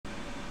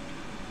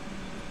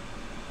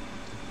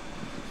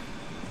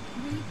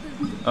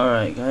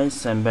Alright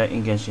guys, I'm back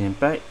in Genshin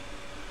Impact.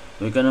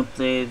 We're gonna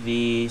play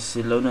the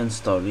Xilonen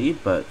story,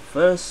 but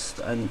first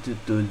I need to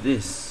do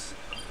this.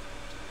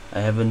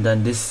 I haven't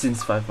done this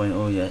since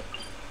 5.0 yet.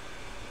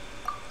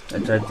 I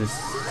tried to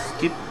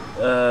skip,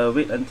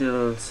 wait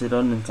until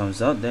Xilonen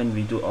comes out, then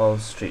we do all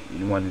straight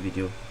in one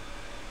video.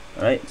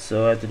 Alright,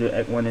 so I have to do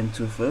Act 1 and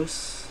 2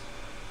 first.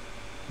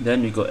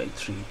 Then we go Act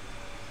 3.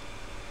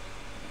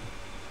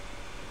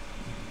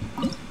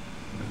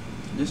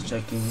 Just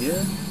checking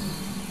here.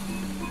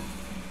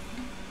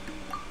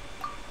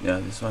 Yeah,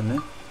 this one, eh?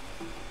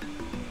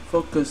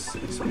 Focus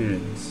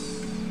experience,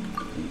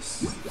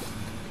 please.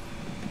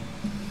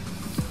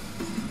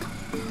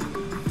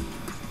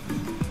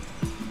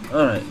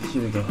 Alright,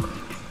 here we go.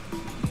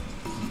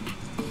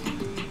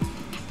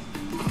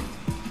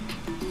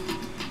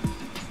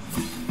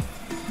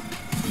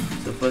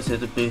 So first you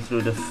have to play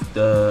through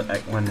the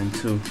Act 1 and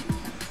 2.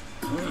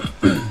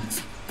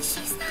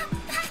 She's not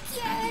back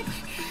yet.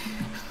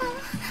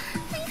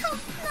 I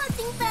hope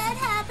nothing bad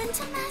happened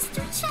to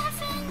Master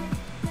Chevin.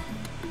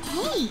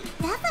 Hey,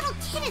 that little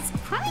kid is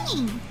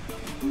crying.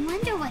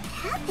 Wonder what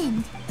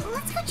happened.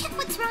 Let's go check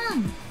what's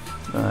wrong.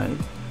 Alright.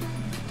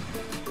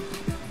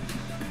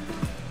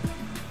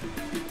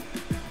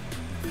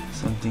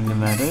 Something the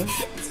matter?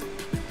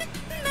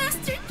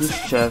 Master Who's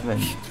Chevin.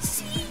 Chevin?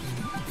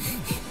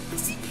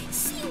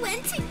 She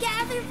went to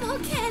gather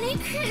volcanic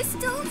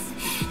crystals,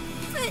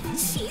 but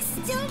she's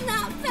still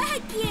not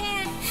back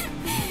yet.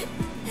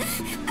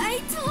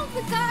 I told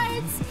the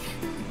guards,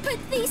 but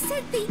they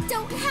said they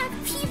don't have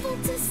people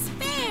to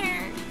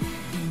spare.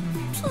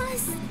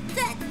 Plus,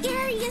 that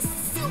area's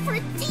super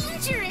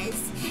dangerous,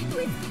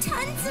 with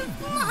tons of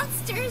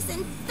monsters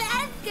and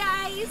bad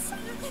guys.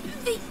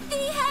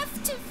 They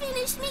have to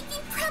finish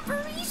making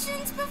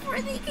preparations before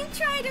they can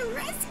try to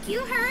rescue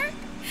her.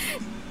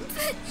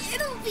 But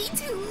it'll be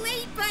too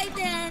late by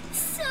then,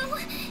 so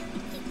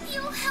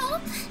you'll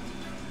help?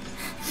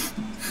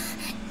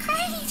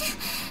 Great!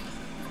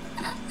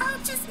 I'll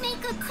just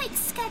make a quick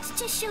sketch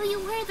to show you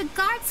where the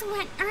guards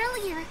went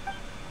earlier.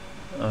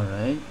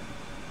 Alright.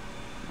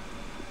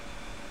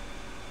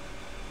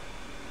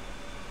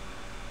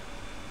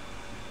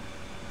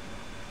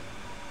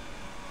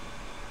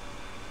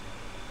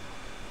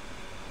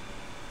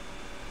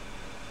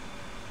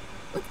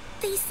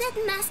 They said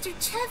Master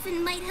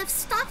Chevin might have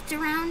stopped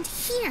around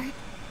here.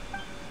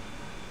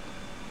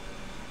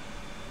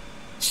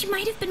 She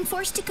might have been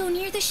forced to go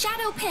near the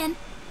Shadow Pen.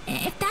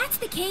 If that's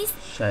the case,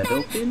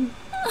 Shadow then... Pin?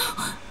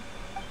 Oh.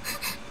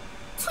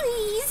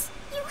 Please,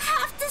 you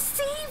have to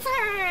save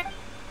her.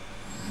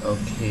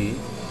 Okay.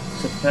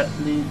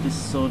 Separately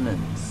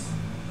dissonance.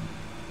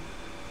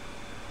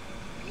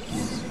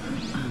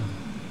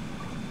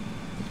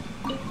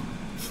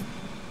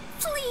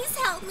 Please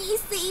help me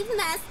save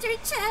Master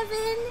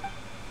Chevin.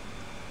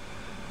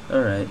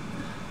 Alright.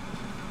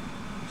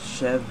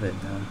 Chevin,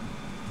 huh?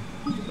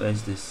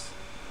 Where's this?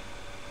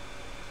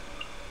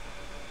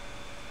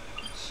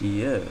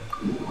 Here.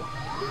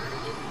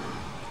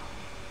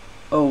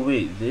 Oh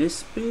wait, this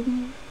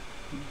spin?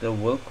 The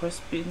World Quest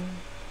spin?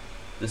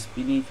 The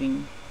spinny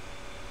thing?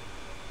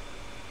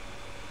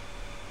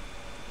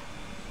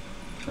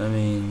 I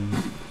mean...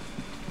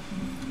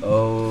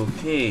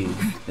 Okay,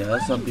 there are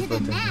some people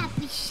According to the there. map,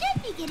 we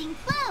should be getting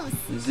close.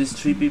 Is this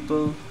 3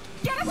 people?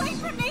 Get away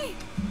from me!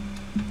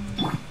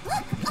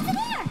 Look, over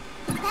there!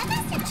 Is that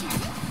Master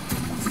Chevin?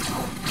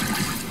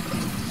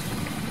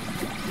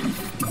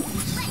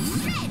 Let's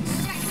shred,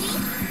 Darcy!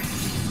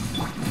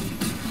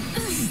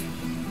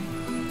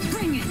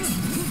 Bring it!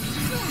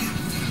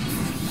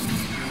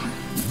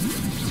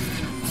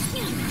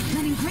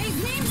 Let engraved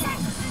names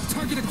out!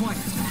 Target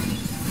acquired.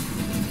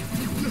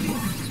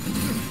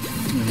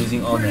 I'm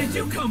losing all Where my did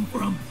you come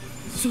from?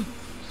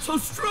 So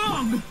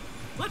strong.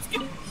 Let's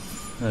get.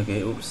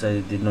 Okay, oops,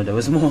 I didn't know there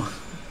was more.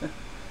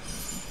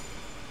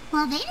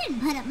 Well, they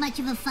didn't put up much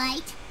of a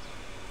fight.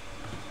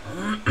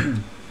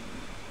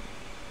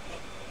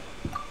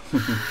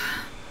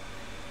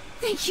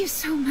 Thank you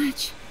so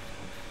much.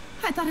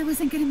 I thought I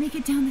wasn't gonna make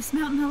it down this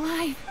mountain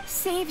alive.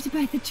 Saved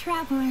by the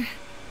Traveler.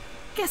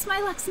 Guess my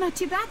luck's not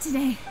too bad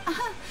today.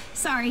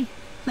 Sorry.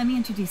 Let me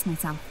introduce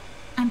myself.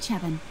 I'm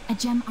Chevin, a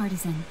gem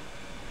artisan.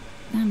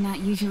 I'm not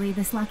usually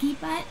this lucky,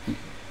 but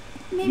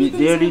maybe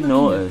They already things are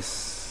know looking up.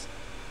 us.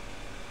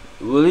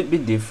 Will it be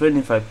different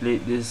if I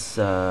played this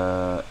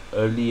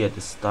early at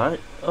the start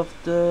of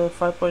the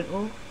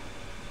 5.0?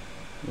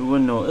 You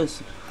wouldn't know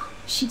us.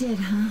 She did,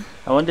 huh?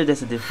 I wonder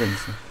there's a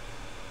difference.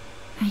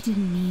 I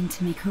didn't mean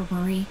to make her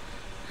worry.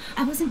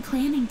 I wasn't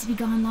planning to be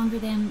gone longer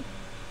than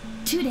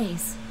 2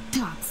 days,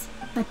 tops.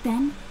 But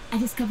then, I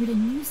discovered a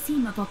new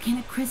seam of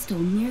volcanic crystal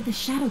near the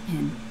Shadow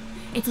Pin.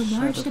 It's a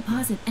large Shadow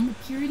deposit, and the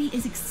purity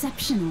is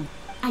exceptional.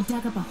 I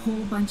dug up a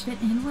whole bunch of it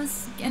and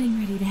was getting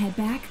ready to head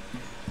back.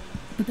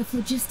 But the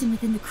phlogiston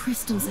within the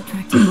crystals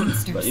attracted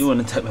monsters. But you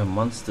weren't attacked by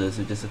monsters,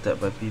 you just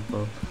attacked by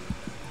people.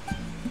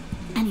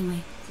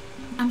 Anyway,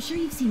 I'm sure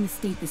you've seen the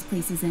state this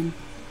place is in.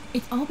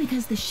 It's all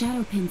because the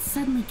Shadow Pin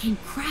suddenly came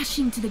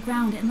crashing to the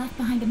ground and left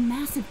behind a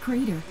massive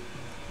crater.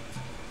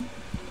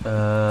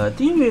 I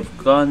think we've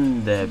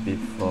gone there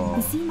before.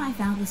 The seam I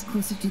found was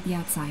closer to the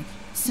outside,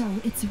 so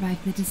it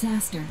survived the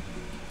disaster.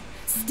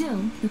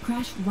 Still, the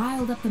crash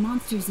riled up the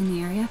monsters in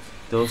the area.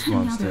 Those and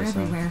now monsters, they're huh?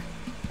 everywhere.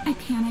 I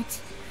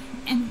panicked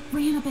and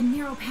ran up a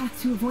narrow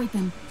path to avoid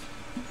them.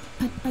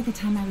 But by the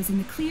time I was in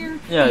the clear,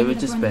 Yeah, I it ended was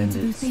up just running into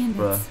those bandits,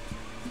 bandits.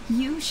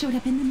 You showed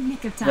up in the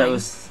nick of time. That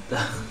was.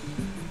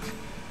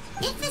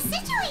 If the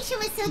situation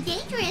was so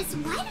dangerous,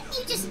 why didn't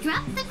you just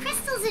drop the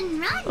crystals and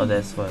run? Oh,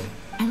 that's why.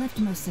 I left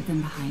most of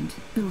them behind,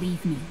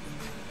 believe me.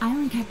 I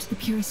only kept the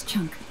purest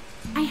chunk.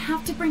 I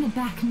have to bring it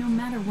back no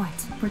matter what,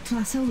 for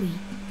Tlasoli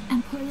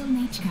and poor little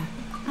Nechka.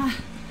 Ah,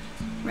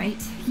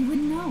 right, you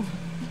wouldn't know.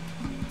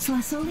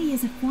 Tlasoli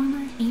is a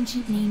former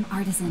ancient name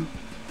artisan,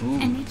 Ooh.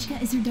 and Nechka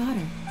is her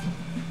daughter.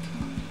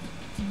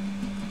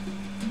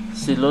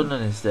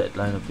 Xilonen is that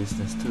line of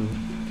business too.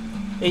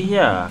 Hey,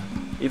 yeah.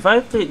 If I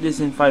played this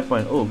in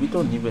 5.0, we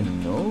don't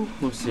even know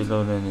who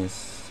Xilonen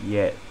is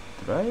yet,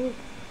 right?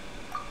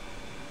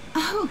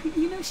 Oh,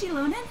 you know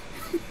Xilonen?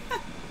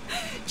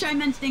 Try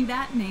mentioning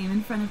that name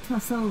in front of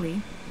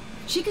Tlasoli.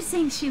 She could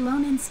sing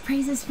Xilonen's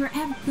praises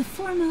forever. The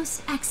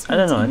foremost expert I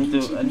don't know. I in need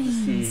to ancient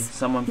see names.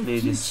 someone The play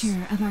this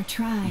future of our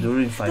tribe.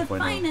 during The 5.0.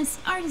 finest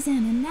artisan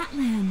in that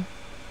land.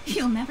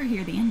 You'll never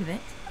hear the end of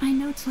it. I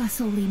know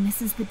Tlasoli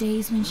misses the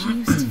days when she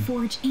used to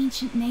forge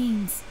ancient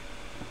names.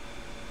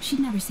 She'd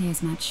never say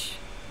as much,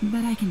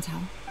 but I can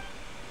tell.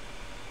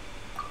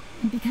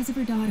 And because of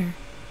her daughter,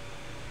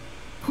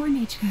 poor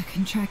Nechka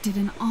contracted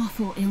an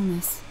awful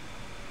illness.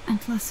 And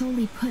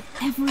Tlasoli put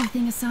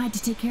everything aside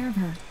to take care of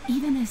her,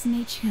 even as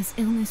Nechka's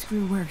illness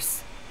grew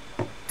worse.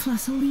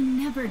 Tlasoli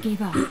never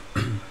gave up.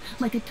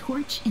 Like a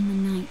torch in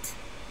the night,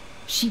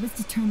 she was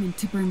determined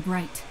to burn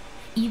bright,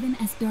 even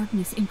as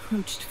darkness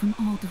encroached from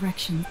all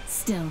directions.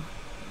 Still,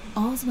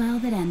 all's well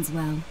that ends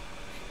well.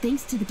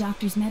 Thanks to the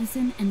doctor's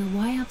medicine and the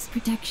Wyop's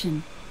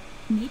protection,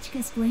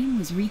 Nechka's flame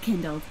was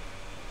rekindled.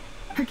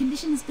 Her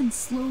condition has been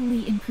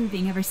slowly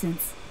improving ever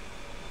since.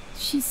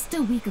 She's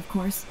still weak, of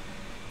course,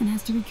 and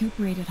has to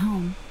recuperate at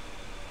home.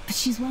 But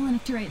she's well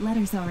enough to write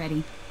letters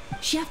already.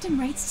 She often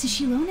writes to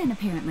Xilonen,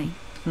 apparently.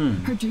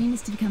 Her dream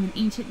is to become an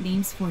ancient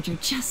names forger,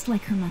 just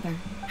like her mother.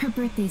 Her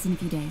birthday's in a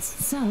few days,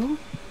 so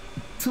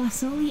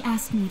Tlasoli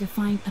asked me to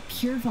find a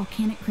pure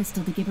volcanic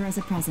crystal to give her as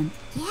a present.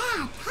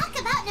 Yeah, talk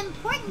about an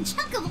important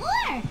chunk of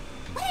ore!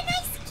 What a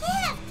nice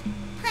gift!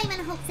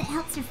 Paimon hopes it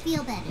helps her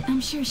feel better.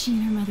 I'm sure she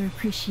and her mother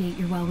appreciate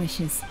your well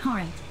wishes. All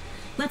right,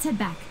 let's head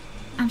back.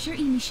 I'm sure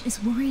Emish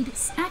is worried.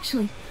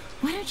 Actually,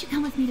 why don't you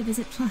come with me to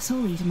visit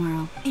Tlasoli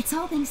tomorrow? It's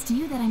all thanks to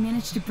you that I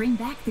managed to bring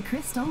back the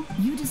crystal.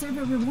 You deserve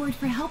a reward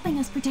for helping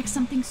us protect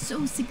something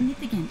so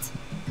significant.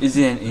 Is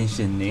it an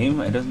ancient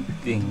name? I don't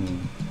think.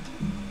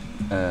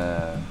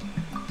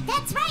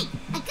 That's right!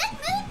 A good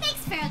mood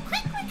makes for a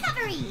quick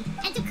recovery!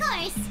 And of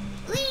course,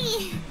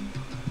 we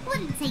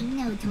wouldn't say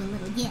no to a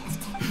little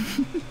gift.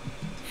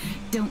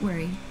 Don't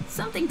worry.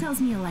 Something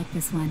tells me you'll like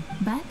this one.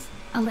 But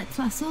I'll let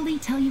Tlasoli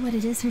tell you what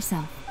it is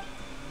herself.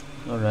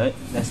 Alright,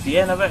 that's the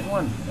end of Act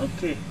 1.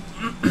 Okay.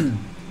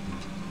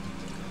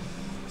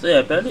 So yeah,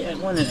 apparently Act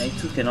 1 and Act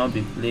 2 can all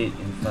be played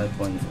in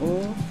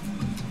 5.0.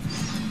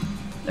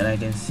 Then I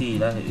can see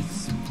that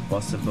it's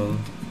possible.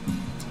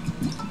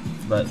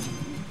 But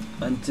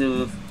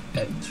until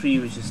Act 3,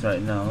 which is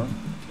right now.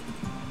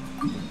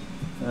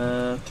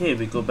 Okay,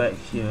 we go back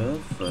here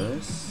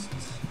first.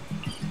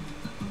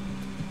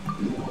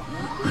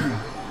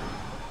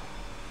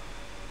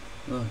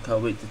 Oh,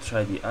 can't wait to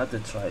try the other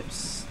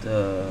tribes.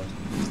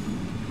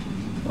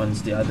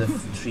 Once the other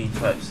 3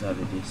 tribes are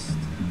released.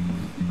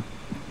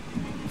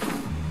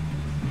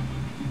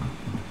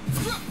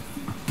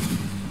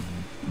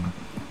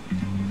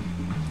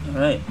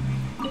 Alright.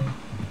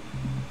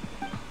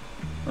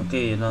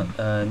 Okay, you're not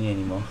near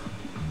anymore.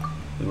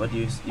 Wait, what do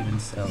you even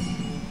sell?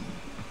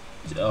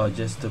 Oh,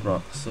 just the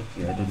rocks.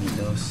 Okay, I don't need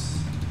those.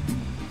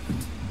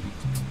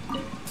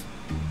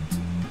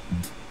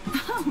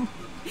 Oh,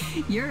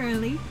 you're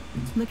early.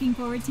 Looking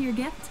forward to your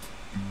gift?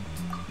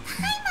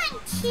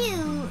 Paimon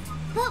too,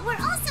 but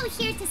we're also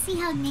here to see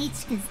how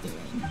Nechka's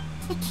doing.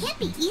 It can't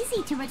be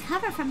easy to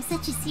recover from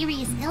such a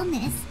serious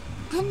illness.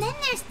 And then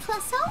there's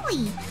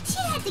Tlasoli. She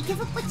had to give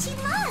up what she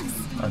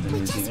loves. We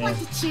just want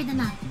to cheer them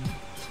up.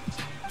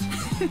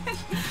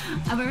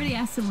 I've already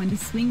asked someone to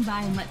swing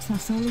by and let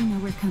Tlasoli know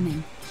we're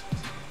coming.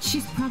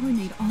 She's probably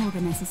made all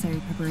the necessary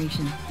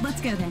preparation.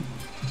 Let's go then.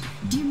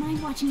 Do you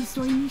mind watching the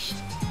story, Mish?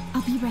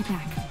 I'll be right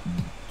back.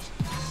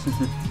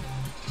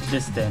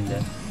 Just stand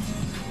there.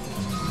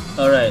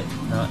 Alright,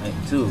 now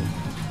Act 2.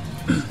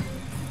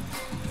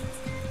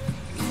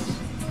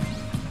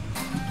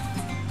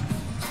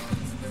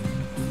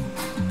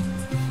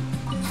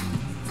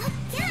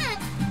 Again!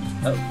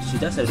 Oh, she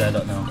does have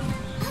dialogue now.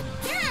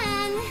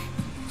 Again!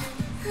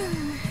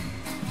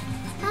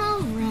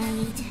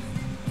 Alright.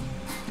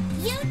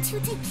 You two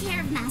take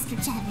care of Master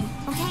Chen,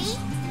 okay?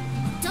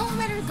 Don't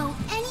let her go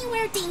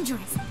anywhere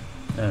dangerous.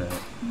 Alright.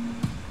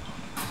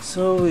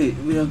 So wait,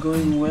 we are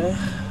going where?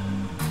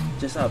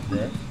 Just up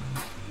there?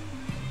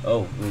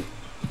 Oh, wait.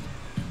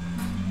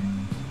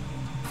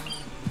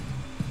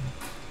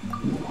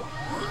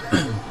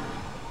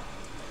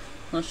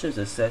 not sure if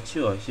the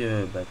statue or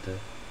here better.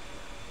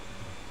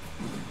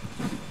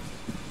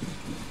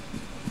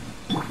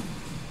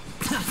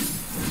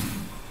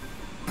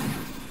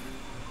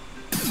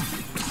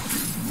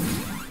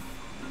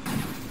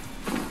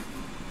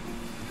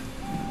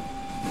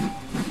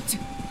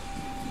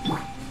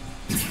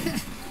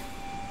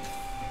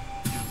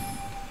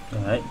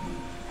 Alright.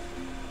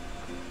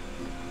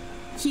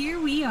 Here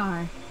we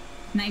are.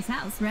 Nice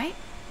house, right?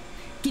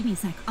 Give me a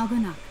sec, I'll go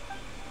knock.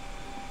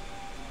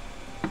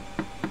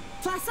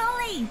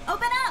 Flasoli!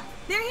 Open up!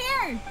 They're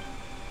here!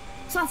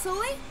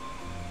 Flasoli?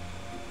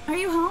 Are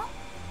you home?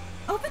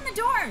 Open the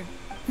door!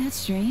 That's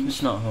strange.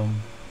 It's not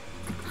home.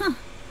 Huh.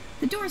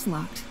 The door's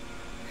locked.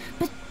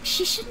 But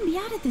she shouldn't be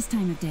out at this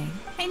time of day.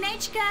 Hey,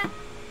 Nechka!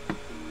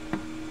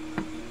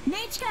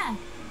 Nechka!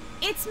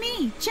 It's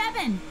me,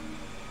 Chevin!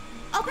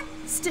 Open...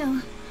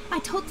 Still, I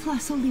told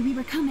Flasoli we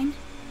were coming.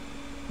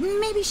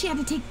 Maybe she had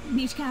to take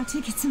Nechka out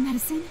to get some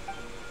medicine.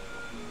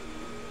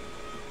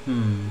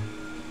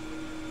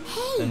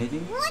 Hey,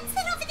 Anything? what's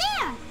that over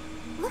there?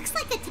 Looks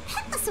like a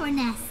Tapetlosaur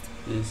nest.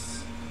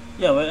 This.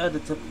 Yeah, where are the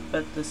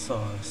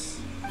Tapetlosaurs?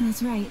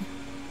 That's right.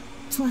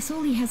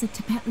 Flasoli has a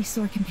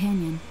Tapetlosaur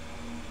companion.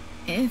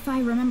 If I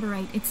remember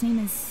right, its name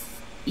is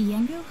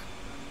Iengu?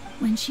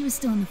 When she was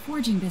still in the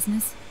forging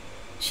business,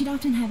 she'd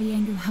often have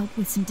Iengu help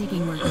with some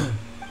digging work.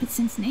 But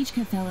since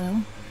Nechka fell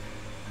ill,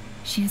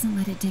 she hasn't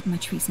let it dig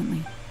much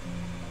recently.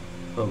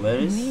 But where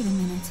is Wait a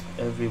minute.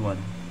 everyone?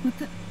 What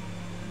the...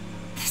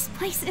 This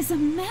place is a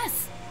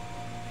mess!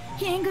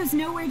 Iengu's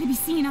nowhere to be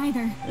seen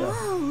either. Yeah.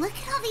 Whoa, look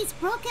at all these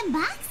broken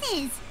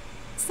boxes.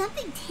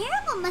 Something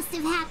terrible must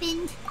have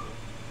happened.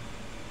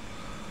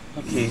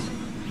 Okay.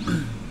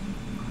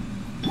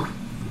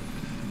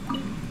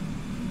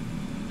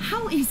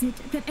 How is it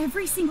that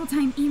every single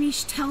time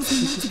Imish tells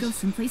me not to go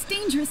someplace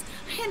dangerous,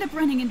 I end up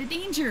running into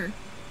danger?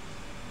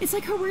 It's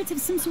like her words have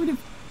some sort of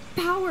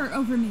power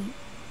over me.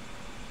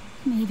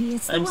 Maybe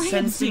it's the I'm way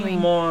sensing doing.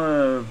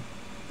 more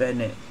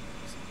Bennett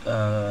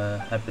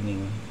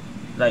happening.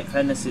 Like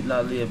kinda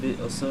Sitlali a bit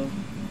also.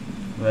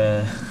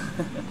 Where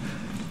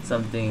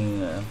something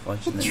The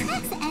unfortunate.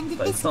 tracks ended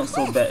But this it's not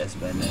so cliff. bad as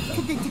Bennett.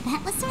 Could the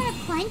Tapetlosaur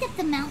have climbed up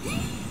the mountain?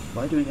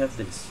 Why do we have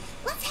this?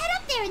 Let's head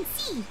up there and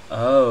see.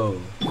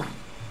 Oh.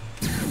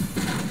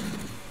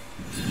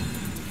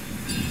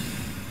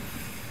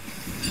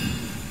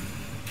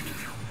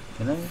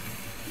 Can I?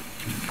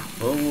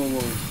 Whoa, whoa,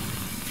 whoa.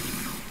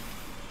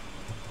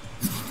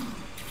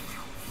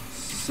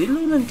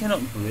 Xilonen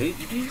cannot break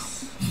this?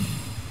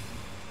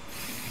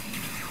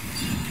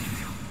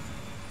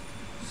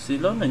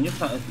 Xilonen, you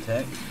can't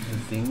attack the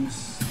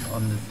things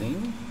on the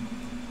thing?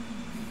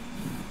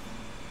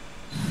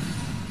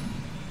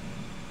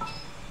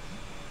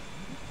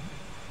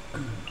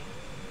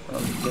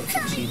 Oh, get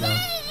China.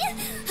 Hey,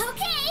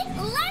 okay,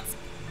 let's...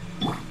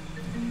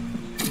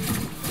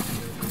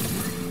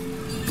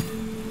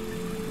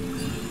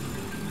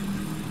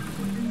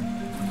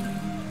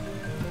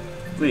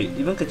 Wait,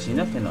 even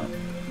Kachina cannot.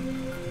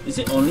 Is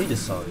it only the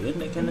Saurian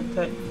that can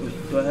attack?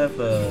 Wait, do I have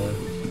a...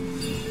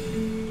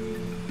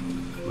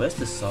 Where's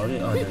the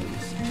Saurian? Oh, there it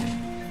is.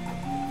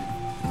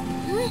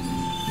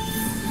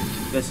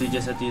 Guess we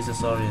just have to use the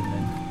Saurian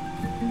then.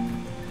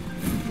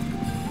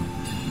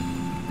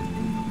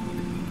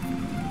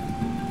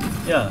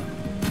 Yeah.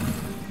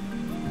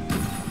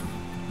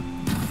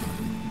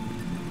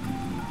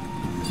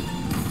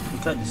 We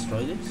can't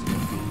destroy this?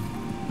 Okay.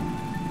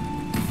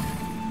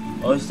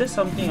 Oh, is there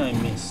something I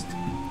missed?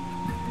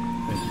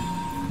 Wait.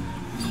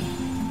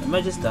 Am I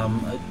just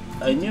dumb?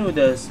 I knew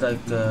there's like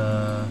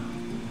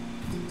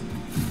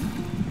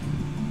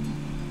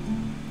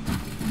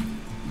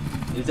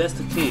if that's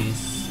the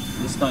case,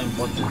 it's not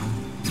important.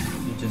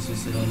 You just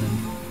use it on them.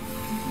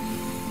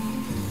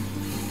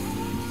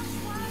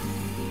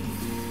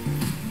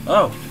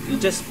 Oh, it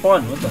just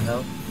spawned. What the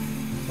hell?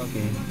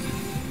 Okay.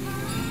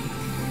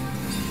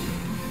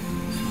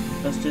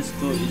 Let's just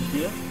go in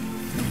here.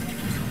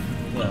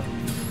 Yeah.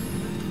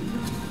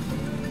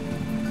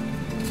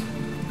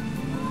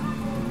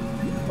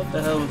 What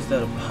the hell was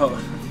that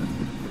about?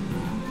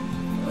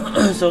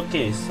 It's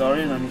okay,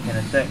 Saurian only can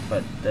attack,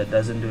 but that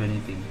doesn't do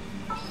anything.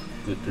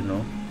 Good to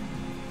know.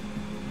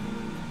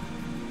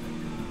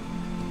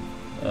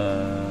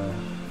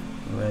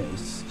 Where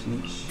is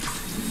Kinich?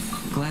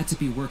 Glad to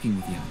be working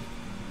with you.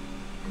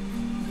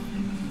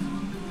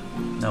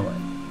 Now what?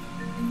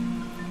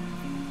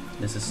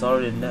 There's a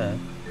Saurian there.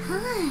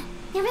 Huh,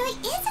 there really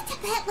is a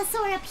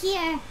Tapetlosaur up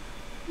here.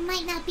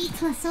 Might not be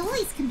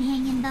Tlasoli's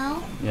companion,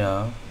 though.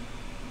 Yeah.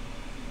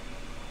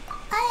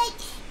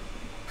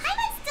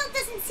 Paimon still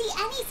doesn't see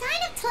any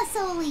sign of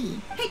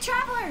Tlasoli. Hey,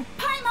 Traveler!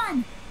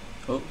 Paimon!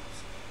 Oh.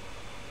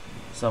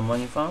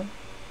 Someone you found?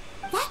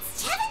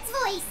 That's Chevin's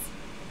voice.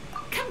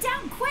 Come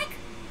down, quick!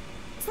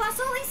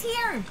 Flasoli's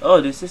here!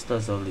 Oh, this is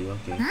Tazoli,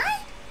 okay.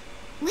 Huh?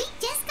 We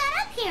just got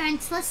up here and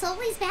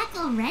Tlasoli's back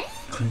already?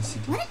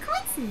 Coincidence. What a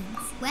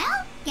coincidence.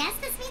 Well, guess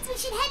this means we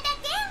should head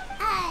back down.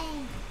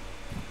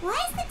 Why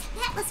is the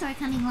Tapetlosaur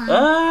coming along?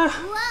 Ah!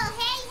 Whoa,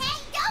 hey,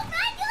 don't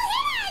run, you'll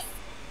hit us!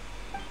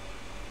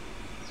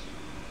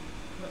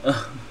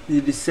 You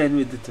descend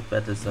with the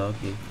petals,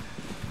 okay.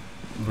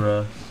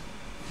 Bruh.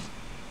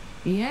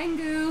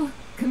 Yangu,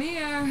 come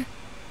here.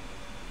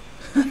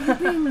 You're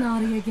being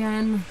naughty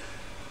again.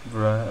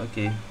 Bruh,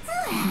 okay.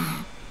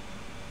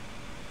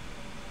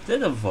 Is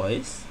that a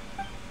voice?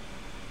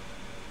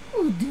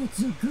 Oh,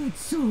 that's a good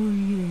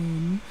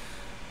Saurian.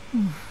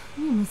 You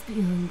must be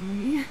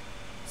hungry.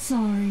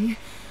 Sorry.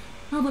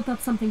 I'll whip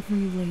up something for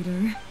you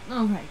later.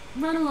 Alright,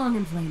 run along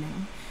and play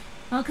now.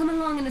 I'll come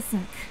along in a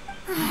sec.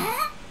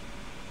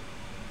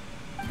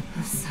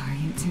 Oh, sorry,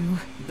 you two.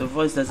 The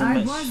voice doesn't I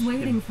match. was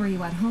waiting for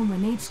you at home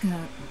when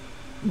Xichka...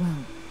 Well,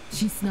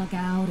 she snuck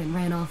out and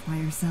ran off by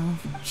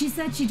herself. She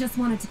said she just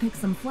wanted to pick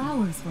some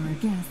flowers for her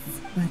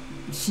guests, but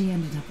she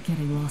ended up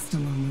getting lost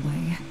along the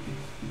way.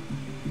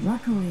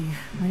 Luckily,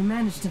 I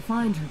managed to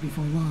find her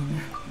before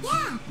long.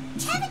 Yeah,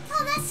 Kevin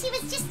told us she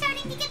was just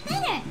starting to get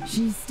better.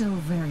 She's still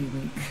very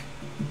weak.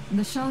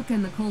 The shock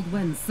and the cold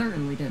winds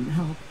certainly didn't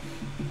help,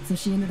 so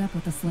she ended up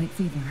with a slight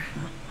fever.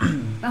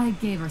 I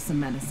gave her some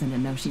medicine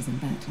and now she's in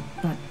bed,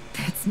 but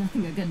it's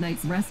nothing a good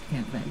night's rest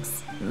can't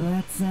fix.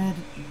 That said,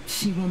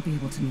 she won't be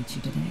able to meet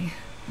you today.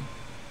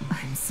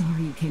 I'm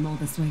sorry you came all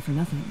this way for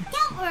nothing.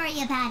 Don't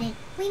worry about it.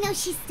 We know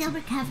she's still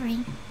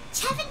recovering.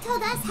 Chevin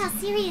told us how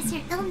serious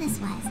her illness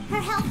was. Her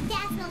health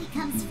definitely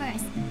comes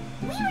first.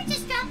 We were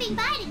just dropping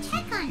by to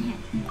check on her.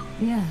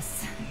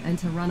 Yes, and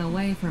to run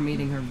away from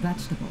eating her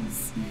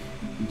vegetables.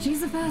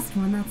 She's a fast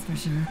one, that's for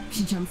sure.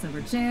 She jumps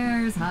over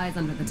chairs, hides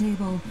under the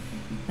table,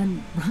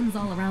 and runs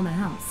all around the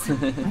house.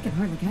 I can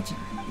hardly catch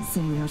her.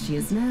 Seeing how she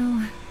is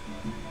now,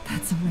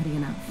 that's already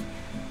enough.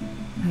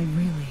 I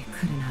really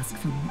couldn't ask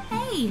for more.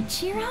 Hey,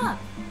 cheer up.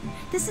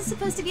 This is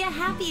supposed to be a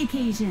happy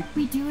occasion.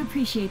 We do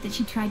appreciate that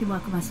she tried to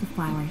welcome us with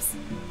flowers.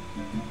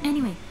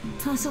 Anyway,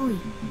 Tlasoli,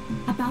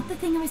 about the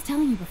thing I was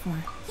telling you before.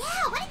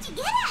 Yeah, what did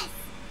you get us?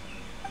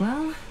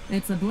 Well,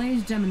 it's a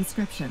blaze gem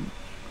inscription.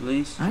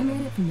 Please. I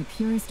made it from the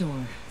purest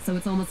ore, so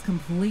it's almost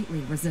completely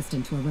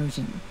resistant to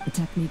erosion. The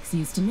techniques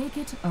used to make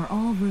it are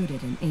all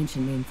rooted in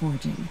ancient name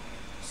forging.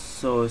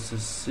 So it's a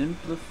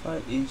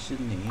simplified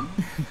ancient name.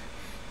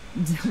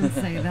 Don't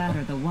say that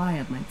or the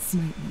Wyatt might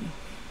smite me.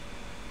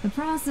 The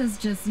process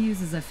just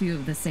uses a few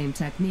of the same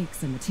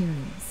techniques and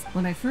materials.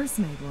 When I first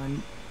made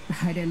one,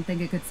 I didn't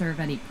think it could serve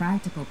any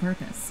practical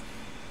purpose,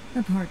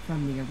 apart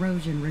from the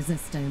erosion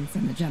resistance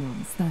and the general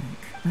aesthetic.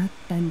 But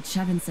then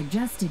Chevin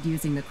suggested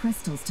using the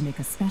crystals to make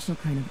a special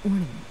kind of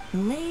ornament.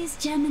 Blaze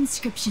gem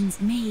inscriptions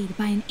made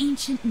by an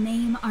ancient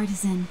name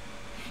artisan,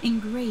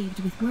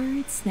 engraved with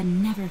words that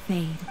never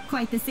fade.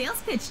 Quite the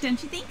sales pitch,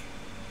 don't you think?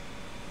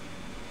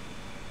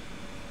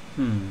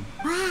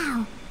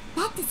 Wow,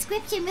 that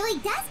description really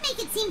does make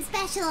it seem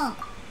special.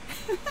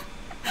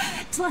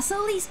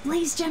 Tlasoli's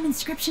blaze gem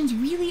inscriptions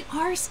really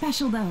are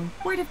special, though.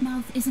 Word of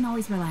mouth isn't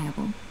always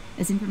reliable.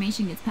 As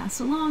information gets passed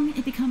along,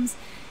 it becomes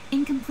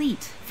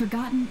incomplete,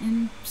 forgotten,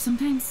 and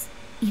sometimes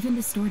even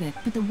distorted.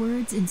 But the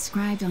words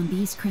inscribed on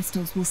these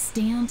crystals will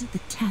stand the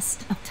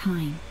test of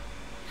time.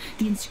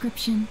 The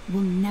inscription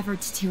will never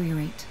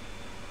deteriorate,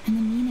 and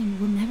the meaning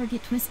will never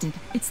get twisted.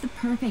 It's the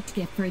perfect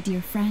gift for a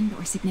dear friend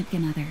or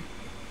significant other.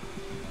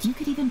 You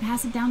could even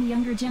pass it down to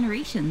younger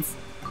generations.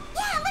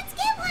 Yeah, let's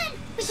get one!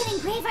 We can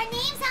engrave our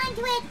names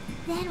onto it.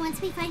 Then once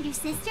we find your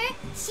sister,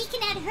 she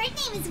can add her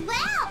name as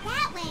well.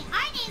 That way,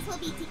 our names will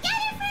be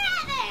together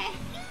forever.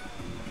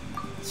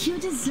 You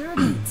deserve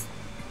it.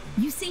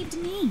 You saved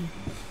me.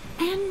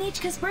 And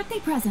Nichka's birthday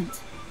present.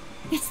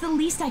 It's the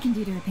least I can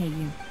do to repay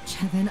you.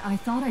 Chevin, I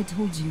thought I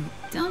told you.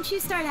 Don't you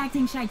start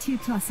acting shy too,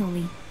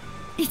 Tlasoli.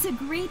 It's a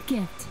great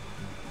gift.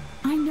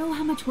 I know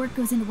how much work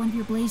goes into one of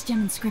your blaze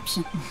gem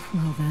inscriptions.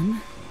 Well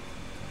then,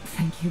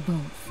 thank you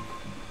both.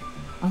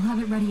 I'll have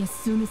it ready as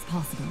soon as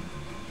possible.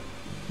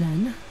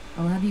 Then,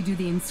 I'll have you do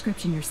the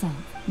inscription yourself.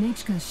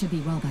 Nichka should be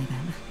well by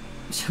then.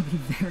 She'll be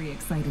very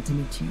excited to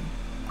meet you.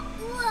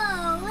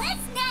 Whoa,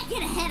 let's not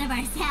get ahead of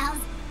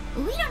ourselves.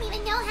 We don't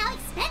even know how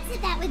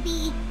expensive that would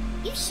be.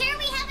 You sure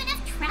we have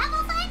enough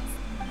travel funds?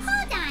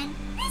 Hold on,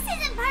 this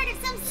isn't part of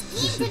some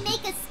scheme to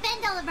make us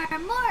spend all of our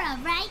mora,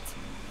 right?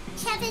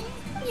 Chevin?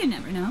 You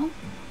never know.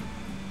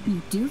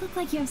 You do look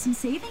like you have some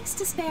savings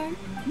to spare.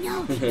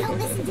 No, don't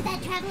listen to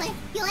that, traveler.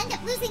 You'll end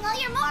up losing all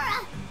your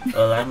mora.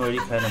 Well, I'm already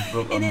kind of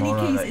broke on In any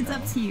Mora case, right it's now.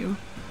 up to you.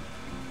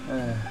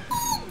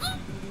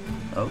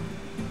 Oh?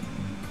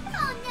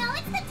 Oh no,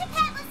 it's the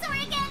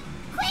Tapatlosaur again!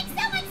 Quick,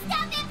 someone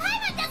stop it!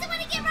 Paimon doesn't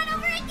want to get run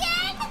over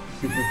again!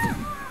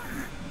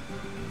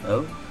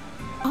 Oh?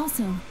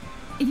 Also,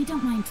 if you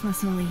don't mind,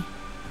 Tlasoli,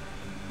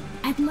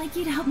 I'd like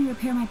you to help me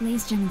repair my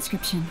blaze gem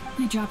inscription.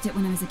 I dropped it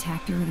when I was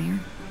attacked earlier.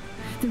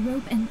 The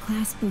rope and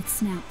clasp both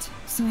snapped,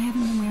 so I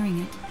haven't been wearing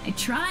it. I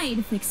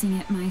tried fixing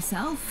it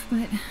myself,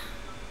 but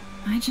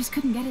I just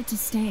couldn't get it to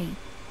stay.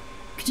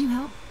 Could you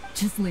help?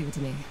 Just leave it to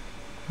me.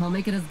 I'll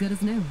make it as good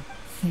as new.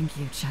 Thank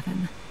you,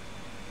 Chevin,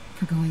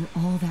 for going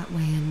all that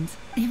way and...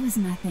 It was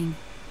nothing.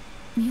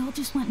 We all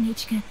just want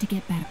Nichka to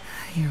get better.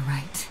 You're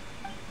right.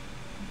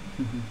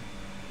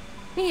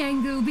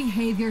 Yangu,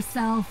 behave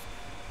yourself.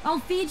 I'll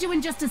feed you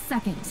in just a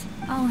second.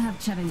 I'll have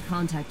Chevin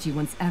contact you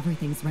once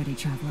everything's ready,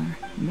 Traveler.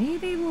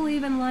 Maybe we'll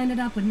even line it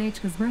up with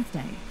Nechka's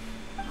birthday.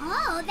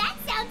 Oh, that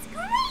sounds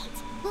great!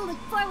 We'll look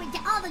forward to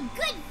all the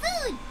good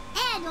food,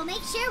 and we'll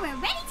make sure we're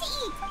ready to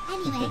eat.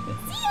 Anyway,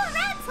 see you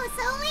around,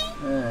 Plasoli.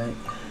 Alright.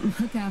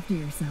 Look after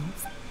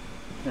yourselves.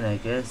 And I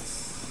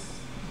guess...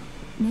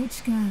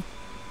 Nechka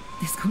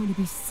is going to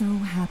be so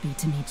happy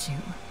to meet you.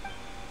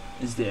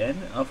 is the end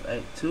of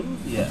Act 2?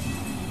 Yeah.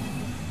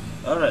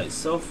 Alright,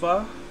 so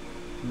far,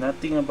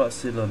 nothing about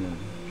Xilonen.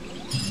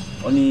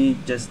 Only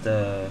just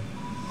you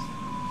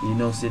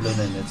know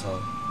Xilonen, that's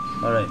all.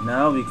 Alright,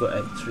 now we go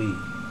Act 3.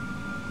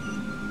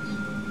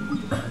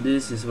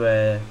 This is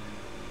where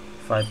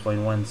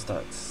 5.1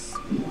 starts.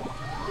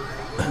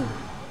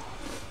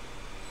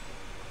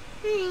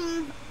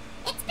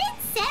 It's been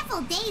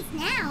several days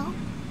now.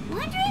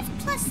 Wonder if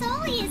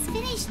Plasoli has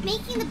finished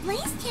making the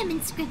Blaze Gem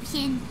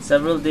inscription.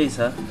 Several days,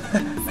 huh?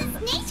 Since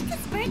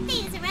Nechka's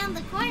birthday is around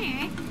the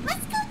corner,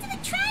 let's go to the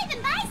tribe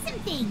and buy some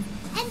things,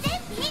 and then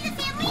pay the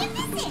family a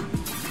visit.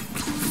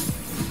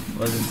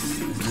 Well,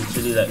 it's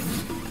literally like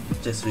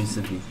just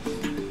recently.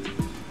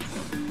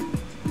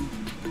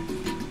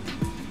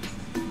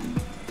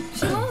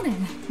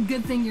 Xilonen,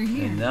 good thing you're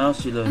here. And now I'm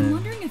Xilonen.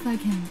 wondering if I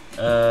can...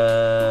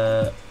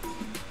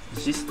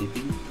 Is she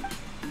sleeping?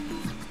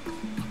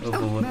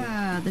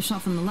 The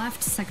shelf on the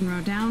left, second row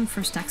down,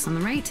 first X on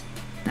the right.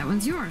 That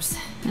one's yours.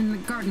 And the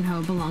garden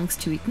hoe belongs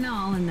to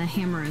Ignal, and the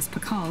hammer is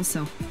Pakal's,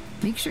 so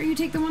make sure you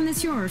take the one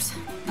that's yours.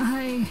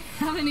 I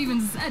haven't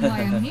even said why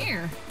I'm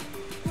here.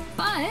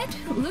 But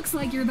looks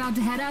like you're about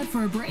to head out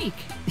for a break.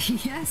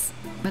 Yes,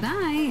 but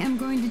I am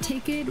going to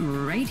take it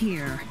right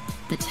here.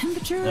 The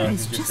temperature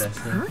is just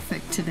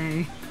perfect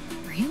today.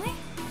 Really?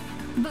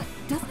 But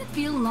doesn't it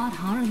feel a lot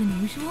hotter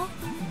than usual?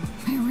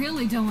 I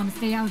really don't want to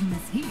stay out in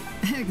this heat.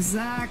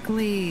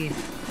 Exactly.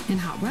 In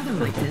hot weather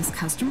like this,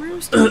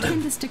 customers don't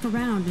tend to stick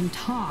around and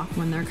talk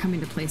when they're coming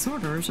to place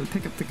orders or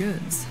pick up the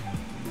goods.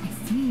 I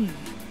see.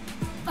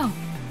 Oh,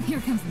 here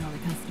comes another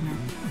customer.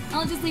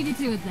 I'll just leave you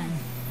to it then,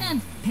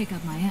 and pick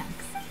up my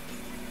axe.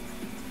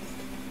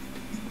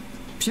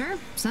 Sure,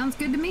 sounds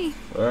good to me.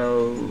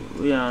 Well,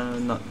 we are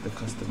not the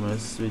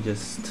customers, we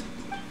just...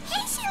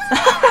 Hey,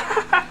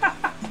 Xilonen!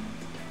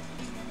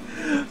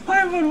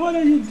 Paimon, what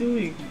are you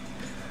doing?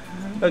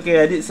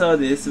 Okay, I did saw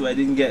this, but I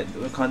didn't get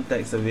the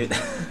context of it.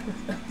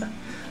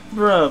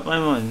 Bruh,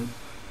 Paimon,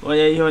 why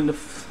are you on the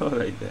floor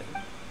like that?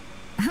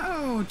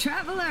 Oh,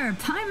 Traveler,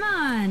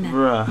 Paimon!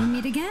 Bruh. We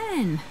meet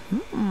again.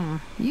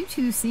 You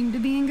two seem to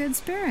be in good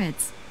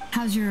spirits.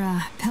 How's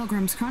your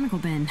Pilgrim's Chronicle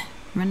been?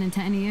 Run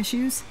into any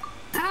issues?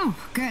 Oh,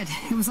 good.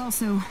 It was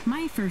also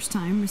my first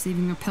time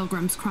receiving a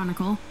Pilgrim's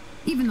Chronicle.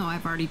 Even though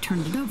I've already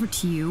turned it over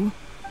to you,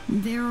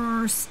 there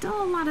are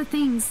still a lot of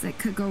things that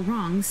could go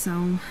wrong,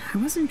 so I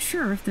wasn't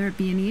sure if there'd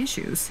be any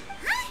issues.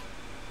 Huh?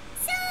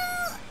 So,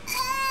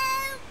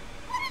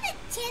 what are the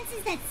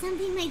chances that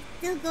something might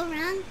still go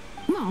wrong?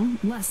 Well,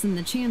 less than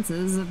the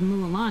chances of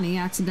Mualani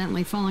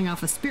accidentally falling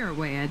off a spirit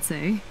way, I'd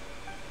say.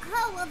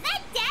 Oh, well,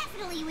 that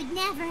definitely would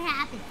never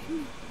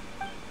happen.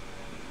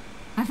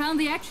 I found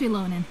the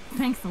Xilonen.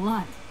 Thanks a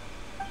lot.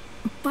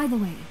 By the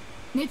way,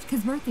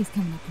 Nechka's birthday's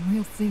coming up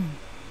real soon.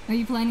 Are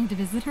you planning to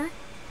visit her?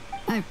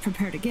 I've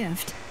prepared a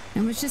gift,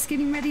 and was just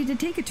getting ready to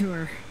take it to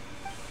her.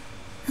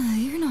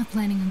 You're not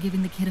planning on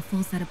giving the kid a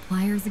full set of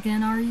pliers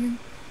again, are you?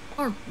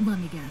 Or, let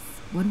me guess,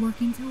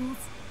 woodworking tools?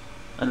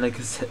 Unlike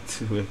a set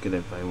 2, where could I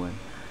buy one?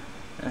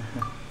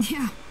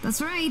 Yeah,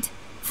 that's right.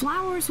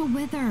 Flowers will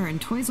wither, and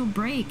toys will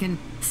break, and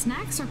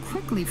snacks are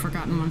quickly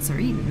forgotten once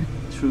they're eaten.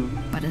 True.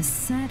 But a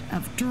set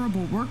of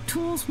durable work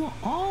tools will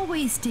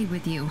always stay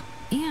with you,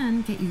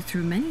 and get you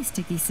through many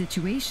sticky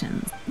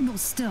situations. Well,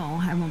 still,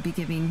 I won't be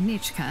giving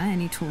Nechka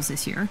any tools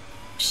this year.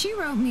 She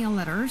wrote me a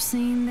letter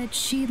saying that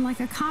she'd like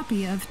a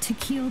copy of To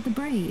Kill the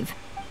Brave.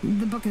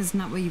 The book is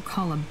not what you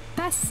call a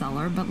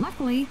bestseller, but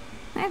luckily,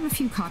 I have a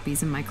few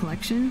copies in my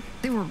collection.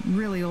 They were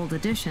really old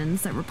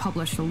editions that were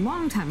published a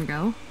long time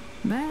ago,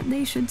 but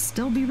they should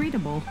still be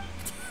readable.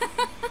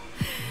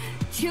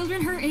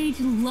 Children her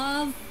age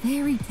love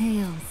fairy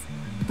tales.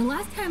 The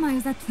last time I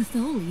was at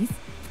Tholi's,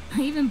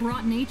 I even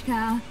brought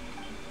Nechka...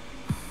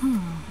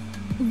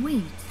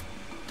 Wait,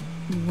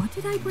 what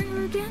did I bring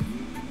her again?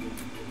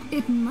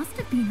 It must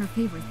have been her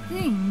favorite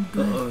thing,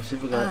 but... Uh-oh, she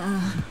forgot.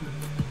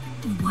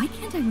 Why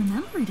can't I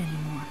remember it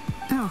anymore?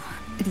 Oh,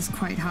 it is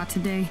quite hot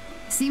today.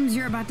 Seems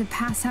you're about to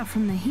pass out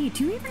from the heat.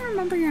 Do you even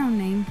remember your own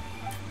name?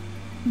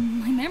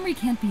 My memory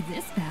can't be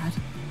this bad.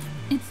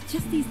 It's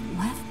just these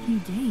last few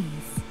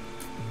days.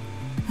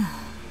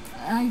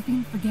 I've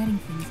been forgetting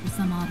things for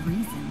some odd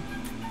reason.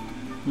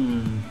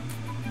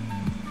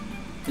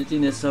 Do you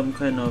think there's some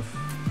kind of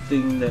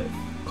thing that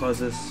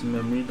causes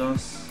memory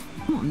loss?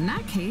 Well, in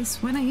that case,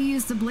 why don't you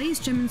use the Blaze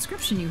Gem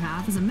inscription you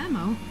have as a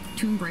memo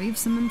to engrave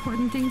some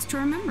important things to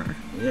remember?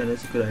 Yeah,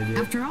 that's a good idea.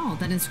 After all,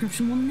 that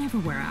inscription will never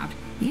wear out,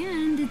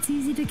 and it's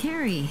easy to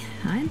carry.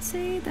 I'd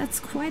say that's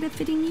quite a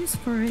fitting use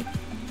for it.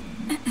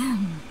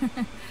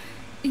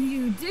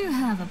 You do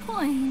have a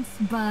point,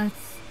 but...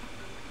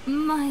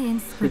 My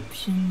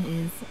inscription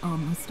is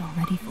almost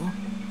already full.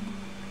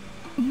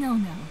 No.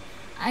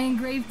 I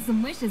engraved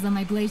some wishes on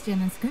my Blaze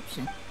Gem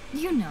inscription.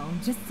 You know,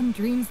 just some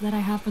dreams that I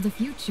have for the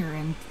future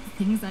and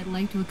things I'd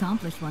like to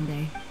accomplish one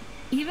day.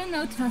 Even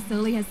though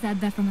Tasoli has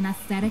said that from an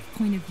aesthetic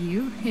point of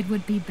view, it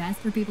would be best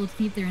for people to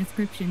keep their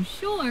inscription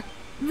short,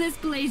 this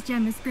Blaze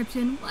Gem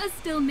inscription was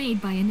still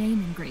made by a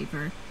name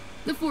engraver,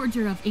 the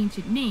forger of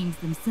ancient names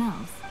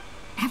themselves.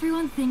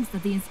 Everyone thinks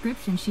that the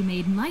inscription she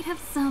made might have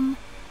some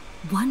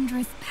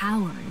wondrous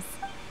powers.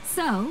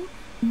 So,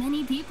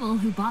 many people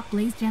who bought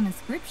Blaze Gem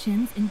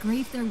inscriptions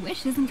engraved their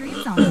wishes and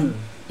dreams on them,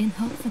 in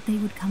hopes that they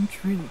would come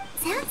true.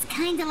 Sounds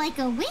kinda like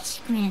a wish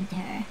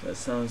granter. That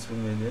sounds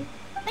familiar.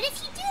 But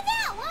if you do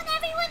that, won't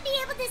everyone be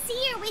able to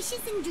see your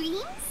wishes and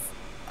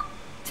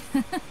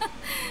dreams?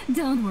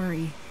 Don't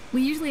worry.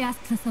 We usually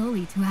ask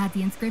Tasoli to add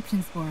the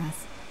inscriptions for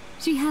us.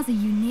 She has a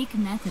unique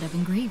method of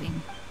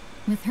engraving.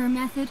 With her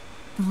method,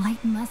 the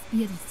light must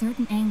be at a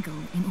certain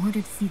angle in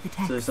order to see the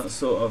text. So it's not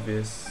so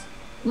obvious.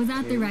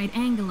 Without the right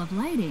angle of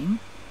lighting,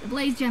 the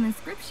Blaze Gem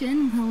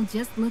inscription will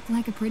just look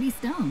like a pretty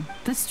stone.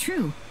 That's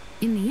true.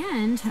 In the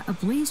end, a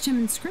Blaze Gem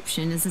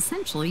inscription is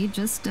essentially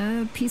just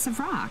a piece of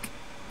rock.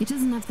 It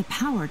doesn't have the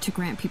power to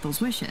grant people's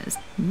wishes.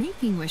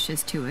 Making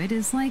wishes to it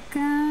is like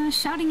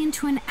shouting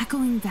into an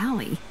echoing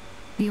valley.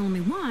 The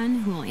only one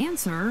who will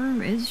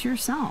answer is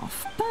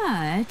yourself.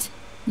 But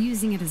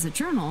using it as a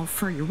journal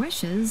for your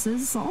wishes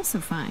is also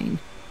fine.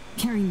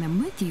 Carrying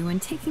them with you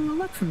and taking a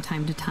look from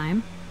time to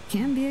time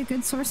can be a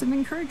good source of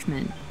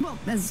encouragement. Well,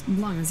 as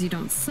long as you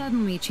don't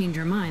suddenly change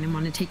your mind and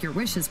want to take your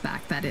wishes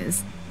back, that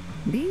is.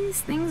 These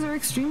things are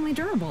extremely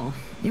durable.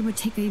 It would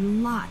take a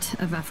lot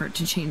of effort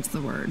to change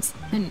the words,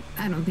 and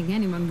I don't think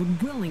anyone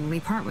would willingly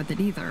part with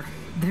it either.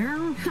 They're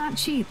not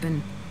cheap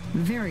and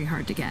very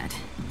hard to get.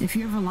 If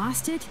you ever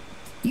lost it,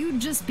 you'd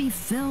just be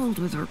filled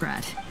with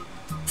regret.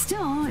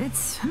 Still,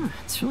 it's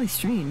really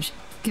strange.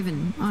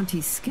 Given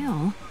Auntie's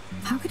skill,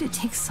 how could it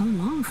take so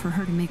long for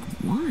her to make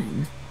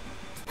one?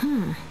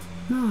 Oh,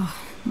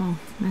 well,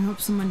 I hope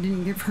someone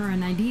didn't give her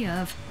an idea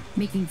of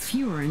making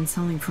fewer and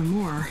selling for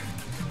more.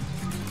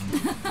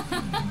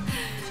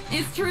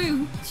 It's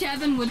true.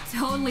 Chevin would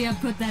totally have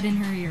put that in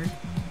her ear.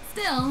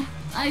 Still,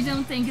 I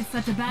don't think it's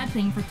such a bad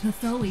thing for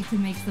Tasoli to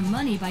make some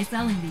money by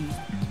selling these.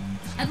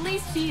 At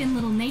least she and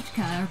little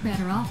Nachka are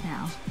better off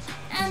now,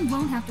 and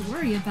won't have to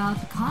worry about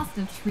the cost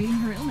of treating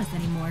her illness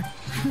anymore.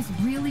 I was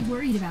really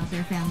worried about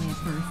their family at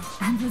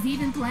first, and was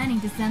even planning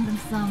to send them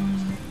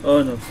some...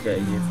 Oh no, forget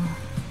you.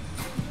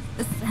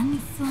 Send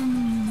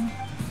some...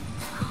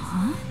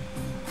 Huh?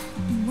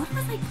 What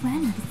was I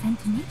planning to send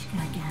to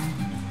Nachka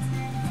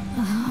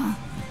again?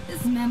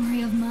 This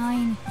memory of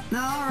mine.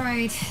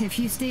 Alright, if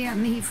you stay out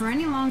in the heat for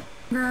any longer,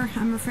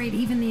 I'm afraid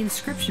even the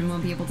inscription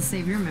won't be able to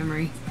save your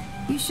memory.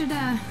 You should,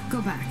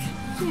 go back.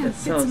 Yeah, That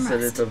sounds a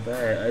little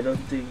bad. I don't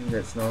think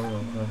that's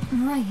normal, huh?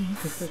 Right.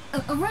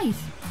 Right.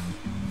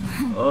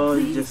 Oh,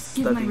 Please you just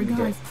give my starting to get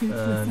regards to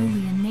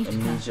Tasoli and Nachka.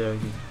 amnesia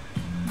again.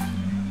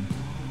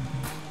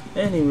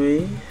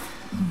 Anyway,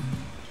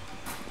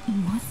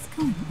 What's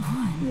going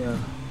on? yeah.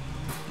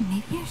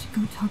 Maybe I should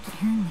go talk to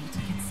Aaron to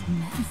get some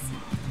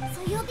medicine.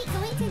 So you'll be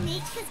going to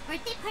Nachka's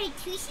birthday party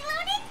too,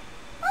 Xilonen?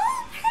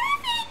 Oh,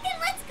 perfect! Then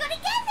let's go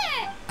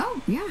together!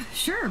 Oh, yeah,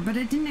 sure, but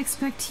I didn't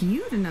expect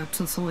you to know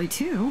Tasoli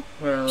too.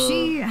 Well,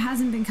 She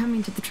hasn't been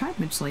coming to the tribe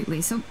much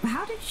lately, so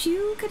how did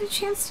you get a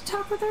chance to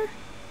talk with her?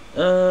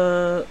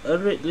 a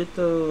great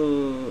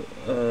little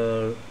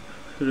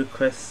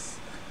request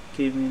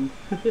came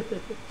in.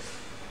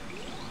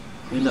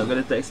 We're not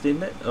gonna explain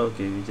that?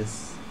 Okay, we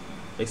just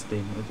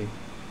explain. Okay,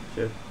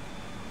 sure.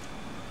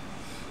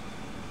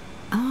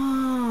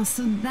 Oh,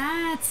 so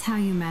that's how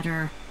you met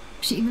her.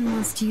 She even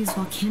wants to use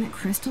volcanic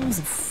crystal as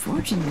a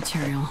forging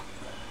material.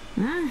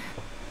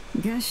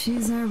 Guess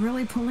she's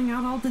really pulling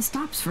out all the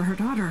stops for her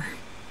daughter.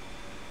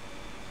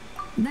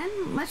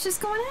 Then let's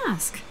just go and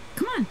ask.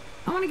 Come on,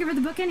 I want to give her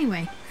the book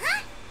anyway.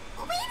 Huh?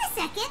 Wait a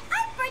second.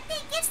 Our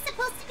birthday gift's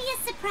supposed to be a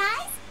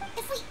surprise?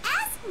 If we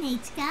ask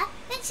Nachka,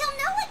 then she'll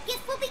know what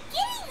gift we'll be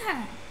getting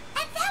her.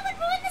 And that would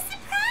ruin the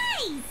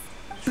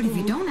surprise. But if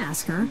you don't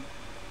ask her,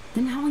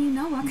 then how will you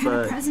know what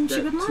kind of present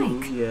she would that too,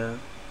 like? Yeah.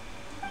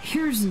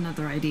 Here's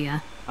another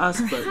idea.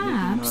 Ask, but maybe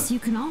Perhaps not. you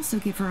can also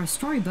give her a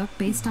storybook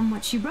based on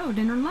what she wrote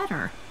in her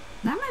letter.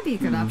 That might be a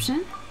good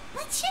option.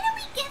 But shouldn't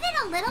we give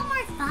it a little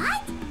more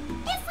thought?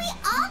 If we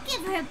all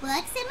give her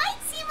books, it might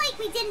seem like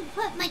we didn't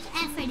put much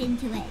effort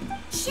into it.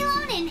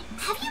 Xilonen,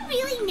 have you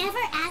really never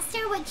asked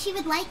her what she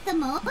would like the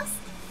most?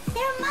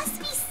 There must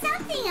be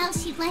something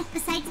else she'd like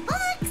besides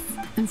books.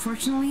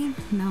 Unfortunately,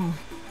 no.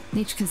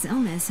 Nachka's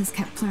illness has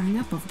kept flaring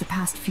up over the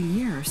past few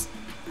years.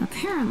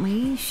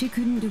 Apparently, she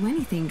couldn't do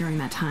anything during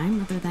that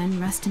time other than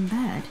rest in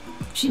bed.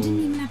 She didn't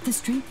even have the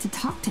strength to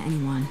talk to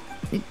anyone.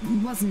 It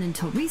wasn't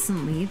until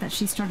recently that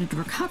she started to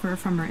recover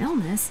from her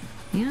illness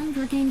and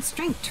regained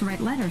strength to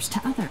write letters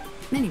to others.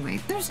 Anyway,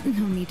 there's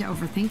no need to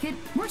overthink it.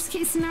 Worst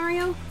case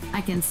scenario,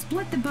 I can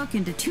split the book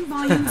into 2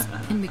 volumes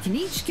and we can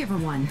each give her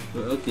one.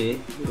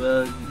 Okay,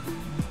 well,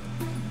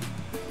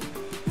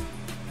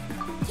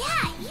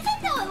 Yeah, even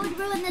though it would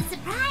ruin the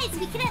Besides,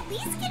 we could at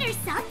least get her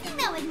something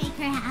that would make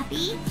her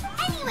happy.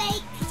 Anyway,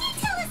 could you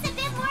tell us a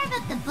bit more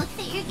about the book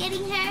that you're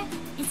getting her?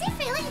 Is it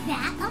really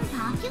that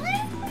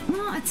unpopular?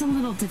 Well, it's a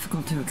little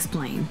difficult to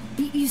explain.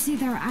 You see,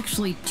 there are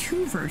actually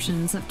 2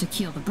 versions of To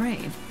Kill the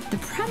Brave. The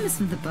premise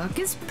of the book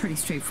is pretty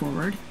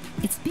straightforward.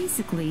 It's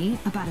basically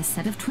about a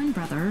set of twin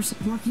brothers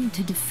working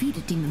to defeat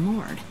a demon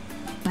lord.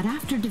 But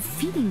after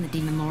defeating the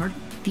demon lord,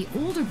 the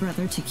older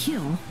brother, To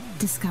Kill,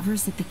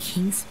 discovers that the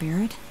king's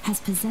spirit has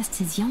possessed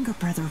his younger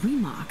brother,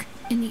 Remok.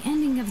 In the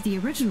ending of the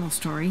original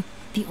story,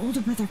 the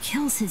older brother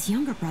kills his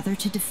younger brother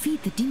to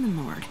defeat the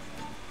demon lord,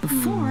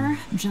 before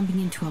jumping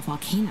into a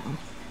volcano.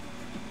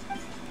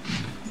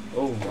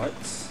 Oh, what?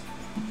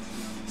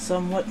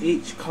 Somewhat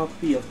H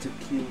copy of To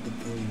Kill the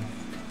Brave.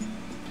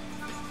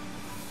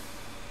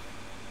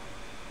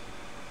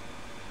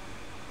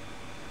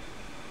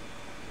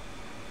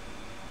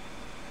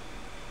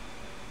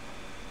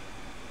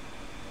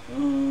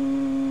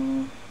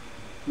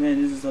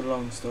 Man, this is a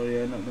long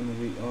story. I'm not gonna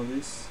read all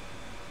this.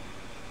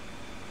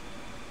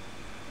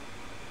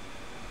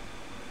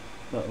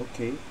 But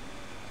okay.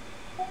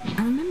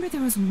 I remember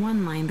there was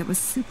one line that was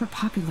super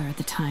popular at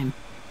the time.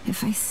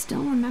 If I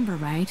still remember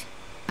right,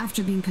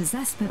 after being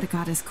possessed by the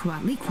goddess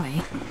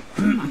Coatlicue,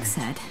 Remok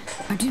said,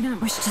 "I do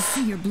not wish to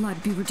see your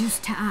blood be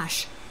reduced to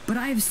ash, but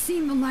I have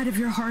seen the light of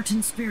your heart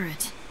and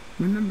spirit.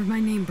 Remember my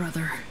name,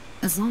 brother.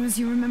 As long as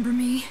you remember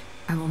me,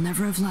 I will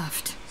never have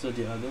left." So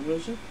the other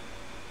version?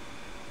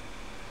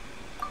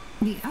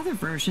 The other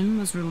version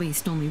was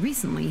released only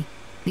recently.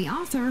 The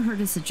author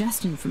heard a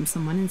suggestion from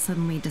someone and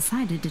suddenly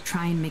decided to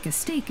try and make a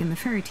stake in the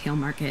fairy tale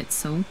market,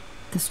 so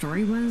the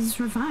story was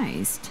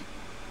revised.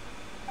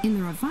 In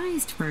the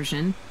revised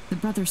version, the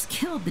brothers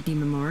killed the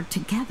demon lord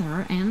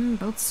together and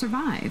both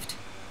survived.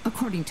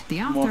 According to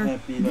the author,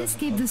 this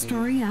gave the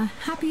story a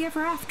happy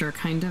ever after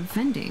kind of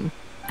ending.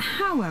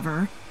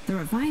 However, the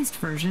revised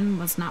version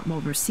was not well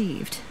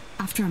received.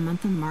 After a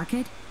month on the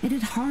market, it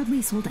had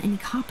hardly sold any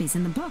copies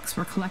and the books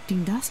were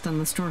collecting dust on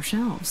the store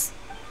shelves.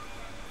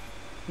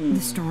 The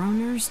store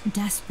owners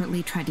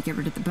desperately tried to get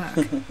rid of the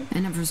book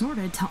and have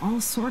resorted to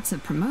all sorts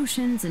of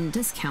promotions and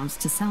discounts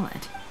to sell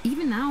it.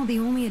 Even now, the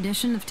only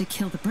edition of To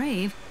Kill the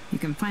Brave you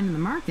can find in the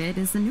market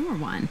is the newer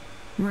one,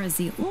 whereas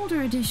the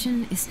older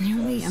edition is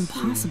nearly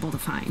impossible to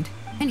find.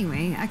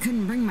 Anyway, I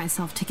couldn't bring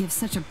myself to give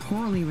such a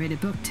poorly rated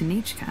book to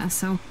Nichka,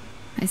 so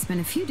I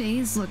spent a few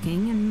days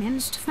looking and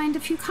managed to find a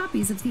few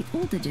copies of the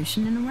old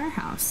edition in a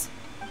warehouse.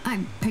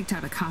 I picked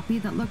out a copy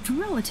that looked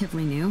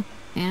relatively new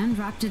and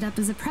wrapped it up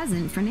as a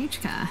present for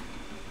Nichka.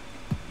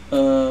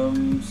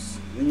 When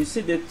you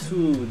said there are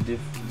two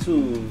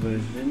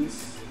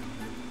versions,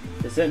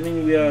 does that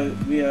mean we are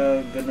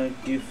gonna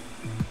give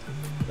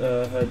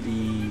her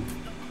the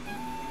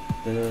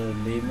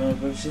lamer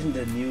version,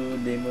 the new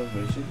lamer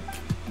version?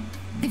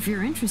 If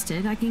you're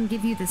interested, I can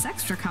give you this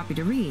extra copy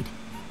to read.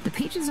 The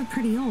pages are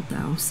pretty old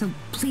though, so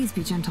please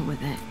be gentle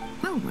with it.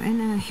 Oh,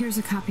 and here's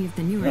a copy of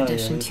the newer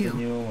edition too.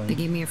 They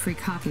gave me a free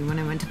copy when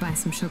I went to buy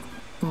some chocolate.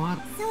 So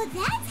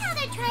that's how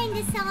they're trying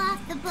to sell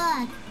off the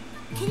book.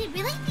 Could it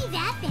really be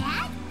that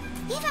bad?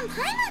 Even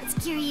Paimon's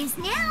curious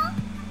now.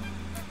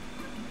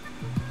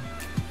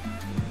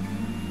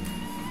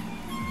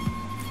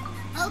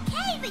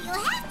 Okay, but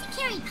you'll have to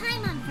carry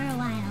Paimon for a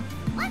while.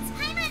 Once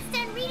Paimon's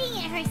done reading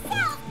it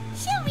herself,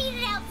 she'll read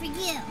it out for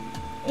you.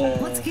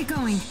 Let's get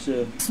going.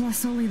 Sure.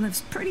 Celestoli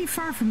lives pretty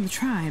far from the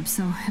tribe,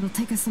 so it'll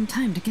take us some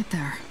time to get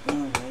there.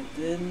 Alright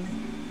then.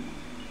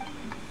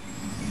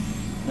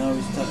 Now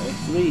we start at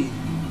 3.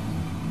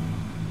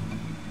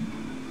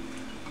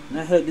 And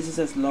I heard this is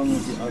as long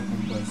as the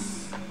Arkham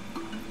Bus.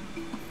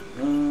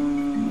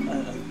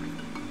 Okay.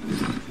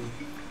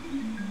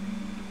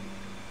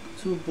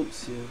 2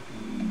 books here.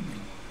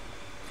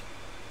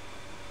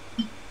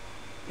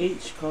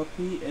 H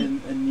copy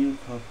and a new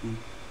copy.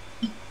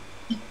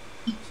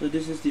 So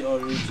this is the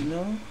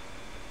original,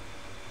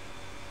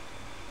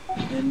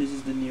 and this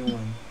is the new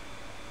one.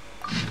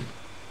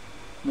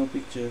 No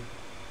picture.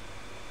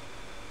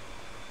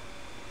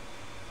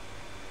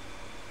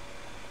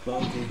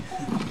 But okay.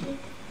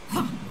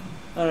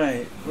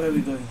 Alright, where are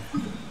we going?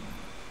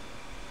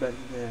 Back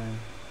there.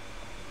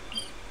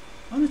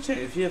 I want to check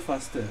if you're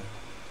faster.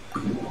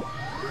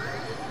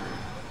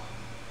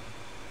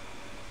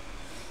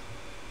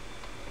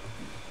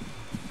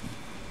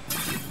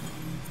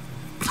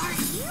 Are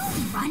you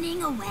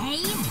running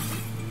away?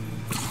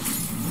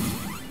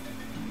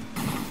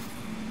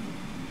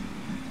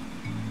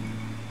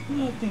 I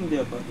think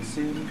they're about the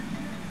same.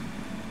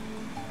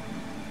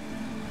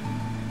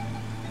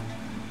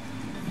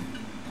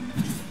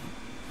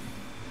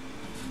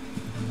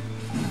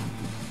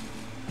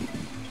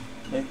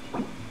 Hey.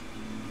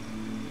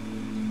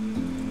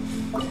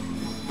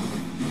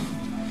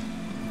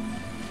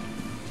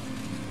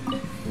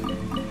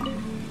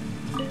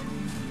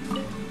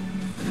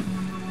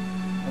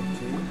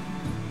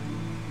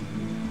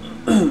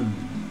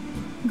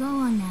 Go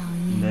on now,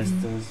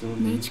 Yebu.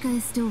 Nichka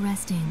is still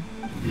resting.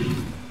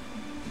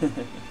 Hey,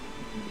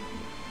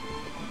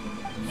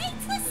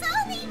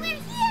 Twisoli, we're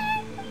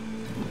here!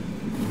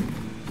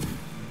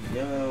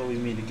 Yo, we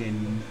meet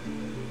again.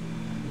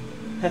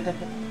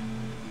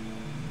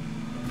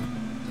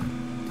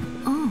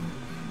 Oh,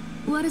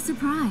 what a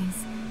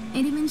surprise.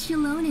 And even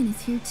Xilonen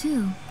is here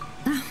too.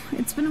 Oh,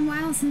 it's been a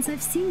while since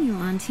I've seen you,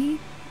 Auntie.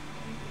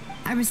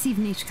 I received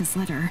Nechka's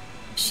letter.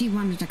 She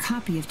wanted a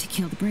copy of To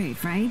Kill the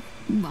Brave, right?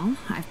 Well,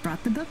 I've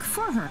brought the book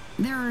for her.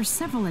 There are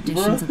several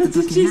editions of the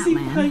book in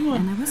that land,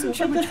 and I wasn't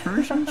sure which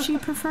version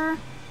she'd prefer.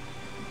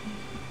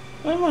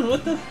 Paimon,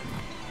 what the?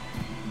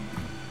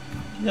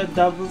 Yeah,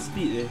 double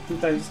speed eh? 2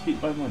 times speed,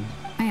 Paimon.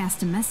 I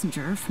asked a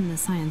messenger from the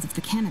Scions of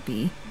the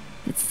Canopy.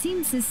 It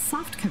seems this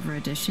softcover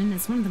edition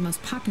is one of the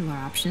most popular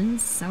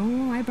options, so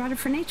I brought it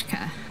for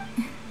Nechka.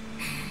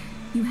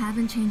 You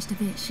haven't changed a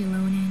bit,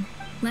 Xilonen.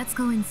 Let's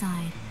go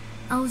inside.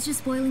 I was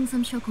just boiling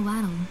some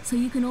chocolatl, so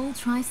you can all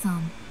try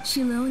some.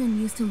 Xilonen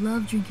used to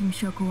love drinking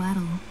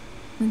chocolatl.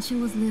 When she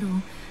was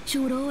little, she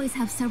would always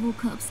have several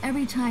cups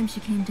every time she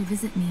came to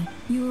visit me.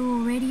 You were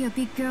already a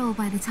big girl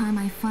by the time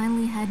I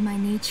finally had my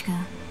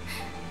Nechka.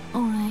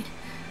 Alright,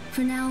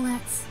 for now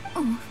let's...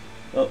 Oh.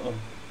 Uh-oh.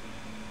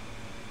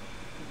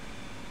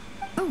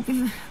 Oh,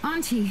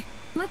 Auntie,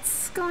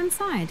 let's go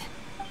inside.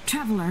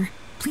 Traveler,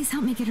 please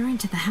help me get her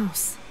into the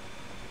house.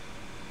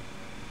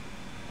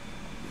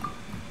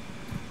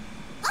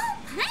 Oh,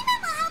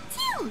 Paimon will help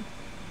too!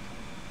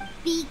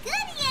 Be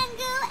good,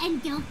 Yangu,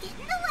 and don't get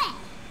in the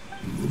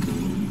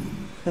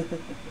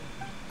way.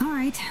 All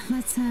right,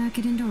 let's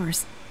get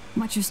indoors.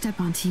 Watch your step,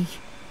 Auntie.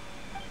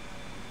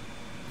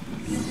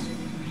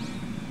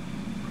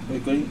 We're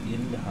going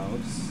in the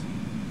house.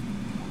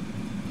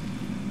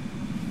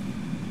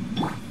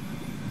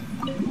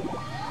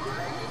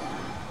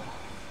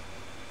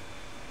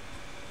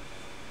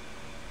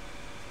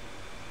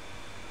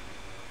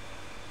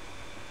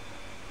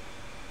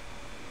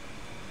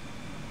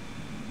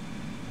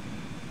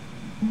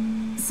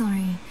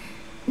 Sorry.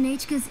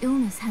 Nechka's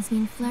illness has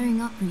been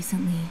flaring up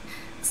recently,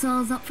 so I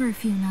was up for a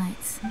few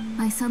nights.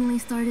 I suddenly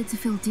started to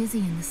feel dizzy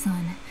in the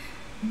sun.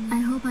 I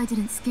hope I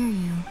didn't scare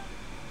you.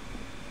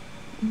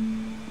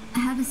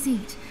 Have a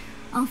seat.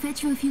 I'll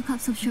fetch you a few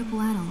cups of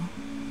chocolatl.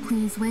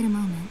 Please wait a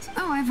moment.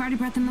 Oh, I've already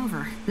brought them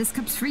over. This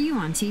cup's for you,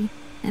 Auntie.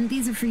 And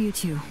these are for you,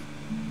 too.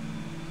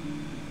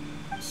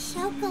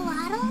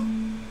 Chocolatl?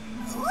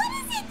 What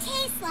does it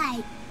taste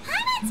like?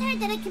 Paimon's heard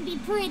that it can be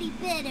pretty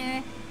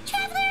bitter.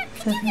 Traveler,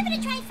 could you give it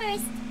a try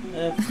first?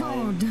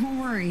 Oh, don't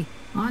worry.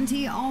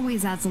 Auntie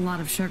always adds a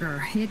lot of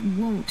sugar. It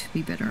won't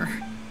be bitter.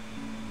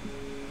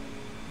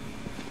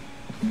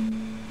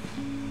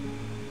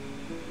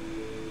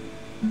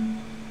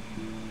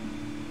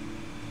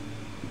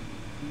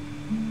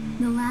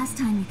 The last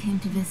time you came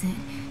to visit,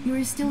 you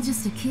were still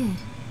just a kid.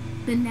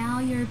 But now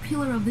you're a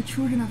pillar of the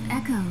Children of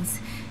Echoes.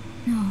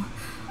 No.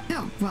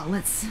 Oh, well,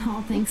 it's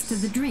all thanks to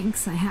the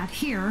drinks I had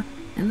here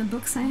and the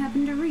books I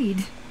happened to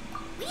read.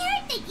 We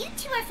heard that you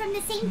two are from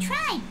the same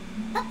tribe,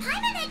 but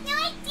Paimon had no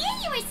idea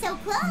you were so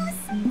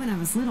close. When I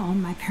was little,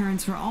 my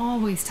parents were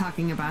always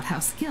talking about how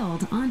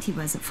skilled Auntie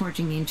was at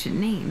forging ancient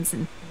names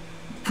and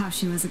how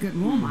she was a good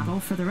role model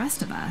for the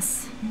rest of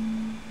us.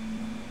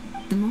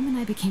 The moment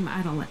I became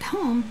idle at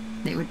home,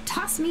 they would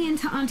toss me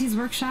into Auntie's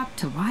workshop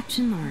to watch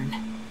and learn.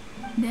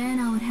 Then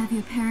I would have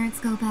your parents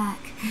go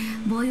back,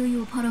 boil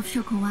you a pot of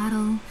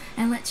chocolatl,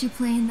 and let you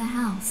play in the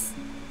house.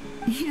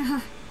 Yeah,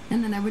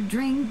 and then I would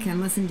drink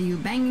and listen to you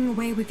banging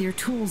away with your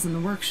tools in the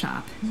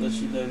workshop. So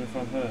she learned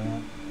from her,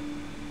 huh?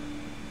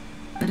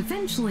 But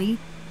eventually,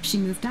 she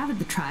moved out of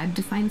the tribe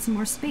to find some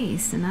more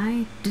space, and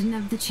I didn't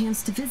have the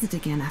chance to visit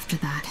again after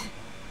that.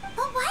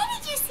 But why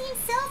did you seem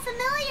so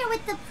familiar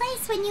with the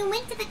place when you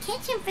went to the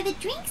kitchen for the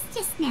drinks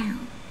just now?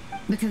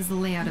 Because the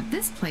layout of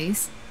this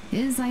place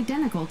is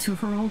identical to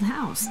her old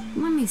house.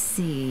 Let me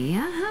see.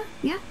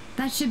 Yeah,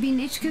 that should be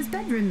Nechka's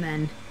bedroom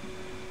then.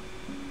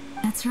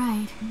 That's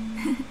right.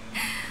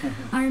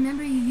 I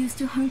remember you used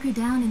to hunker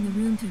down in the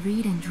room to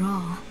read and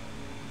draw.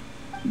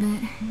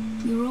 But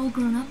you're all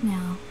grown up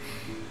now.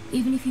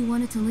 Even if you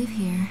wanted to live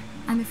here,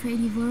 I'm afraid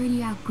you've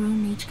already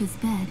outgrown Nechka's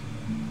bed.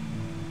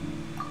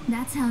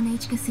 That's how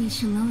Nechka sees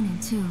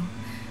Xilonen too.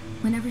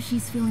 Whenever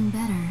she's feeling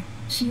better,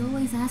 she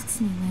always asks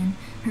me when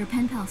her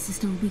pen pal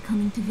sister will be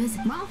coming to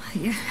visit. Well,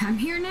 yeah, I'm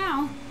here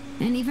now,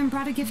 and even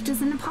brought a gift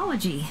as an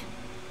apology.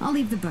 I'll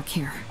leave the book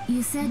here.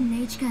 You said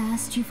Nechka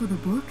asked you for the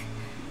book?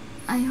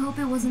 I hope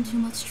it wasn't too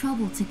much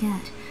trouble to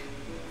get.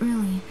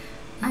 Really,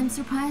 I'm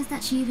surprised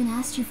that she even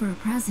asked you for a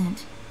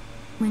present.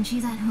 When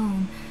she's at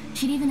home,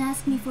 she'd even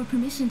ask me for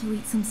permission to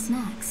eat some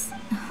snacks.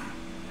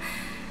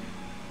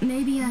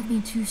 Maybe I've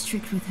been too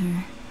strict with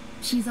her.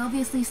 She's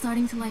obviously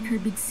starting to like her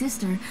big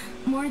sister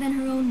more than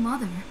her own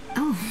mother.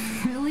 Oh,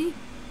 really?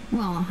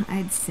 Well,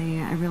 I'd say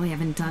I really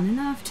haven't done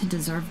enough to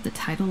deserve the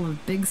title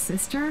of Big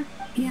Sister.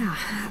 Yeah,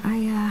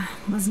 I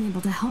wasn't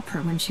able to help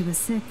her when she was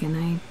sick, and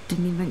I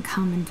didn't even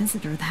come and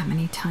visit her that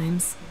many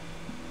times.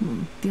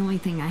 The only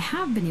thing I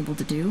have been able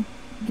to do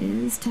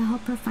is to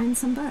help her find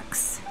some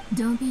books.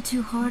 Don't be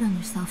too hard on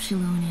yourself,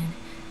 Xilonen.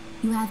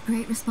 You have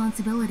great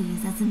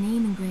responsibilities as the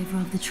name engraver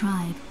of the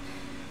tribe.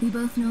 We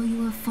both know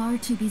you are far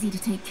too busy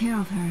to take care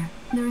of her.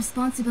 The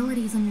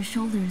responsibilities on your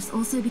shoulders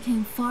also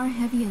became far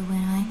heavier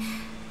when I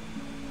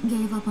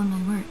gave up on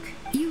my work.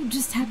 You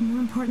just had more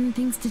important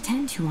things to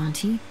tend to,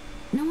 Auntie.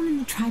 No one in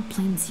the tribe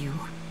blames you.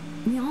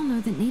 We all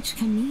know that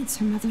Nichika needs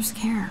her mother's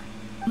care.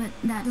 But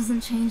that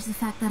doesn't change the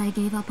fact that I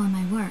gave up on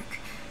my work.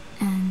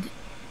 And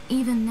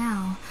even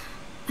now,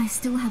 I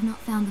still have not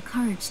found the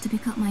courage to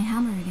pick up my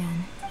hammer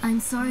again. I'm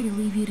sorry to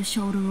leave you to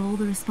shoulder all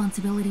the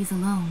responsibilities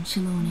alone,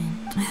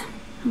 Xilonen.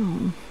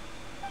 Oh.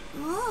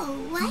 Whoa,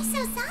 why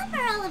so somber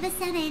all of a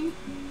sudden?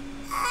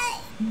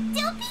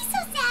 Don't be so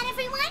sad,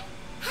 everyone!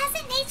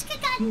 Hasn't Nichika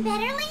gotten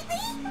better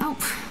lately? Oh,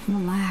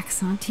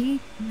 relax, Auntie.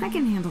 I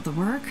can handle the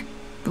work.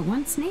 But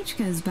once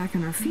Nichika is back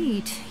on her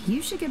feet,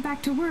 you should get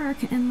back to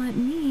work and let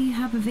me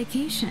have a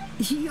vacation.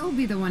 You'll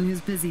be the one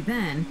who's busy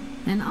then,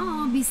 and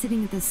I'll be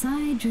sitting at the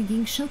side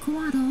drinking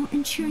chocolate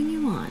and cheering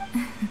you on.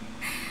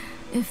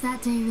 If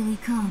that day really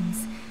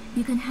comes,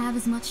 you can have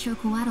as much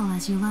chocolate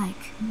as you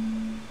like.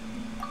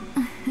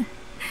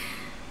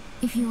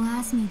 If you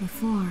asked me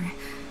before,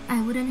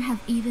 I wouldn't have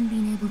even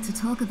been able to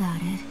talk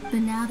about it. But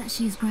now that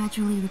she's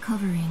gradually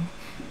recovering,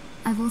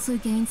 I've also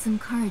gained some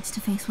courage to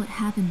face what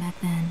happened back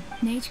then.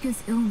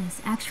 Nichika's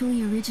illness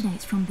actually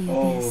originates from the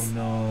abyss. Oh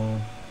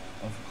no,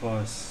 of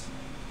course.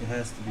 It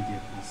has to be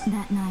the abyss.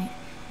 That night,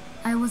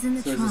 I was in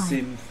the So it's tribe, the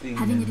same thing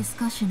having then. a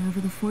discussion over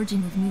the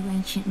forging of new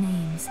ancient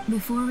names.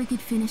 Before we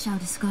could finish our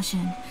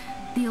discussion,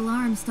 the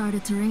alarm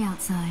started to ring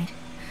outside.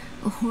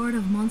 A horde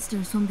of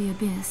monsters from the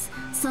abyss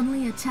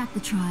suddenly attacked the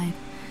tribe,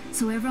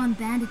 so everyone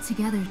banded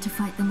together to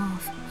fight them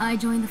off. I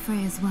joined the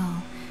fray as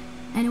well,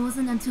 and it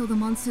wasn't until the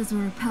monsters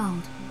were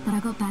repelled that I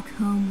got back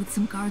home with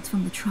some guards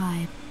from the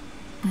tribe.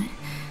 But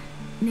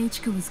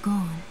Nichika was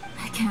gone.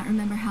 I can't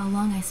remember how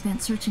long I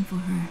spent searching for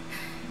her.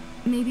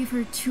 Maybe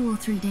for 2 or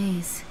 3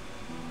 days.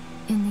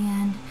 In the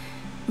end,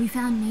 we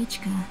found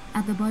Nichika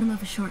at the bottom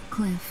of a short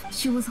cliff.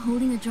 She was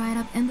holding a dried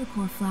up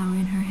embercore flower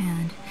in her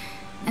hand,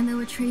 and there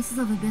were traces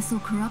of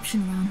abyssal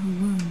corruption around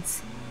her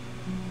wounds.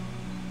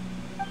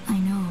 I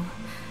know.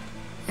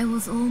 It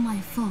was all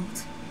my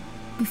fault.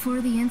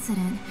 Before the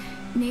incident,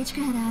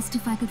 Nichika had asked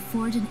if I could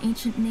forge an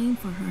ancient name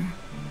for her.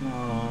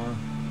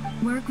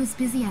 Aww. Work was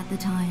busy at the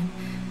time,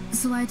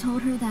 so I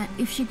told her that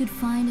if she could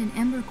find an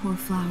embercore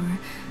flower,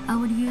 I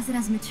would use it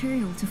as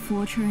material to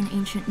forge her an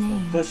ancient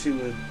name. Of course she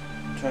would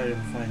try to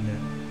find it.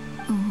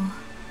 Oh,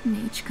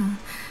 Nichika,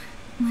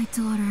 my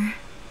daughter,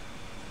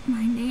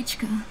 my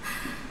Nichika.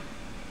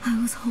 I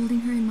was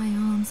holding her in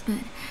my arms, but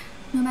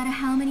no matter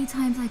how many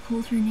times I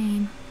called her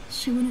name,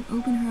 she wouldn't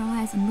open her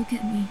eyes and look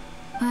at me.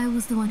 I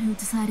was the one who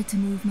decided to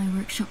move my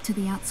workshop to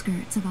the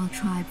outskirts of our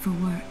tribe for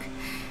work,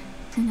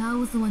 and I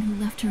was the one who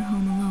left her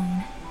home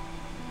alone.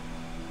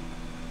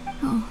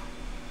 Oh,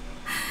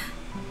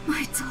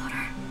 my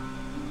daughter,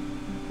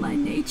 my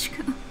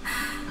Nichika.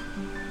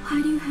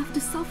 Why do you have to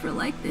suffer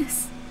like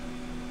this?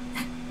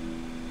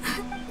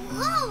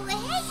 Whoa,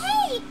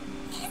 hey!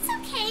 It's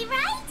okay,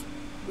 right?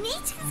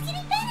 Nichika's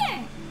getting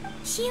better.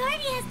 She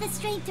already has the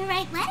strength to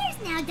write letters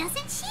now,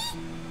 doesn't she?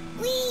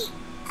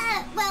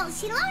 Well,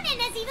 Xilonen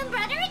has even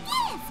brought her a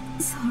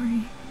gift.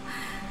 Sorry.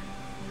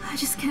 I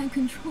just can't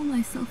control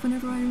myself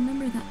whenever I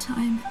remember that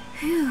time.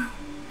 Phew.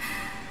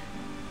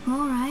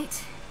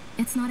 Alright.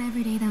 It's not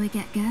every day that we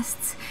get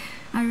guests.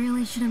 I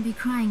really shouldn't be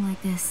crying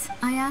like this.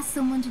 I asked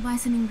someone to buy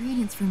some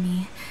ingredients for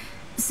me.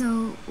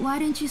 So, why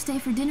don't you stay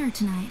for dinner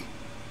tonight?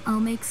 I'll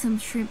make some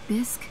shrimp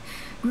bisque,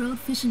 grilled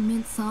fish and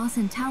mint sauce,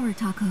 and tower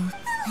tacos.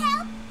 Oh,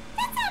 help!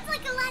 That sounds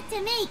like a lot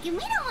to make, and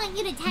we don't want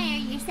you to tire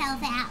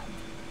yourself out.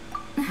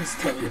 Let's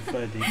start with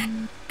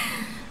Friday.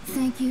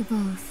 Thank you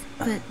both,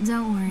 but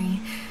don't worry.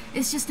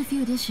 It's just a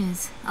few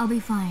dishes. I'll be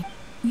fine.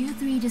 You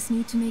three just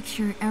need to make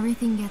sure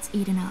everything gets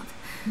eaten up.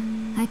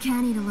 I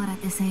can't eat a lot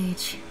at this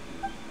age.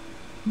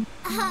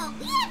 Oh,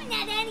 we haven't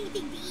had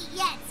anything to eat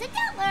yet, so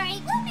don't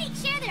worry. We'll make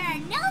sure there are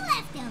no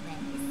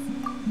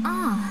leftovers.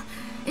 Ah,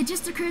 it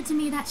just occurred to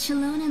me that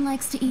Xilonen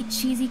likes to eat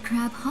cheesy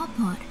crab hot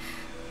pot.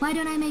 Why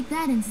don't I make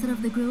that instead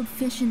of the grilled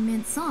fish and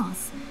mint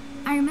sauce?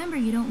 I remember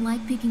you don't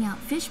like picking out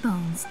fish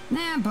bones.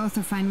 Nah, both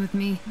are fine with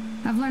me.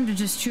 I've learned to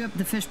just chew up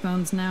the fish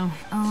bones now.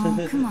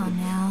 Oh, come on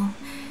now.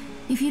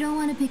 If you don't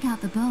want to pick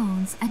out the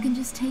bones, I can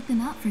just take them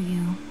out for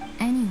you.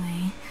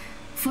 Anyway,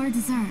 for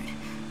dessert,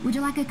 would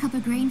you like a cup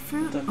of grain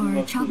fruit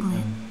or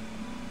chocolate?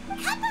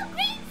 Cup of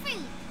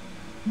grapefruit.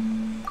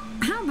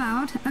 How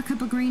about a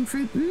cup of green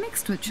fruit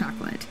mixed with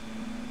chocolate?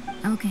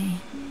 Okay,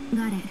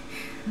 got it.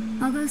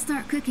 I'll go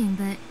start cooking,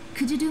 but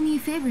could you do me a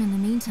favor in the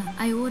meantime?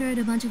 I ordered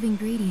a bunch of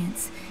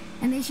ingredients,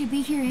 and they should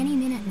be here any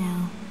minute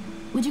now.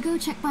 Would you go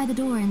check by the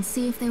door and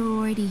see if they were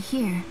already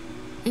here?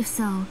 If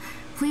so,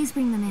 please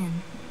bring them in.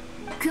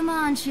 Come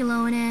on,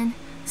 Xilonen.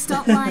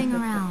 Stop lying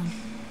around.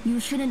 You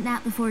shouldn't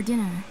nap before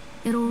dinner.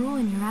 It'll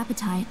ruin your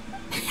appetite.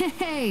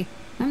 Hey,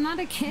 I'm not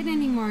a kid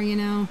anymore, you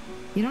know.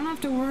 You don't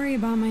have to worry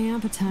about my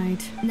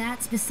appetite.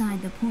 That's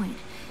beside the point.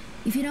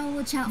 If you don't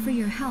watch out for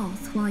your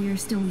health while you're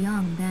still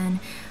young, then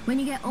when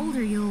you get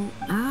older, you'll...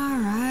 All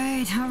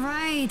right.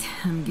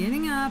 I'm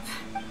getting up.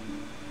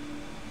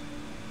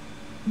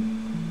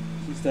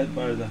 She's that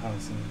part of the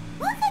house.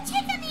 We'll go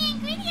check on the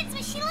ingredients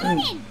with Xilonen.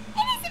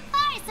 It isn't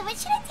far, so it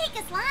shouldn't take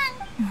us long.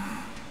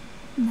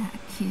 That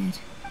kid.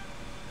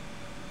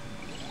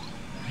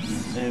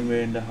 And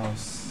we're in the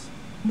house.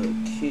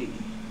 Okay.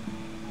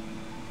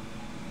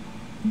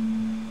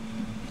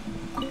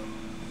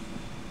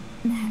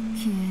 That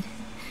kid.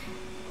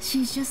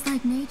 She's just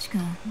like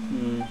Nichka.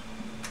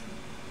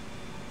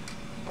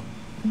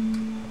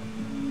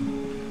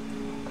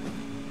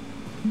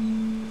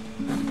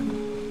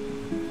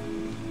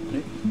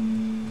 Okay.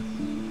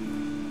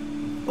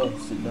 Oh,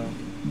 sit down.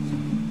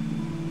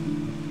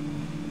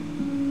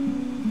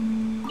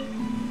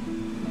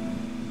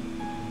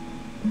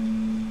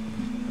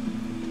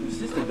 Is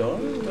this the door?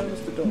 Where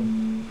was the door?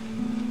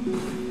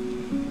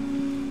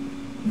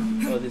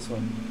 Oh, this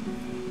one.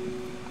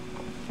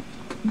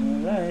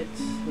 Alright,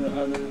 we're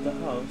out of the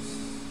house.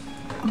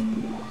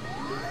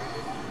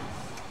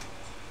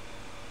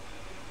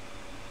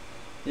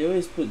 They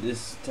always put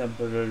this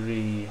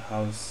temporary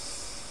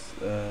house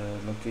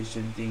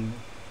location thing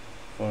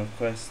for a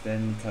quest,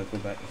 then we can't go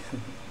back.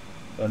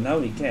 Well, now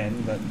we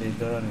can, but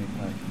later on we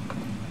can't.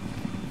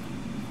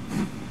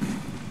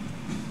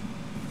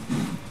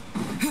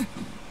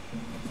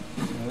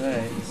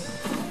 Alright.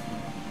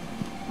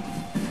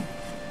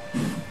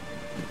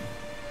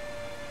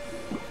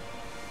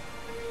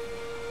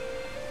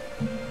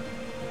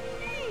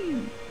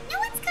 No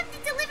one's come to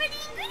deliver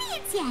the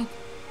ingredients yet.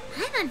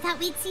 Paimon thought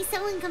we'd see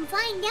someone come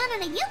flying down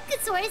on a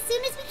Yokosaur as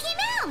soon as we came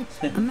out.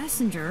 A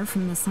messenger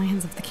from the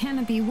Scions of the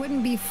Canopy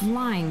wouldn't be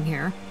flying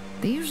here.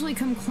 They usually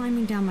come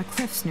climbing down the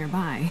cliffs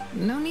nearby.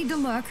 No need to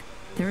look.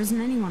 There isn't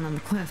anyone on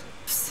the cliffs.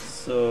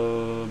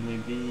 So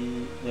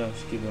maybe yeah,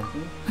 she keep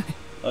walking.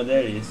 Oh,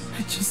 there he is.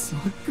 I just saw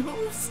a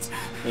ghost.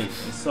 Wait,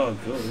 you saw a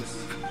ghost?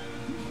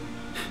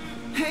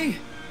 Hey,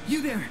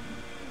 you there.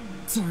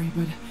 Sorry,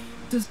 but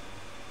does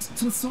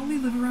Soli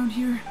live around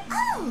here?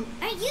 Oh,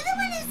 are you the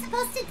one who's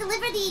supposed to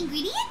deliver the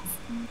ingredients?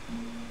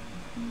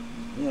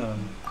 Yeah.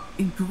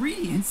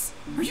 Ingredients?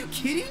 Are you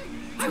kidding?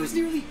 I was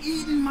nearly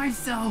eating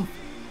myself.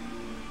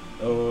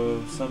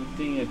 Oh,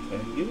 something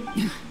attacked you?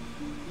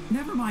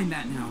 Never mind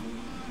that now.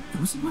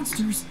 Those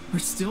monsters are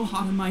still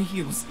hot on my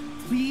heels.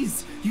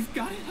 Please, you've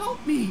got to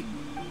help me.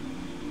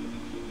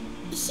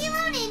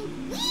 Xilonen,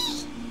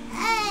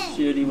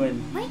 She already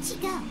went. where'd she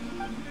go?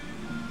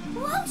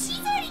 Whoa, she's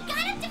already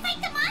got him to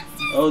fight the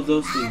monsters! Oh,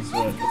 those things,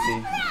 right, Let's go okay.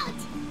 help her out!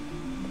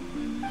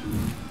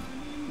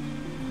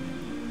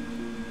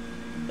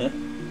 Huh?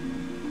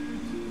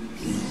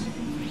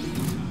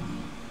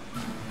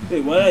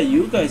 Wait, why are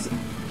you guys...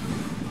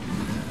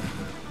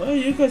 Why are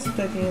you guys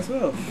attacking as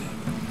well?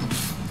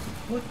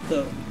 What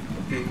the...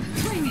 Okay.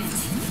 Bring it!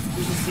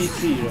 This is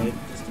C3, right?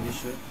 Just to be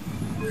sure.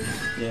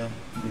 Yeah,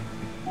 okay.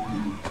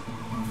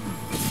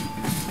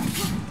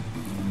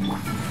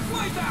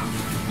 Wipe out!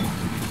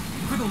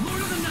 For the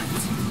Lord of the Night!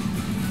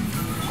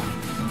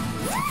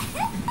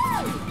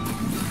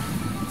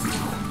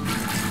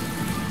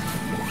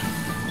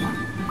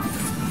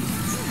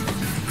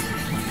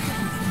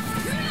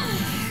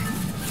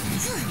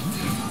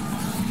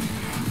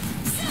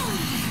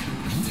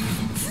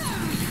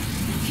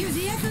 Hear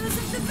the echoes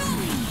of the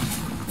valley!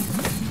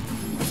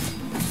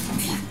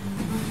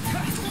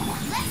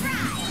 Let's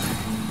ride!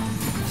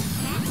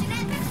 Catch an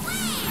epic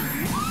flame!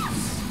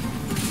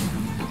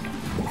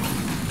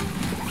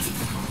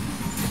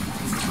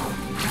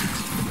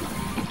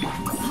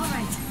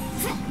 Alright.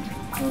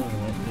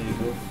 Alright, there you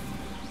go.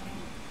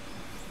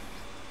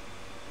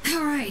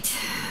 Alright.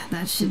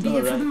 That should be it for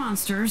Alright. the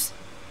monsters.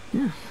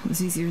 Yeah, it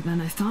was easier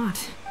than I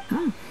thought.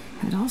 Oh,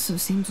 it also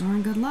seems we're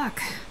in good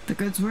luck. The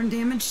goods weren't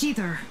damaged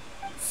either.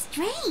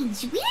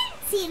 Strange, we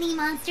didn't see any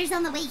monsters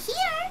on the way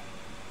here.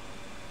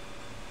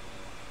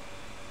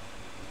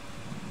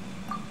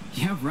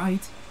 Yeah,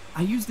 right.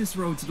 I use this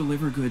road to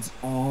deliver goods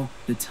all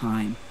the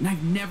time, and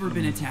I've never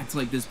been attacked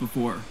like this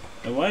before.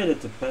 And why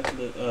did the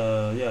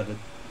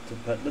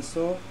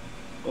Petlosaur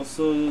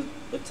also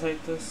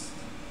attacked us?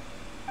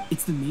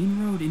 It's the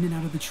main road in and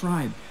out of the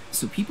tribe,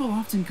 so people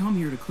often come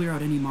here to clear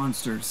out any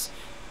monsters.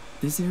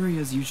 This area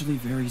is usually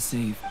very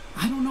safe.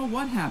 I don't know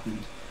what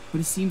happened, but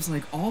it seems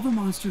like all the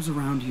monsters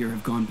around here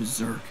have gone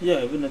berserk.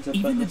 Yeah, even the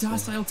Even the Petlosaur.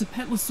 docile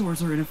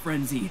Tepetlosaurs are in a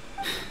frenzy.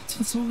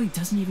 Telsoli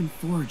doesn't even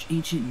forge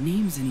ancient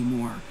names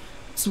anymore,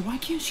 so why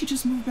can't she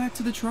just move back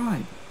to the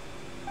tribe?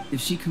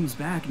 If she comes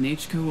back,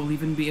 Nichka will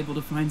even be able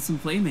to find some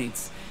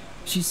playmates.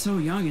 She's so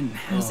young and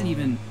hasn't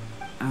even...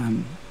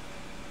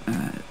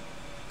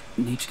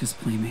 Nichka's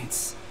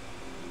playmates.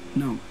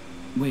 No,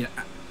 wait,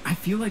 I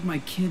feel like my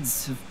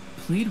kids have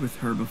played with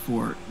her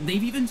before.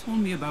 They've even told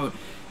me about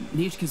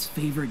Nichka's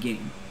favorite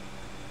game.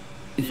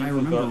 If I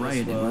remember forgot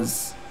right, as well. it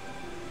was...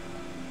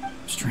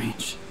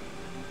 strange.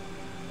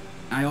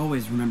 I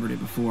always remembered it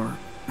before.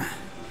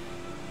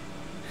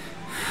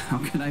 How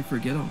could I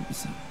forget all of a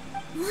sudden?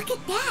 Look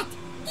at that!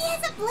 He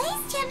has a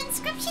Blaze Gem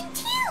inscription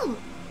too!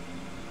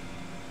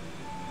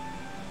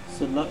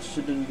 So luck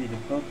shouldn't be the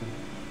problem.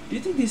 Do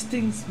you think these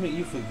things make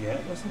you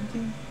forget or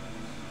something?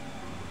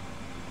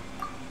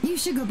 You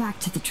should go back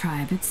to the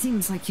tribe. It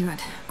seems like you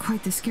had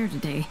quite the scare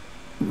today.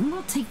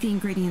 We'll take the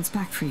ingredients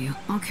back for you.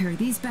 I'll carry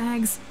these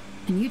bags,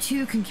 and you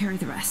two can carry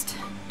the rest.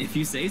 If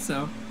you say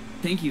so.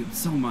 Thank you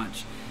so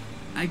much.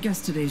 I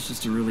guess today's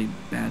just a really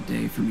bad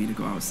day for me to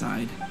go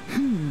outside.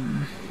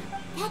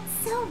 That's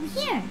so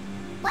weird.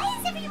 Why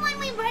is everyone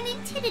we run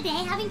into today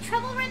having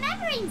trouble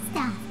remembering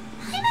stuff?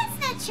 I'm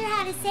not sure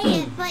how to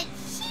say it, but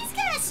she's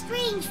got a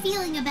strange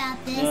feeling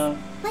about this. Yeah.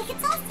 Like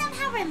it's all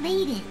somehow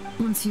related.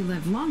 Once you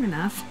live long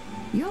enough,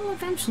 you'll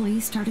eventually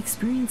start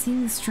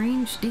experiencing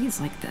strange days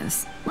like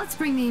this. Let's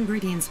bring the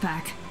ingredients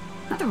back.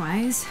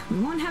 Otherwise, we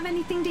won't have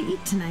anything to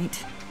eat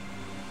tonight.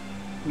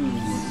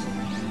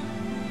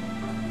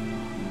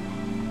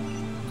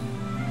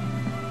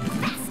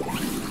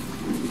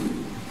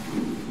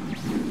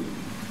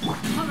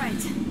 All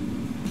right.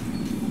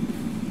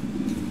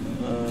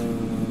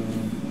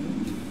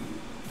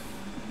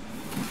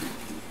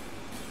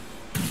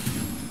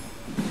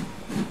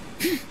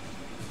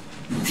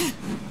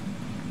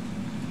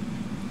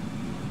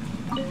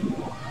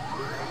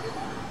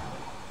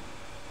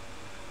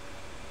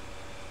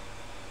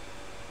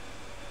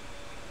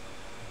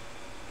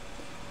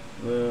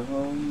 We're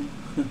home.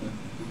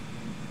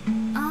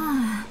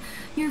 Ah,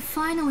 you're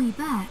finally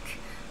back.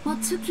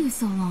 What took you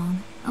so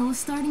long? I was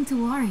starting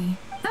to worry.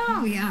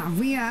 Oh yeah,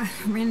 we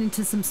ran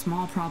into some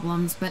small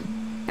problems, but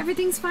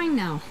everything's fine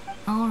now.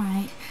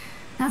 Alright,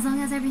 as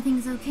long as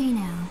everything's okay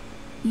now.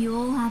 You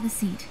all have a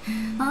seat.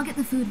 I'll get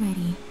the food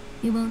ready.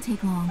 It won't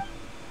take long.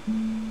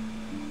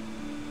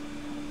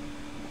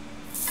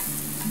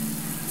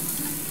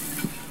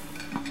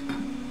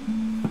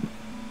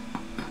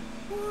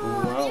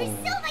 Whoa, there's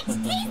so much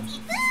tasty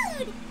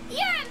food!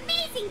 You're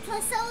amazing,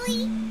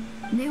 Plasoli!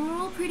 They were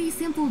all pretty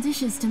simple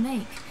dishes to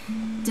make.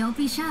 Don't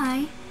be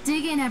shy.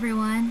 Dig in,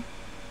 everyone.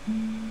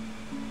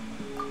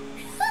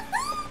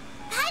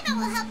 Paima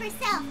will help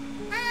herself.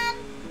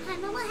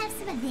 Paima will have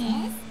some of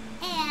this,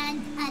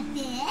 and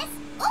this.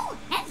 Oh,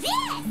 and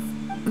this!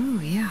 Ooh,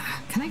 yeah.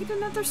 Can I get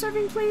another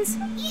serving, please?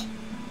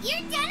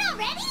 You're done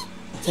already?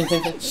 You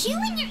even chew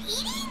when you're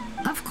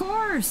eating? Of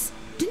course!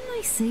 Didn't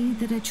I say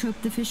that I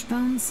choked the fish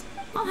bones?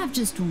 I'll have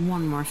just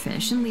one more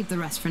fish and leave the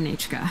rest for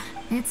Nechka.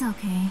 It's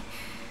okay.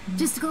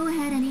 Just go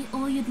ahead and eat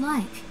all you'd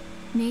like.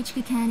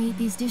 Nechka can't eat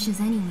these dishes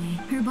anyway.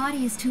 Her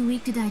body is too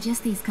weak to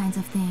digest these kinds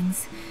of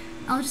things.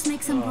 I'll just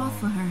make some broth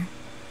for her.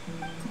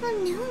 Oh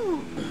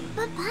no,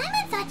 but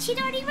Paima thought she'd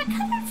already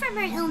recovered from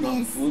her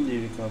illness. Not fully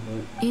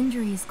recovered.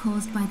 Injuries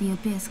caused by the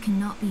abyss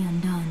cannot be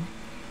undone.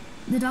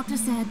 The doctor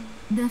said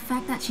the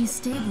fact that she's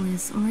stable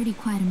is already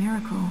quite a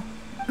miracle.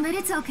 But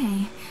it's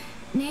okay.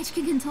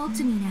 Nechka can talk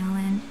to me now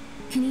and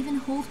can even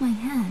hold my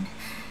hand.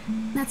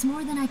 That's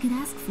more than I could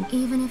ask for,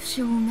 even if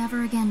she will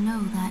never again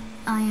know that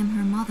I am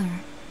her mother.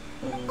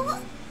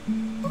 What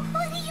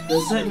do you mean?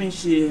 Does that mean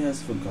she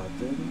has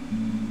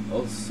forgotten?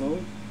 Also?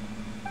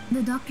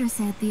 The doctor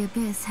said the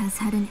abyss has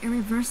had an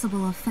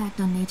irreversible effect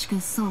on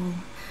Nechka's soul.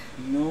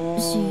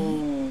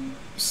 No.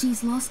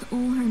 She's lost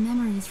all her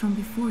memories from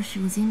before she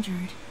was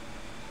injured.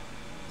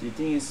 Do you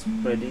think it's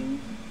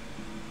spreading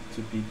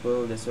to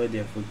people? That's why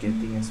they're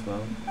forgetting as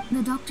well?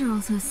 The doctor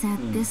also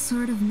said this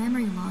sort of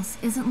memory loss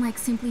isn't like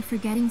simply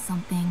forgetting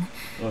something.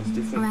 Oh, it's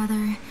different.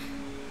 Rather,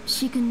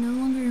 she can no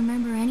longer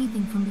remember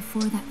anything from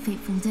before that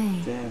fateful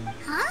day. Damn.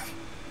 Huh?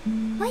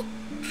 What?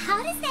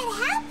 How does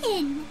that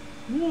happen?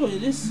 No,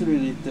 it is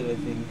related, I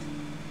think.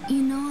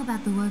 You know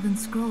about the woven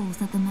scrolls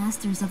that the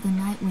Masters of the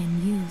Night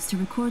Wind use to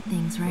record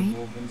things, right?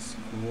 Woven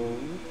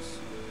scrolls?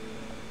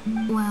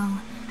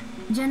 Well,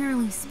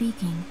 generally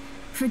speaking,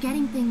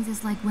 forgetting things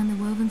is like when the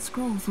woven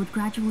scrolls would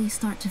gradually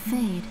start to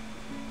fade.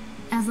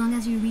 As long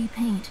as you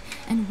repaint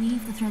and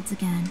weave the threads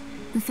again,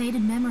 the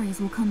faded memories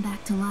will come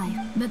back to life.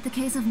 But the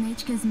case of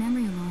Nechka's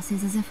memory loss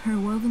is as if her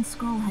woven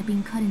scroll had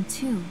been cut in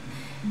two,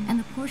 and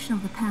a portion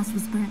of the past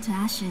was burnt to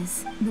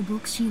ashes. The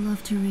books she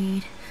loved to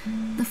read,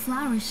 the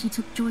flowers she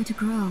took joy to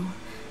grow,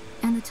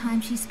 and the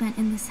time she spent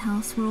in this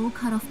house were all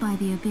cut off by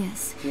the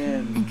abyss,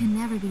 and can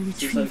never be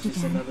She's like retrieved she's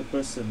again. another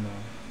person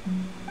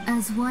now.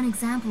 As one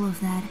example of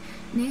that,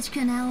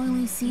 Nechka now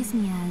only sees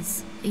me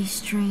as a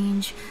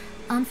strange,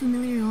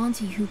 unfamiliar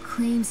auntie who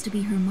claims to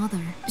be her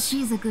mother.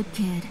 She's a good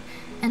kid,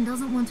 and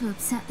doesn't want to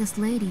upset this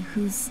lady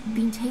who's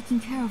been taking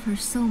care of her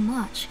so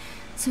much,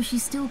 so she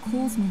still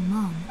calls me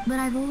Mom. But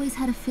I've always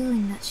had a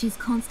feeling that she's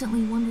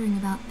constantly wondering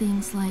about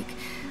things like,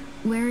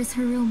 where is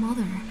her real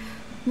mother?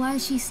 Why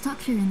is she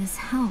stuck here in this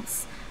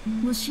house?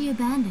 Was she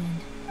abandoned?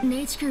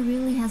 Nechka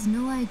really has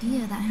no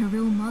idea that her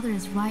real mother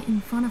is right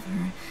in front of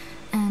her,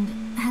 and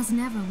has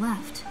never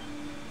left.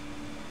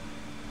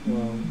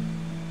 Wow.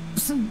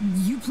 So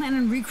you plan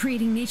on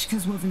recreating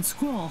Nechka's woven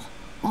scroll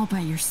all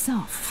by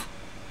yourself?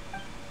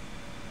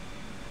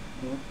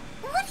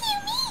 What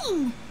do you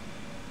mean?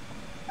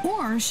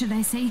 Or should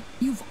I say,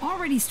 you've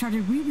already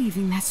started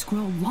reweaving that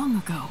scroll long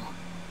ago?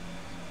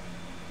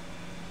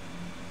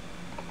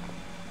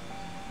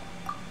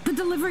 The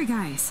delivery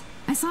guys.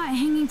 I saw it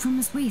hanging from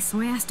his waist,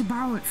 so I asked to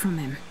borrow it from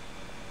him.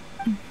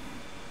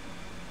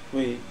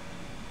 Wait.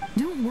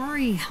 Don't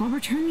worry, I'll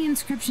return the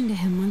inscription to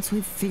him once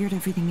we've figured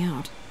everything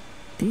out.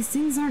 These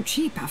things aren't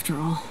cheap, after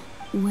all.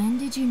 When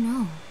did you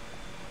know?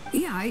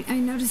 Yeah, I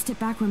noticed it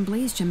back when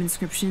Blaze Gem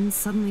inscriptions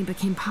suddenly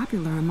became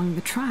popular among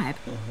the tribe.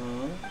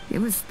 It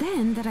was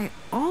then that I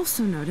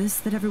also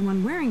noticed that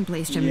everyone wearing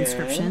Blaze Gem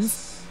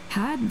inscriptions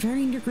had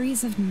varying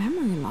degrees of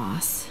memory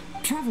loss.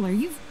 Traveler,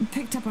 you've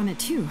picked up on it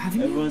too,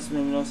 haven't you? Everyone's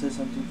memory loss has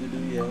something to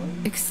do,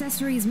 yeah.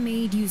 Accessories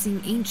made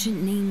using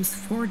ancient names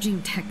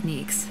forging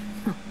techniques.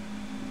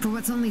 For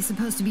what's only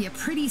supposed to be a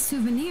pretty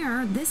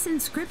souvenir, this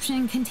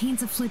inscription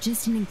contains a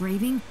phlogiston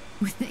engraving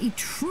with a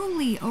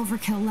truly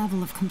overkill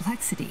level of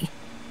complexity.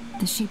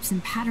 The shapes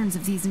and patterns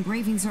of these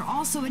engravings are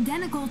also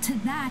identical to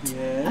that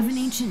of an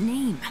ancient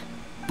name.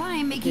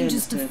 By making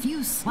just a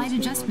few slight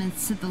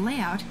adjustments to the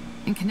layout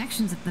and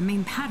connections of the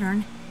main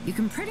pattern, you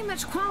can pretty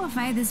much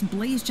qualify this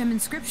Blaze Gem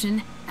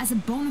inscription as a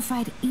bona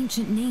fide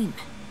ancient name.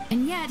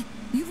 And yet,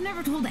 you've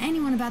never told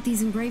anyone about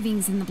these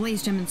engravings in the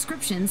Blaze Gem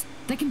inscriptions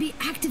that can be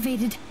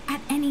activated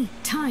at any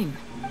time.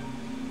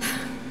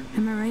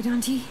 Am I right,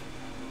 Auntie?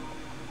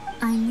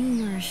 I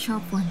knew you were a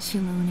sharp one,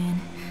 Xilonen.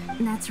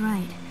 That's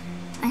right.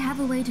 I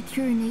have a way to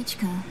cure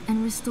Nechka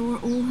and restore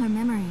all her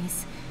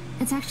memories.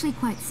 It's actually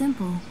quite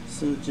simple.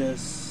 So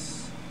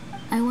just...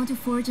 I want to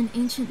forge an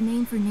ancient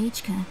name for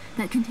Nechka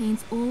that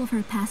contains all of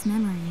her past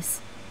memories.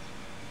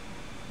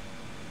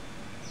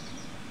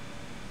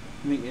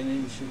 make an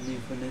ancient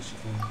name for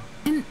Nechka.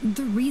 And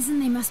the reason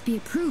they must be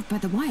approved by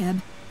the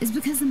Wyab is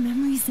because the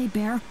memories they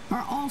bear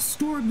are all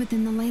stored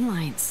within the ley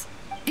lines.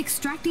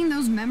 Extracting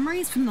those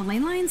memories from the ley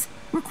lines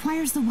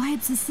requires the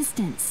Wyab's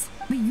assistance.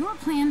 But your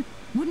plan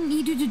wouldn't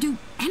need you to do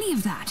any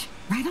of that,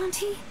 right,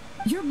 Auntie?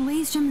 Your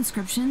Blaze Gem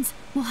inscriptions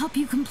will help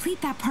you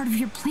complete that part of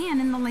your plan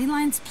in the ley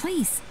line's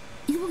place.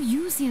 You will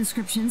use the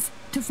inscriptions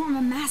to form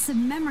a massive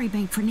memory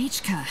bank for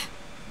Nechka.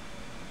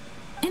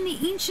 And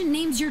the ancient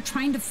names you're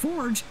trying to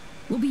forge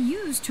will be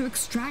used to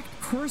extract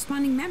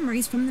corresponding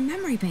memories from the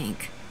memory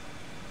bank.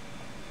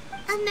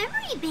 A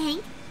memory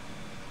bank?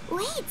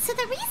 Wait, so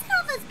the reason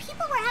all those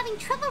people were having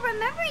trouble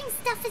remembering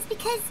stuff is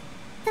because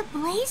the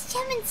Blaze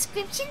Gem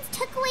inscriptions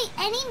took away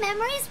any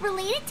memories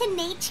related to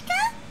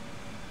Nechka?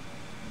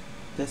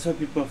 That's why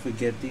people are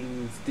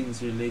forgetting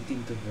things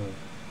relating to her.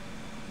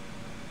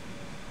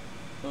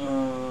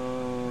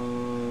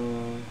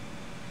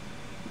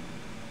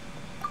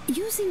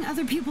 Using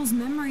other people's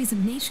memories of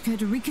Nechka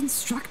to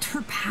reconstruct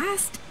her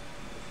past?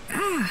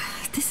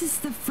 This is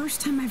the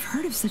first time I've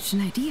heard of such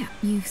an idea.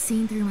 You've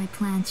seen through my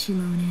plans,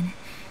 Xilonen.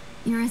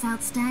 You're as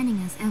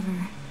outstanding as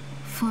ever.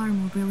 Far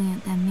more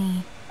brilliant than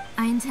me.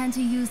 I intend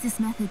to use this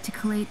method to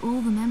collate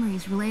all the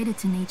memories related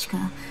to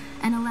Nechka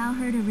and allow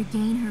her to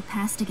regain her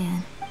past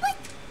again. But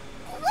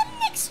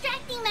wouldn't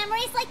extracting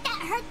memories like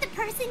that hurt the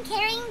person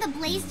carrying the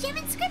Blaze Gem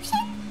inscription?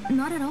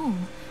 Not at all.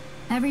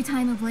 Every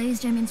time a Blaze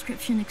Gem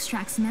inscription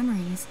extracts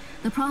memories,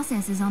 the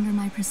process is under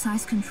my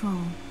precise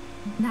control.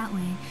 That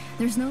way,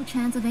 there's no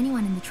chance of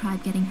anyone in the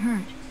tribe getting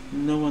hurt.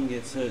 No one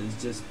gets hurt,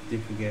 it's just they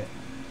forget.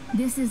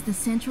 This is the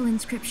central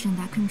inscription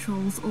that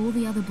controls all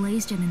the other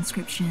Blaze Gem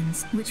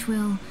inscriptions, which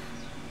will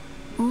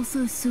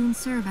also soon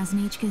serve as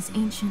Nechka's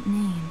ancient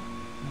name.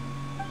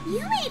 You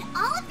made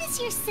all of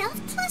this yourself,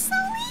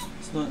 Tlusoli?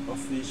 It's not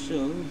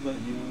official, but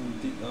you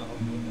did all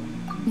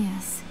of it.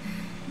 Yes,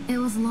 it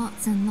was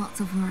lots and lots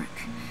of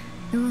work.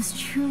 It was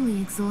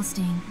truly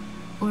exhausting.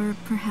 Or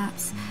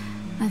perhaps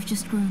I've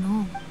just grown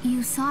old.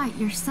 You saw it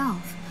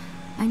yourself.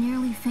 I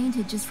nearly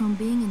fainted just from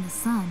being in the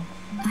sun.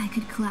 I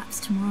could collapse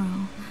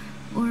tomorrow,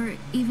 or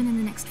even in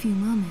the next few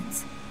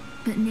moments.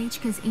 But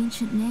Nechka's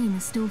ancient name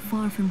is still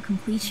far from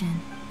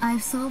completion.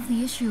 I've solved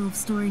the issue of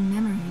storing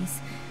memories,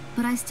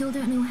 but I still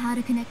don't know how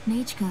to connect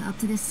Nechka up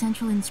to this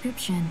central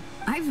inscription.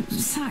 I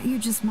thought you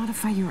just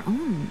modify your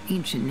own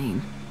ancient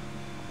name.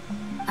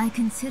 I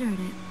considered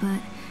it,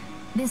 but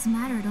this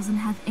matter doesn't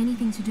have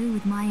anything to do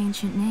with my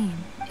ancient name.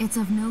 It's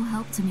of no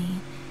help to me,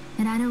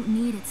 and I don't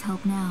need its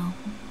help now.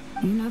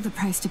 You know the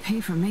price to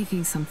pay for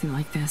making something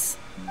like this.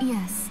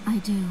 Yes, I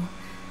do.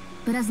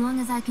 But as long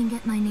as I can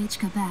get my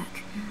Nechka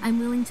back, I'm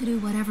willing to do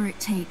whatever it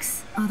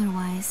takes.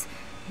 Otherwise,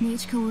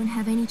 Nechka won't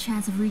have any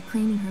chance of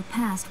reclaiming her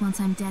past once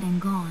I'm dead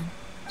and gone.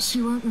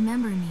 She won't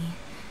remember me,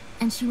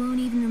 and she won't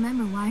even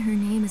remember why her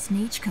name is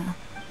Nechka.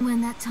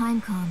 When that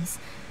time comes,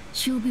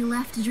 she will be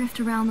left to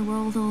drift around the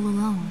world all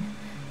alone,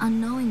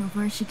 unknowing of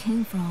where she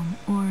came from,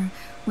 or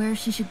where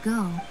she should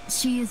go.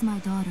 She is my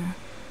daughter,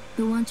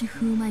 the one to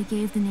whom I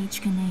gave the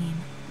Nechka name.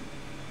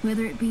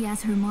 Whether it be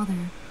as her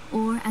mother,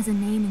 or as a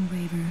name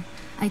engraver,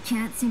 I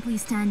can't simply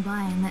stand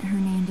by and let her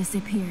name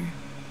disappear.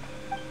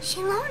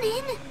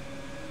 Xilonen?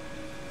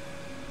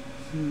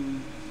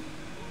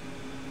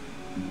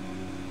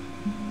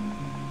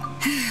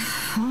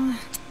 I'll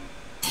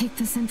take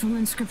the central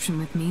inscription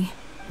with me.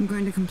 I'm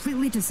going to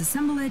completely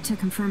disassemble it to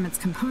confirm its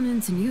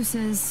components and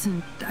uses,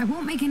 and I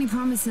won't make any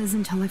promises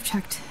until I've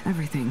checked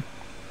everything.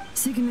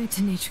 Say goodnight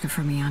to Nechka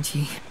for me,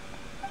 Auntie.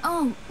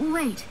 Oh,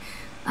 wait.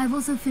 I've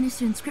also finished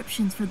the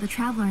inscriptions for the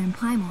Traveler in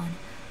Paimon.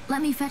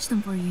 Let me fetch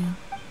them for you.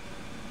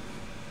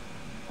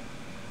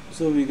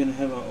 So we're gonna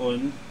have our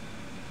own.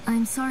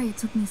 I'm sorry it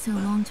took me so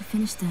long to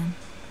finish them.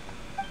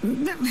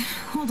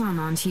 Hold on,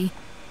 Auntie.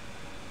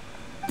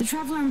 The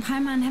Traveler and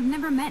Paimon have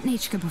never met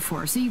Nechka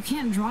before, so you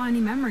can't draw any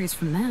memories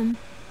from them.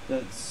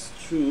 That's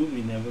true,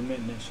 we never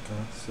met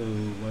Nechka, so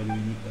why do we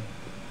need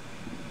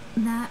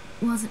that? That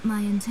wasn't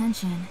my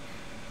intention.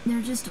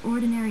 They're just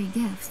ordinary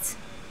gifts.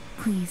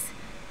 Please,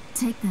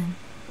 take them.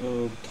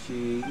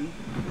 Okay.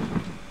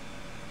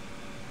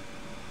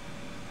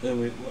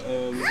 Wait,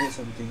 we heard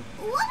something.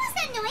 What was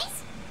that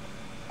noise?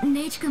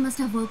 Nechka must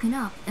have woken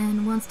up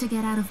and wants to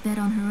get out of bed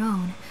on her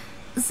own.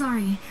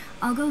 Sorry,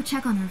 I'll go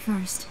check on her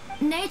first.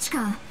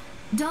 Nechka,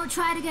 don't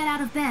try to get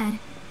out of bed.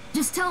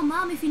 Just tell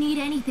Mom if you need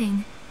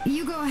anything.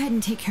 You go ahead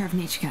and take care of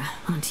Nechka,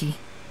 Auntie.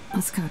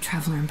 Let's go,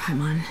 Traveler and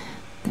Paimon.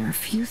 There are a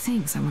few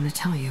things I want to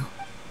tell you.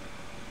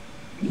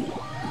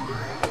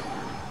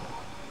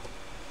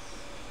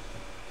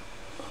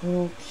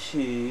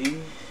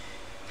 Okay.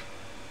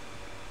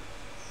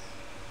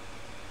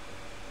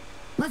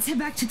 Let's head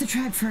back to the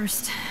tribe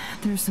first.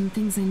 There are some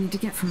things I need to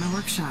get from my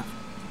workshop.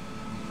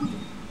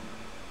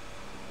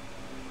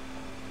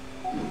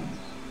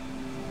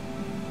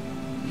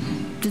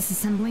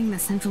 Disassembling the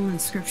central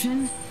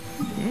inscription?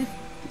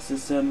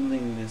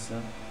 Disassembling this,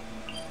 huh?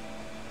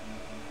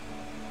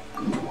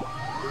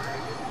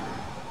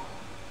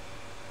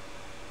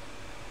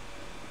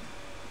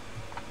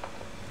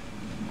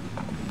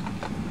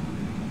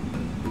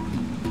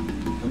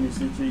 And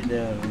it's literally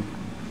there.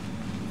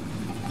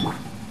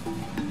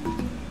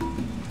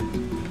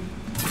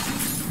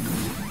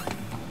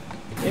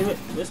 Hey, wait,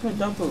 where's my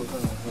double? Oh,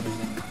 what is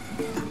it?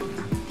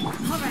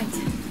 Alright.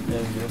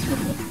 There we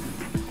go.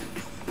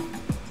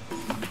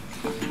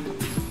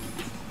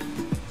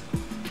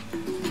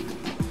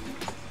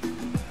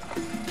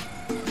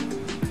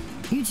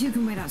 You two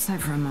can wait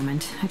outside for a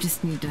moment. I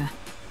just need to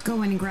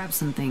go in and grab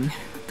something.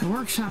 The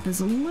workshop is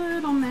a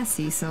little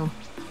messy, so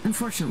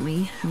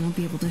unfortunately, I won't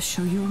be able to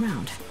show you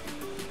around.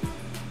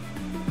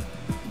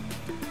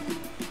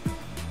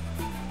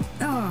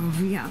 Oh,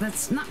 yeah,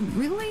 that's not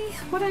really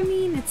what I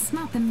mean. It's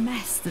not the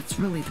mess that's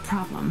really the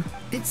problem.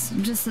 It's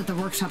just that the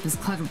workshop is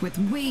cluttered with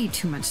way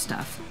too much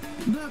stuff.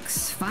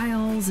 Books,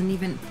 files, and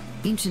even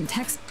ancient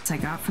texts I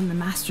got from the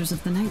Masters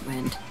of the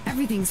Nightwind.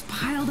 Everything's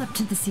piled up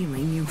to the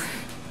ceiling. You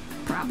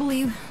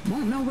probably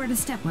won't know where to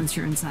step once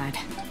you're inside.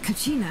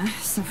 Kachina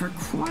suffered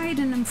quite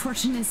an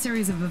unfortunate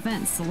series of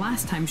events the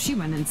last time she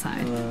went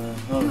inside.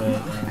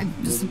 I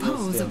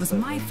suppose it was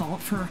my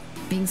fault for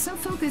being so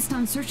focused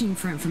on searching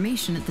for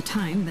information at the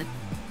time that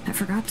I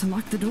forgot to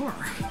lock the door.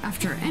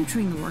 After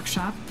entering the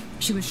workshop,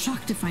 she was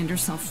shocked to find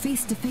herself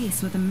face to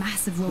face with a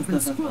massive woven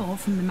scroll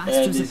from the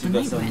Masters of the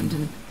Nightwind,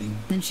 and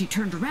then she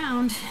turned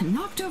around and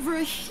knocked over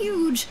a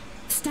huge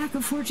stack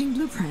of forging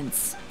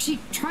blueprints. She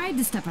tried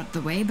to step out of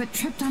the way, but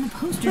tripped on a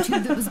poster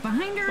tube that was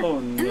behind her,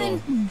 and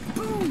then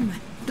boom!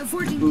 The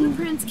forging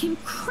blueprints came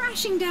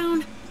crashing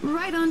down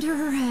right onto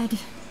her head.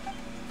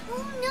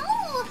 Oh no!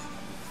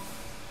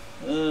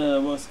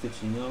 What's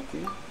Kachina,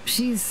 okay?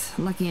 She's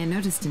lucky I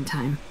noticed in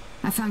time.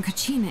 I found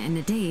Kachina in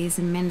a daze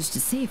and managed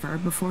to save her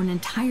before an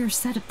entire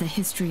set of the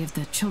history of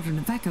the Children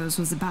of Echoes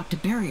was about to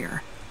bury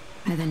her.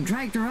 I then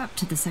dragged her up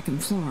to the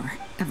second floor.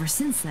 Ever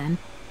since then,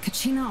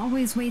 Kachina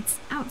always waits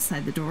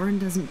outside the door and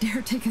doesn't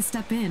dare take a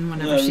step in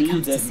whenever she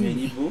comes to see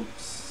me.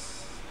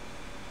 Books?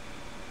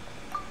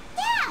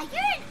 Yeah,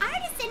 you're an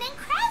artisan and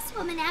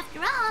craftswoman after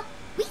all.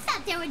 We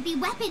thought there would be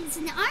weapons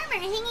and armor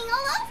hanging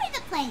all over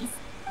the place.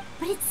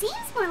 But it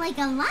seems more like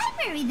a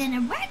library than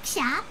a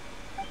workshop.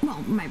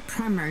 Well, my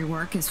primary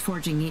work is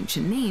forging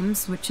ancient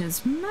names, which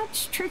is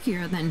much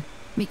trickier than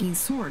making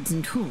swords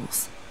and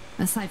tools.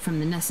 Aside from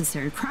the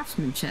necessary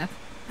craftsmanship,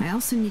 I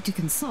also need to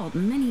consult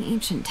many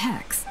ancient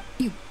texts.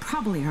 You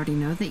probably already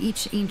know that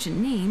each ancient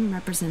name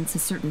represents a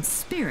certain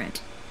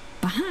spirit,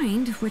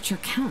 behind which are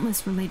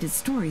countless related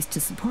stories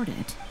to support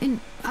it. In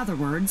other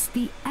words,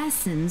 the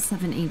essence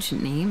of an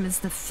ancient name is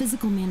the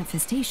physical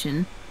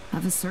manifestation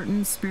of a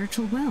certain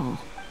spiritual will.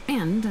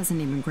 And as a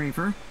name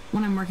engraver,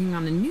 when I'm working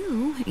on a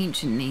new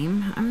ancient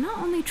name, I'm not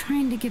only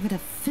trying to give it a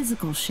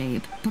physical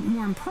shape, but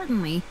more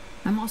importantly,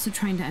 I'm also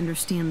trying to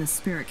understand the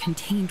spirit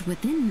contained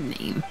within the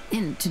name.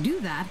 And to do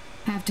that,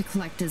 I have to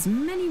collect as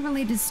many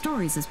related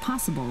stories as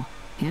possible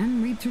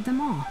and read through them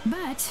all.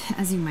 But,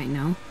 as you might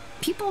know,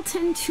 people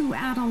tend to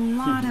add a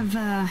lot of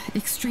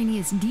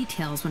extraneous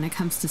details when it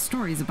comes to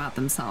stories about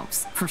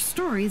themselves. For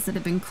stories that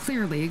have been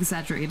clearly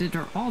exaggerated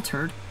or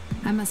altered,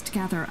 I must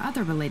gather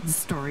other related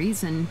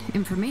stories and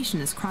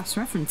information as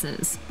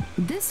cross-references.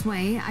 This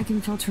way, I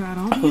can filter out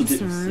all the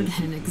absurd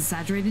and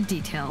exaggerated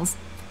details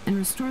and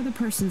restore the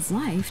person's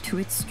life to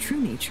its true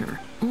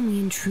nature. Only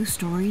in true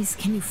stories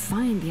can you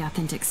find the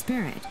authentic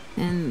spirit,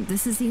 and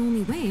this is the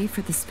only way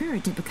for the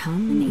spirit to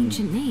become an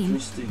ancient name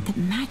that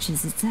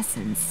matches its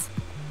essence.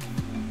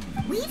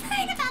 We've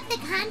heard about the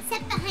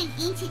concept behind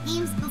ancient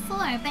names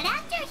before, but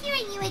after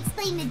hearing you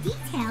explain the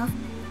details,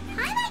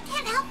 I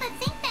can't help but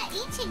think that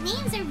ancient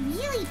names are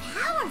really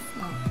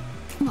powerful.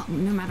 Well,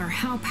 no matter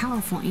how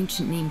powerful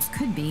ancient names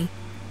could be,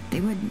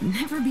 they would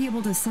never be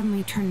able to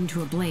suddenly turn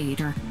into a blade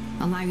or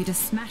allow you to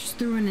smash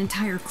through an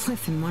entire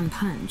cliff in one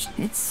punch.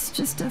 It's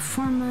just a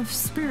form of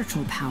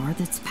spiritual power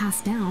that's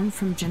passed down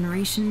from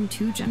generation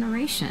to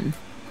generation.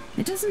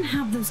 It doesn't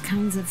have those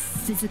kinds of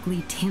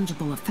physically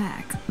tangible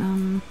effects.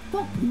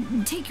 Well,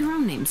 take your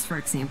own names, for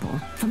example.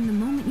 From the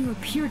moment you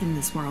appeared in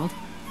this world,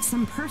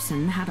 some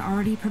person had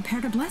already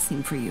prepared a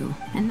blessing for you,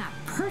 and that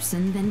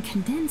person then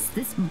condensed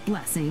this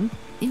blessing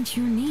into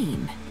your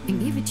name and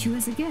gave it to you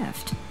as a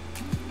gift.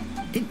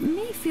 It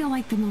may feel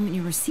like the moment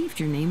you received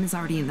your name is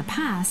already in the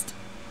past,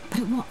 but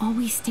it will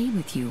always stay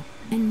with you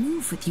and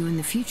move with you in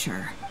the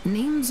future.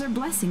 Names are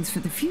blessings for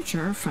the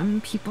future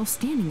from people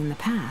standing in the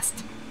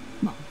past.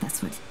 Well,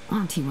 that's what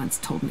Auntie once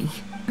told me.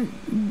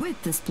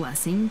 With this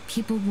blessing,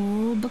 people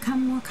will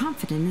become more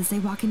confident as they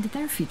walk into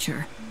their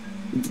future.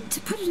 To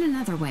put it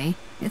another way,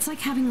 it's like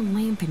having a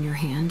lamp in your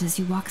hand as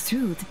you walk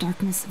through the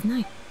darkness of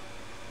night.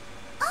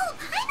 Oh,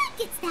 Paimon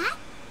gets that.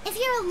 If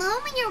you're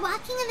alone when you're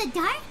walking in the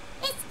dark,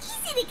 it's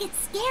easy to get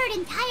scared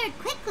and tired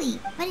quickly.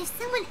 But if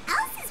someone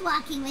else is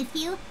walking with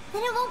you,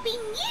 then it won't be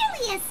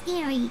nearly as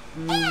scary.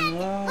 And,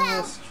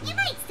 well, you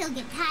might still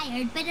get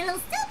tired, but it'll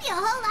still be a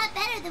whole lot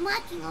better than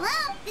walking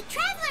alone. The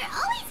Traveler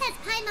always has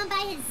Paimon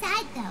by his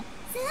side, though,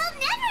 so he'll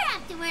never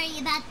have to worry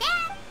about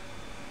that.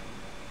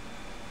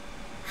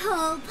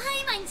 Oh,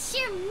 Paimon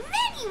sure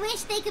many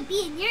wish they could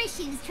be in your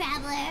shoes,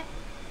 Traveler.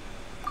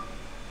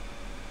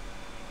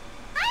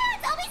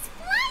 Paimon's always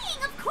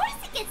flying. Of course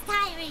it gets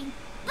tiring.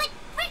 But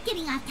we're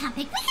getting off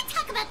topic. We can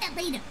talk about that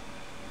later.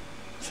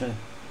 Try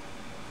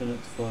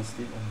not to fall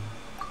asleep.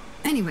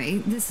 Anyway,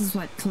 this is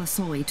what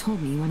Clasoli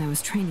told me when I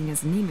was training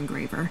as a name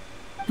engraver.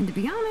 And to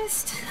be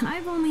honest,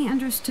 I've only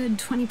understood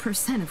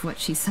 20% of what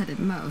she said at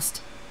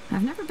most.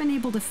 I've never been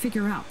able to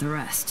figure out the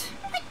rest.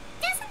 But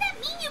doesn't that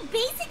mean you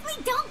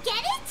basically don't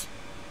get it?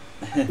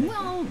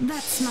 Well,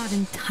 that's not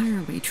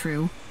entirely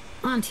true.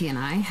 Auntie and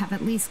I have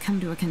at least come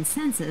to a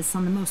consensus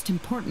on the most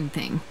important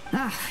thing.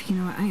 You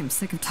know what? I am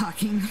sick of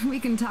talking. We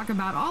can talk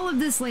about all of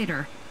this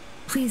later.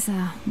 Please,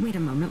 wait a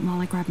moment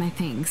while I grab my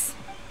things.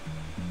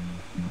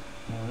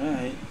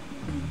 Alright.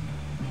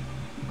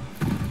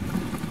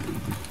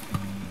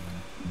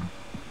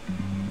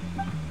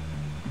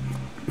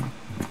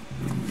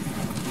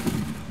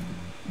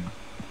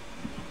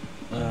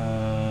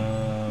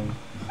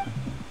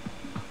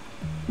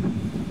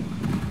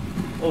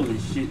 Holy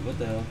shit, what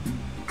the hell?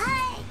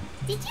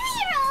 Did you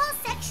hear a whole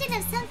section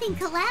of something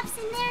collapse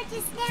in there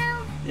just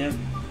now? Yep.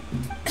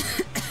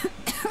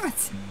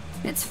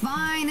 It's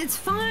fine, it's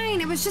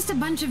fine. It was just a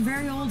bunch of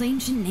very old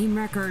ancient name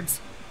records.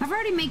 I've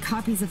already made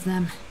copies of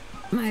them.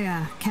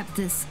 I, kept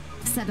this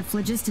set of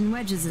phlogiston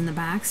wedges in the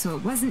back, so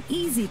it wasn't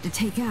easy to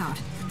take out.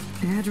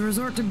 I had to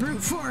resort to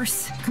brute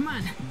force. Come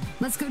on,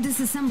 let's go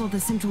disassemble the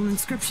central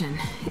inscription.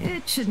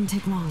 It shouldn't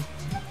take long.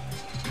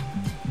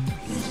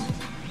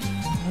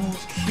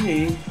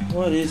 Okay,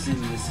 what is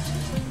in this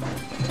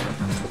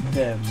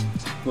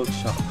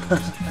bookshop?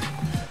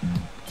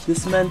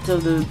 Dismantle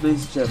the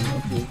blaze gem,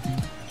 okay.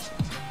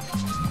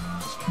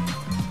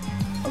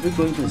 Are we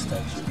going to the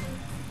statue?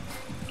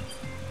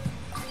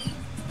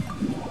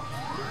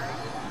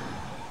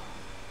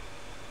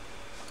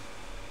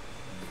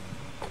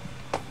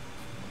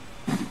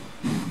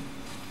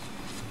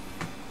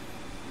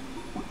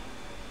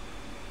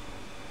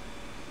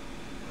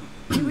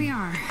 Here we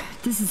are.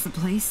 This is the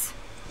place.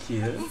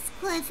 Here? This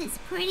cliff is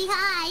pretty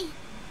high.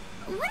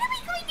 What are we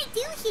going to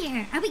do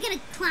here? Are we going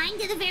to climb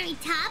to the very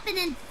top and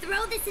then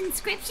throw this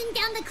inscription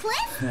down the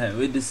cliff?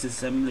 We're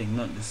disassembling,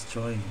 not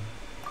destroying.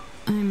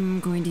 I'm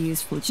going to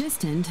use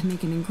phlogiston to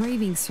make an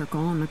engraving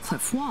circle on the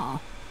cliff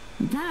wall.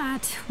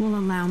 That will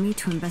allow me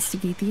to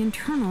investigate the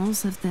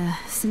internals of the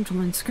central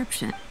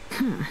inscription.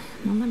 Now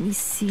let me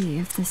see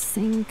if this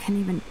thing can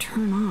even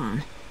turn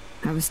on.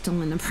 I was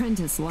still an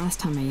apprentice the last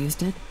time I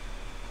used it.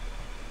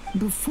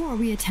 Before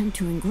we attempt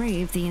to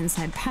engrave the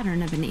inside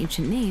pattern of an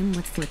ancient name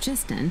with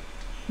phlogiston,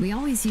 we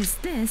always use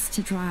this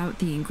to draw out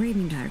the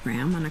engraving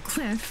diagram on a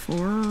cliff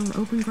or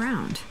open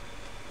ground.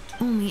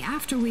 Only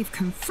after we've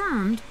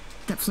confirmed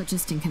that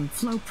phlogiston can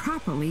flow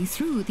properly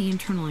through the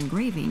internal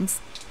engravings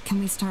can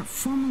we start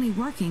formally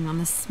working on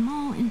the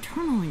small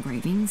internal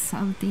engravings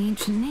of the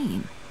ancient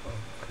name.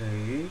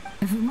 Okay.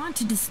 If we want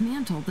to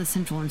dismantle the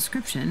central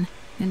inscription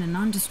in a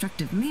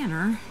non-destructive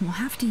manner, we'll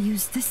have to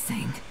use this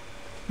thing.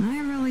 I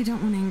really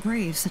don't want to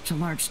engrave such a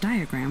large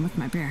diagram with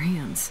my bare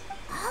hands.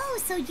 Oh,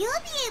 so you'll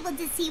be able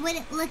to see what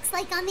it looks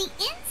like on the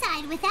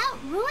inside without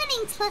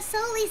ruining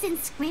Tlasoli's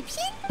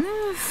inscription?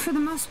 For the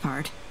most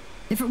part.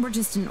 If it were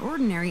just an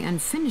ordinary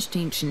unfinished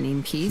ancient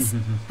name piece,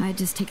 I'd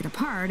just take it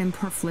apart and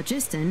pour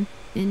phlogiston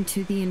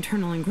into the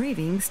internal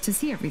engravings to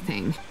see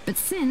everything. But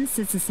since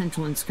it's a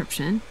central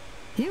inscription,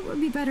 it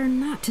would be better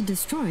not to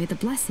destroy the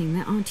blessing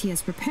that Auntie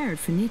has prepared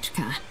for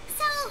Nichka.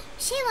 So,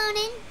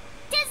 Xilonen,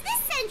 does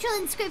this central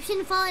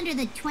inscription fall under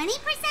the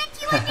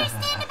 20% you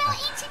understand about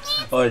ancient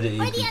names? Or the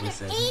 80%. Or the other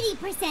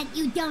 80%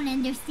 you don't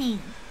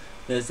understand?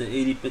 There's an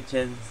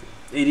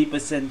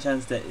 80%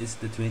 chance that it's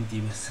the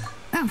 20%.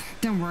 Oh,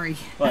 don't worry.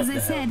 What As the I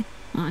hell? said,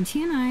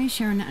 Auntie and I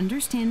share an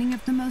understanding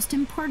of the most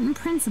important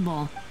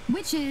principle,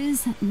 which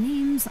is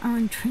names are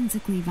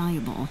intrinsically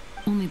valuable.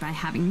 Only by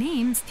having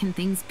names can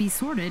things be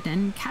sorted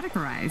and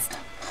categorized.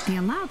 They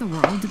allow the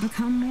world to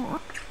become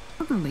more...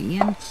 orderly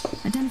and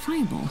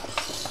identifiable.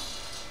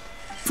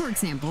 For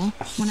example,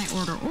 when I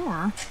order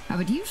ore, I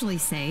would usually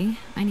say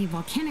I need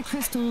volcanic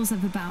crystals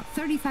of about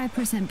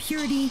 35%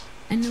 purity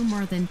and no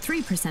more than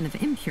 3%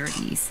 of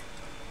impurities.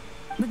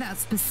 Without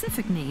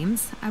specific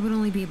names, I would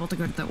only be able to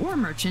go to the ore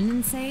merchant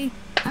and say,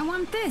 I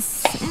want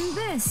this and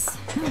this.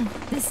 No,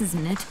 this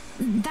isn't it.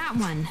 That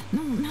one.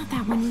 No, not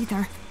that one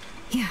either.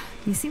 Yeah,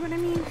 you see what I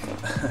mean?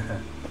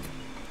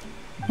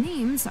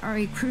 Names are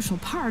a crucial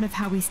part of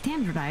how we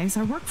standardize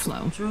our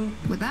workflow. True.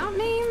 Without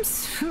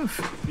names, You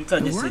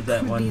can't just say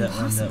that one, that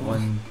one, that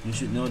one. You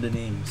should know the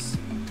names.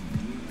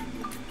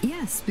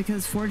 Yes,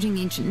 because forging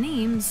ancient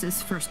names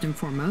is first and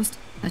foremost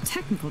a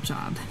technical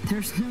job.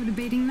 There's no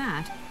debating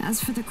that.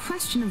 As for the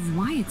question of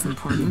why it's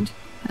important,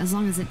 as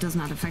long as it does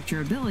not affect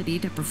your ability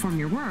to perform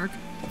your work,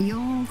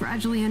 you'll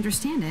gradually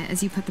understand it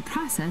as you put the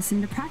process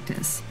into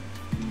practice.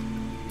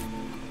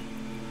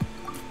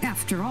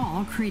 After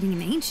all, creating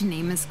an ancient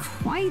name is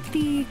quite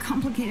the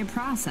complicated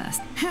process.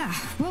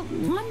 Well,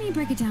 let me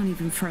break it down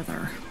even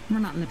further. We're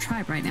not in the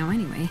tribe right now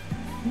anyway.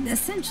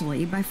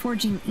 Essentially, by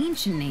forging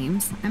ancient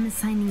names, I'm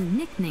assigning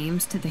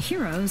nicknames to the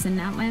heroes in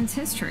Outland's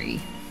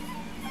history.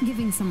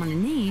 Giving someone a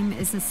name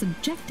is a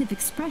subjective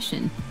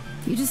expression.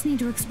 You just need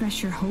to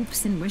express your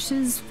hopes and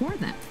wishes for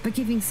them. But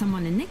giving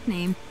someone a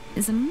nickname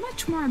is a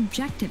much more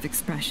objective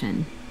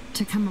expression.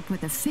 To come up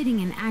with a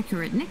fitting and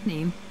accurate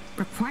nickname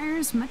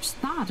requires much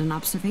thought and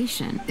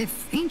observation.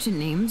 If ancient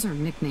names or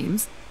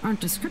nicknames aren't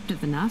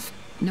descriptive enough,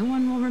 no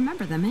one will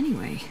remember them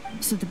anyway.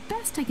 So the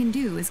best I can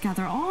do is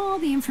gather all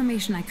the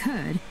information I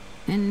could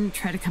and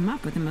try to come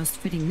up with the most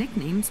fitting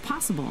nicknames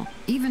possible.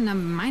 Even a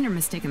minor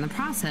mistake in the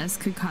process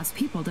could cause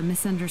people to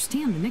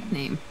misunderstand the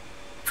nickname.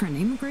 For a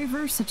name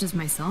engraver such as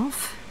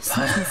myself,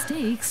 such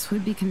mistakes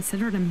would be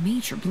considered a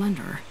major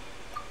blunder.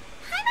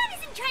 Paimon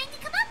isn't trying to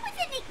come up with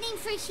a nickname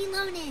for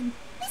Xilonen.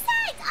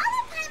 Besides, all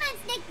of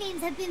Paimon's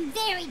nicknames have been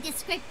very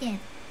descriptive.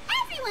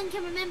 Everyone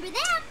can remember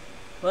them.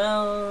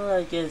 Well,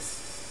 I guess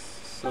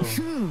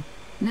so.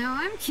 Now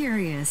I'm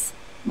curious.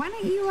 Why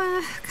don't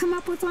you, come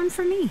up with one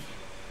for me?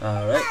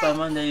 Alright,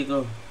 Paimon, there you go.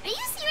 Are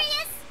you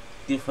serious?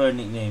 Give her a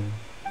nickname.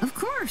 Of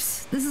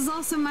course. This is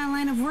also my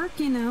line of work,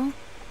 you know.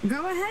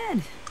 Go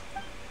ahead.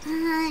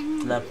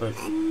 Leopard.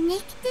 A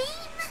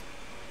nickname?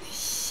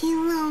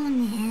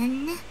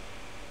 Xilonen.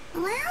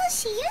 Well,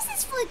 she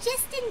uses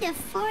phlogiston to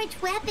forge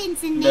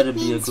weapons and That'd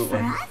be a nicknames good for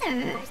one.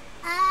 others.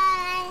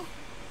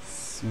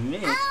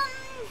 Smith.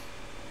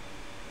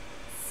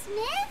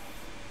 Smith?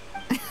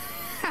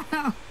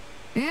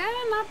 Yeah,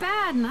 not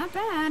bad, not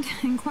bad.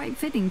 And quite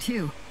fitting,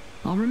 too.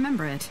 I'll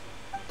remember it.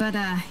 But,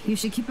 you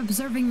should keep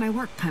observing my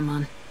work,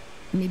 Paimon.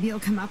 Maybe you'll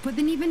come up with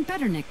an even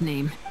better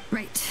nickname.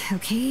 Right,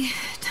 okay.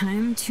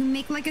 Time to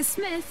make like a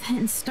smith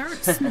and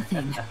start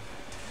smithing.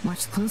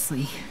 Watch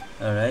closely.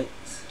 Alright.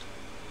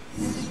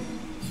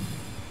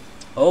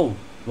 Oh,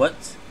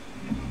 what?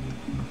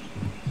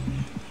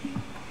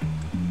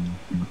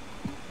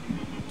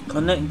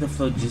 Connect the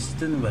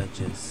phlogiston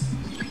wedges.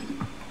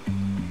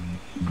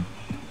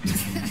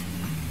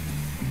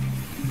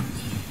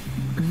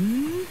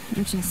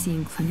 Adjust the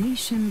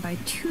inclination by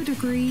 2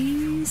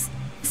 degrees.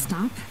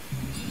 Stop.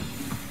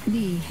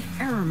 The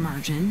error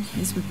margin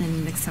is within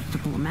an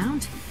acceptable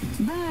amount,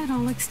 but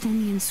I'll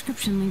extend the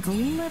inscription link a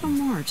little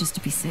more just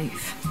to be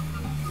safe.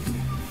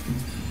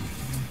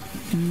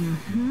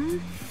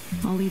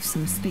 I'll leave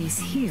some space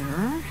here.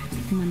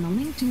 When the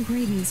linked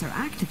engravings are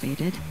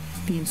activated,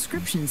 the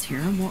inscriptions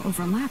here will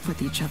overlap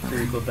with each other. So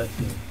we go back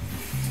here.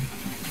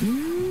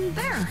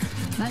 There!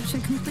 That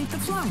should complete the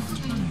flow.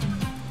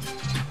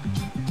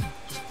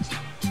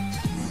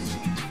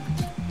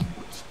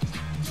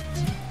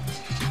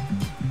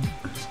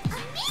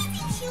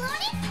 Amazing,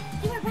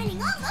 Xilonen! You were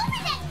running all over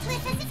that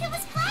cliff as if it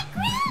was flat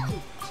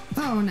ground!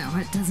 Oh no,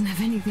 it doesn't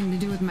have anything to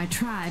do with my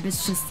tribe.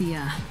 It's just the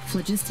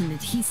phlogiston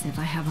adhesive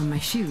I have on my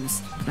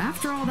shoes. But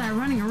after all that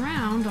running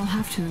around, I'll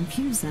have to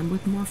infuse them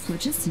with more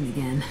phlogiston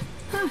again.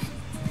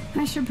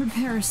 I should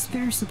prepare a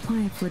spare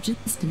supply of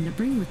phlogiston to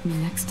bring with me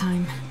next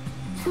time.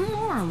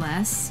 More or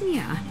less,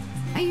 yeah.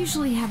 I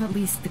usually have at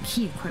least the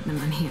key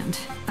equipment on hand.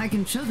 I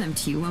can show them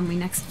to you when we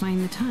next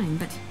find the time,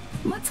 but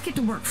let's get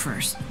to work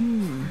first. Let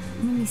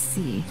me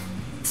see.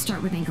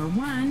 Start with anchor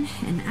 1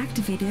 and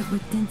activate it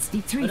with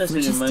density 3 Oh, does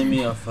it phlogiston. remind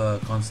me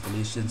of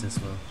constellations as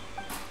well?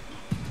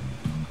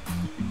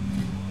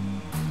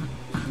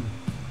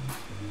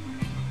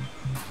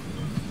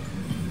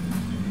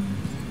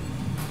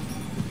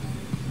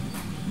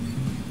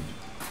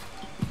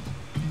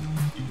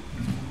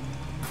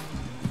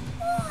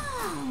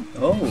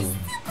 Whoa! Oh,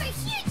 Super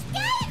huge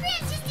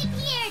diagram just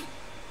appeared!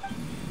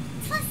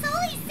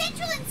 Fasoli's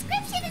central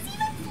inscription is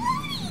even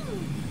floating!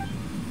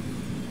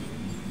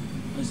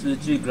 it's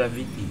literally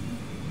gravity.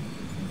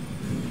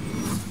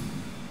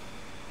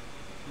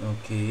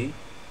 Okay.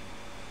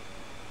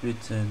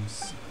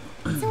 Returns.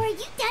 So are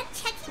you done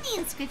checking the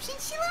inscription,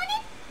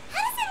 Xilonen?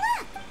 How does it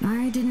look?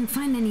 I didn't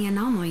find any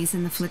anomalies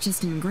in the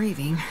phlogiston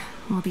engraving.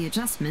 All the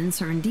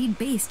adjustments are indeed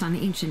based on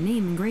ancient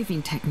name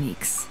engraving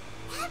techniques.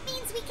 That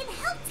means we can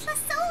help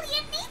Fasoli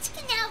and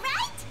Nichka now,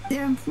 right?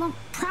 Well,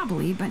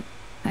 probably, but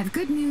I have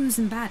good news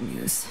and bad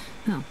news.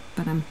 Oh,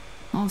 but I'm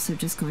also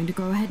just going to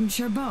go ahead and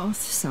share both,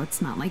 so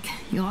it's not like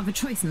you'll have a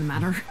choice in the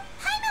matter.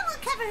 Paimon will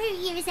cover her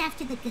ears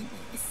after the good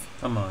news.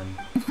 Come on.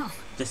 Well,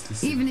 Just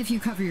listen. even if you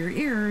cover your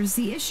ears,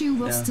 the issue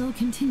will still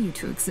continue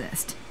to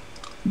exist.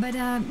 But,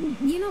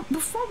 you know,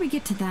 before we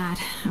get to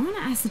that, I want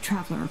to ask the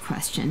Traveler a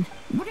question.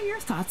 What are your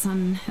thoughts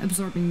on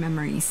absorbing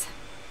memories?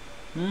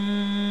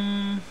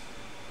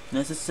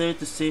 Necessary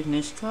to save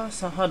Nishka?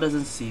 Somehow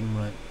doesn't seem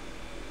right.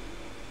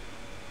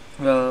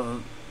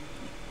 Well,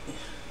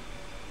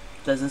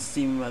 doesn't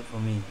seem right for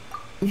me.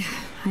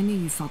 I knew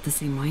you felt the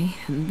same way,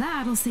 and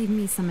that'll save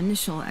me some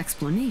initial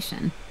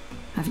explanation.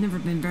 I've never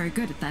been very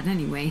good at that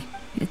anyway.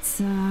 It's,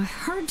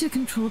 hard to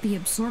control the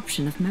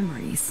absorption of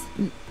memories.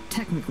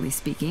 Technically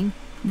speaking,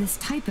 this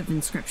type of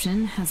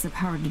inscription has the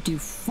power to do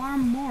far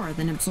more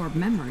than absorb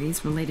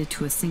memories related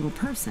to a single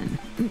person.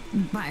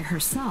 By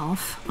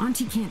herself,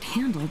 Auntie can't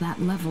handle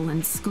that level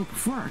and scope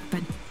of work,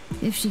 but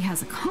if she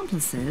has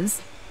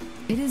accomplices,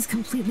 it is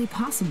completely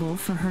possible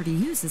for her to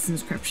use this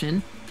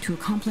inscription to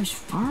accomplish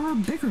far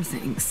bigger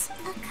things.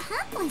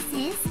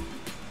 Accomplices?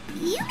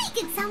 You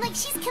make it sound like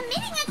she's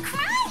committing a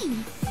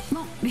crime!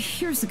 Well,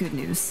 here's the good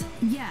news.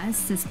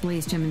 Yes, this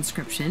Blaze Gem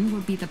inscription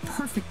would be the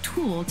perfect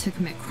tool to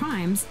commit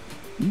crimes,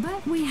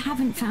 but we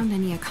haven't found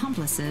any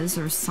accomplices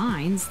or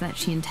signs that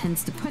she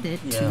intends to put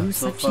it to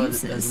so such far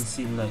uses. It doesn't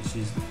seem like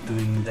she's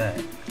doing that.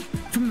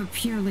 From a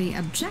purely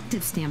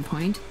objective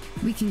standpoint,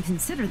 we can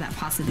consider that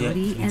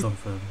possibility as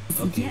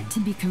yet to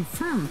be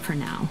confirmed for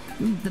now.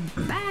 The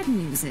bad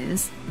news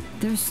is,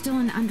 there's still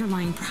an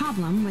underlying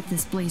problem with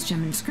this Blaze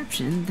Gem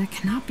inscription that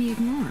cannot be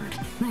ignored.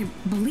 I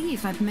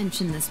believe I've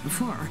mentioned this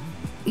before.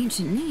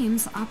 Ancient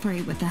names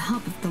operate with the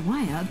help of the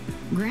Wayab,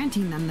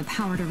 granting them the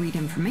power to read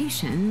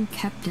information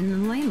kept in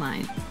the ley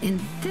line. In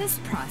this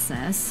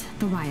process,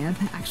 the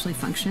Wayab actually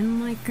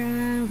function like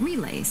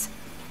relays,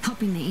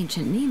 helping the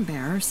ancient name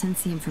bearer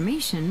sense the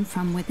information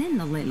from within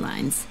the ley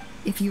lines.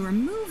 If you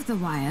remove the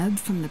Wayab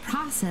from the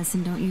process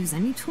and don't use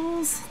any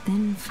tools,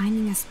 then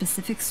finding a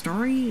specific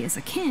story is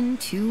akin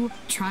to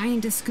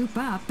trying to scoop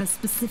up a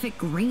specific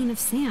grain of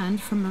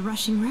sand from a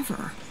rushing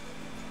river.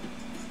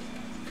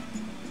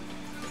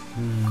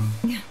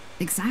 Yeah,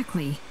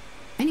 exactly.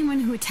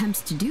 Anyone who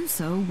attempts to do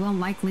so will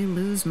likely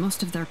lose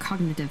most of their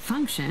cognitive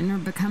function or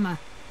become a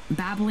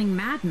babbling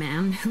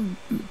madman who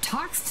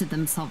talks to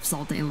themselves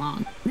all day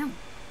long. Now,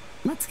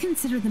 let's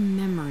consider the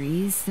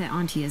memories that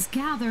Auntie has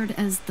gathered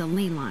as the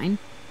ley line,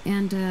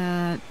 and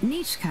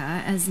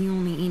Nechka as the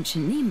only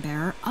ancient name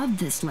bearer of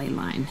this ley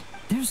line.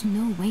 There's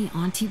no way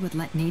Auntie would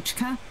let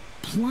Nechka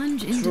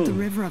plunge into the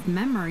river of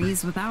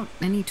memories without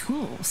any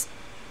tools.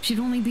 She'd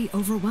only be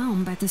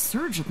overwhelmed by the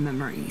surge of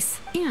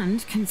memories.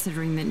 And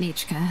considering that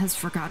Nechka has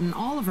forgotten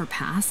all of her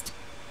past,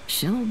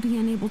 she'll be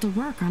unable to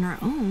work on her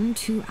own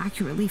to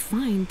accurately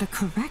find the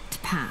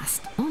correct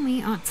past.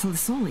 Only Aunt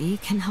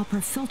Xilonen can help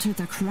her filter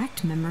the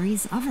correct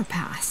memories of her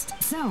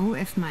past. So,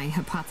 if my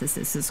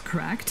hypothesis is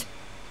correct,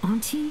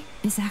 Auntie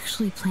is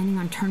actually planning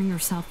on turning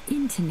herself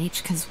into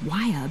Nechka's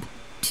Wayab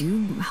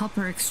to help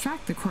her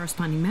extract the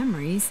corresponding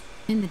memories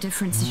in the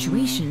different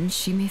situations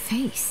she may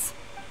face.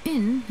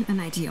 In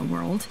an ideal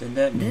world,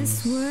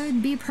 this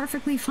would be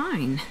perfectly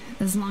fine,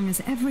 as long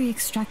as every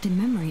extracted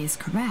memory is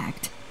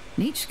correct.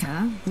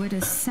 Nechka would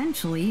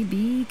essentially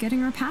be getting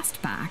her past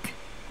back.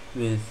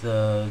 With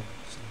her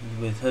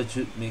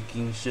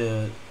making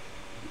sure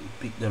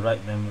pick the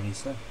right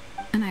memories, huh?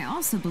 And I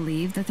also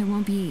believe that there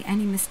won't be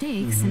any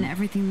mistakes in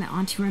everything that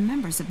Auntie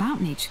remembers about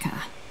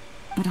Nechka.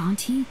 But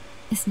Auntie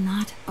is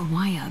not a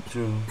Wayab.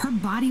 True. Her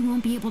body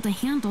won't be able to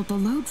handle the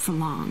load for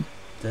long.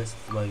 That's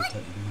why you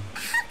can't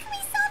How can we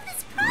solve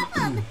this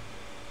problem?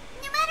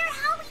 No matter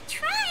how we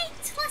try,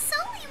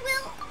 Xilonen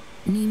will...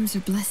 Names are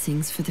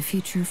blessings for the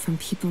future from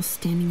people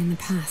standing in the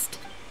past.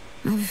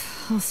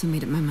 I've also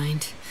made up my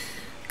mind.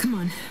 Come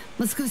on,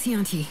 let's go see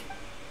Auntie.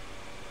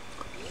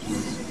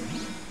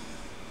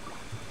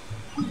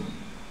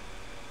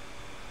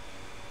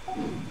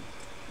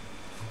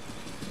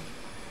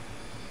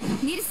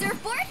 Need a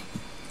surfboard?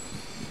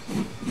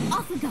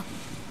 Off we go.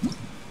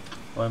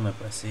 Why am I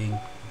pressing?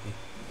 Okay.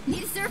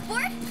 Need a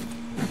surfboard?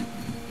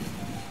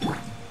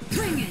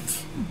 Bring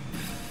it!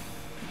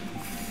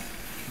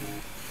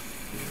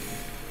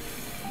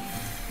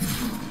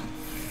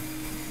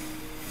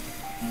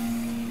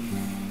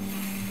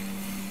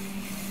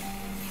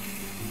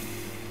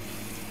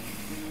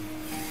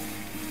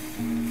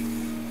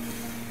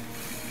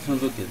 So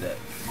look at that.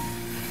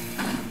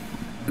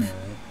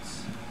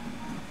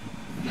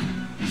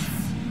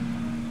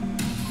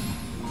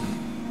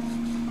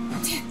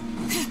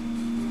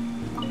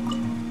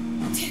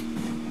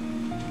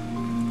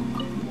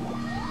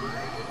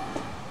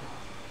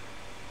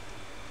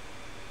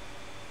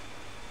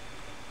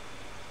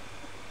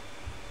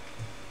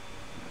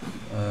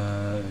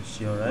 Alright. Is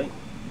she alright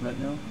right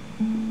now?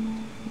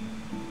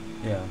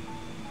 Yeah.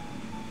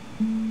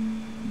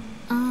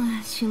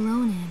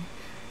 Xilonen.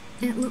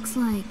 It looks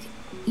like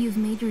you've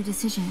made your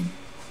decision.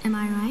 Am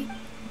I right?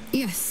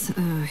 Yes,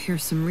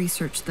 here's some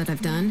research that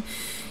I've done.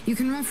 You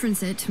can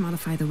reference it to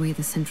modify the way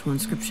the central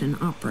inscription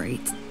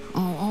operates.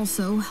 I'll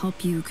also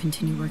help you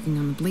continue working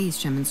on the Blaze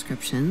Gem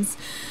inscriptions,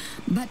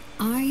 but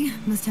I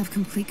must have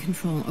complete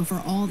control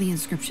over all the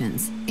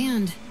inscriptions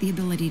and the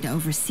ability to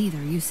oversee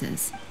their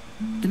uses.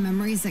 The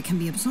memories that can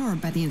be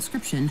absorbed by the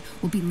inscription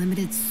will be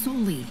limited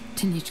solely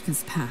to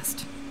Nichika's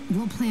past.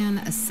 We'll plan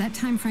a set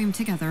time frame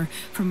together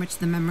from which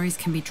the memories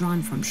can be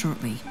drawn from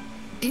shortly.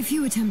 If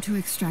you attempt to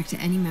extract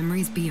any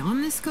memories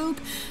beyond this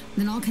scope,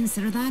 then I'll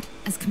consider that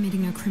as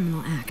committing a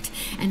criminal act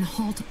and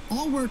halt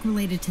all work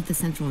related to the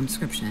central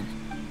inscription.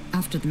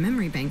 After the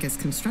memory bank is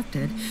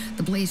constructed,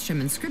 the Blaze Gem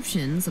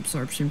inscription's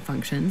absorption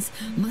functions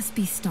must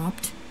be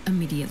stopped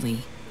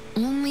immediately.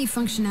 Only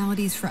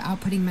functionalities for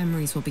outputting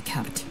memories will be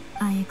kept.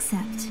 I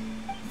accept.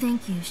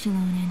 Thank you,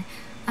 Xilonen.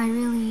 I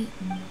really...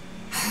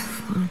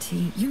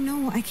 Auntie, you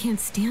know I can't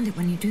stand it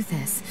when you do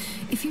this.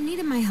 If you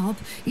needed my help,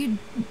 you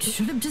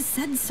should have just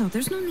said so.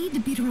 There's no need to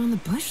beat around the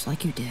bush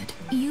like you did.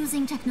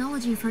 Using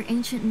technology for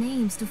ancient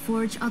names to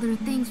forge other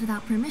things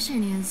without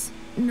permission is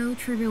no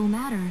trivial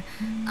matter.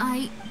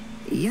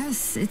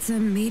 Yes, it's a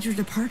major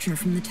departure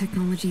from the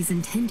technology's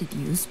intended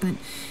use, but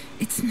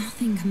it's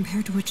nothing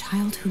compared to a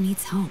child who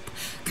needs help,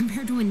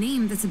 compared to a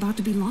name that's about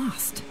to be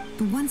lost.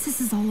 But once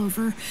this is all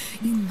over,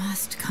 you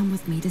must come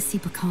with me to see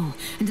Pakal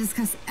and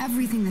discuss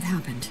everything that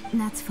happened.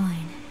 That's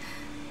fine.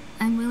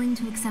 I'm willing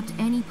to accept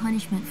any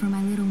punishment for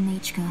my little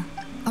Nichika.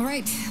 All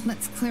right,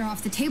 let's clear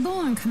off the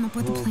table and come up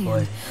with a plan.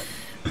 Boy.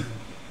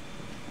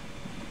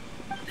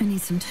 I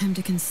need some time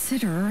to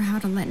consider how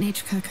to let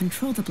Nichika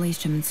control the Blaze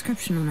Gem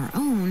inscription on her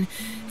own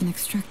and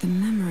extract the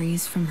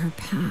memories from her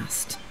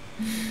past.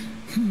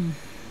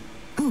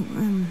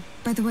 Oh,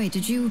 by the way,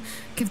 did you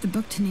give the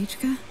book to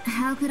Nichika?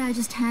 How could I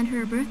just hand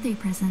her a birthday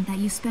present that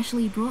you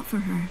specially brought for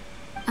her?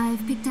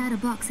 I've picked out a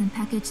box and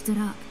packaged it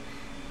up.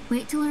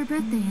 Wait till her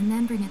birthday and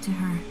then bring it to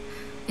her.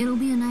 It'll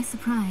be a nice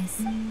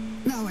surprise.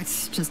 No,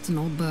 it's just an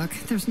old book.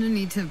 There's no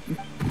need to...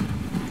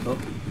 Oh.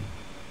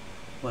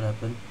 What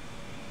happened?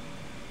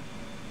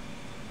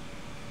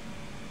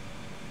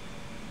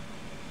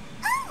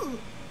 Oh!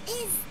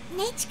 Is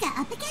Nichika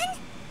up again?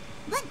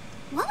 But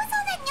what was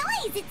all that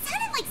noise? It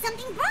sounded like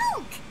something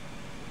broke!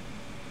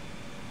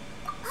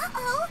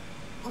 Uh-oh!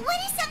 What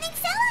if something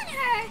fell on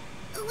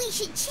her? We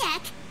should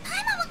check.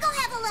 Paimon will go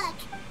have a look.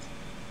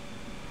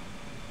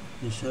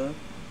 You sure?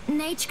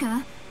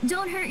 Nichika,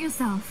 don't hurt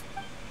yourself.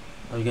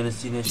 Are we gonna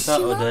see Nisha?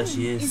 Oh, there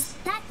she Xilonen, is. is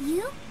that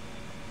you?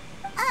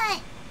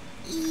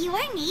 You're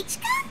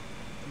Nichika?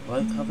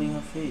 Why covering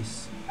her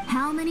face?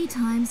 How many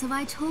times have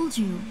I told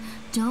you?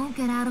 Don't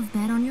get out of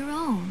bed on your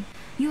own.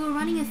 You were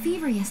running a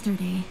fever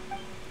yesterday.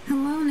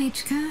 Hello,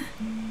 Nichika.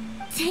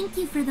 Thank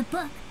you for the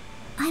book.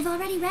 I've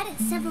already read it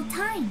several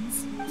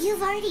times.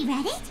 You've already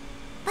read it?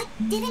 But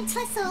didn't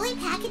Tlasoli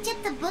package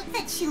up the book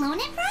that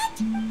Xilonen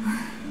brought?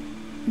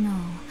 No.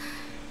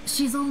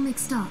 She's all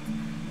mixed up.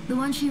 The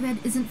one she read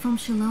isn't from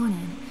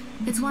Xilonen.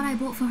 It's one I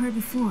bought for her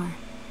before.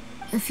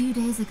 A few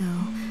days ago,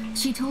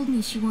 she told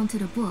me she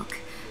wanted a book.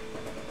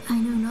 I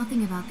know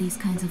nothing about these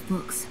kinds of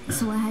books,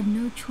 so I had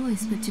no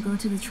choice but to go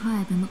to the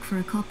tribe and look for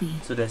a copy.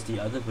 So that's the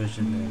other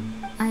version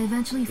then. I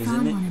eventually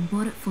found one and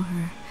bought it for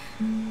her.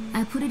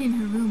 I put it in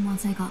her room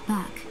once I got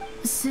back.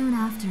 Soon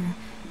after,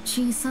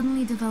 she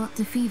suddenly developed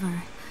a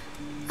fever.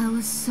 I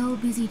was so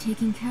busy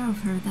taking care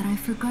of her that I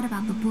forgot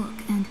about the book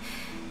and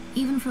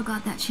even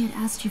forgot that she had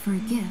asked you for a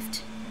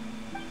gift.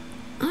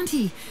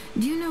 Auntie,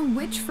 do you know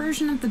which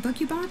version of the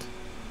book you bought?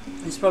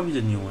 It's probably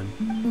the new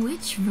one.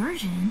 Which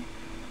version?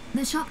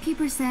 The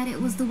shopkeeper said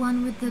it was the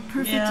one with the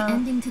perfect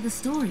ending to the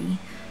story.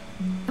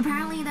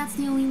 Apparently that's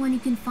the only one you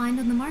can find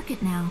on the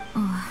market now.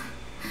 Oh,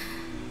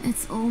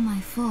 it's all my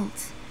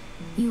fault.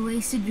 You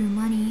wasted your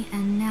money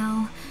and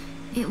now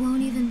it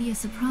won't even be a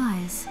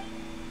surprise.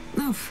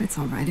 Oh, it's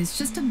alright. It's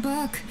just a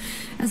book.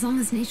 As long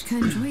as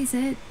Nichika enjoys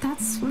it,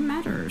 that's what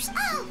matters.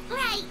 Oh,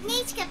 right.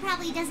 Nichika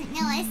probably doesn't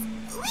know us.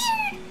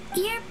 Weird.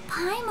 You're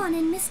Paimon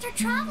and Mr.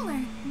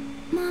 Traveler.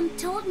 Mom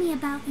told me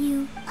about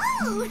you.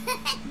 Oh,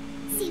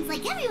 seems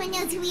like everyone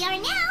knows who we are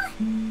now.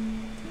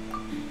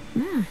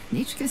 Yeah,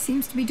 Nichika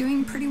seems to be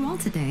doing pretty well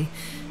today.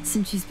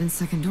 Since she's been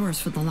stuck indoors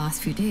for the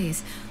last few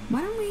days,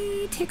 why don't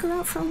we take her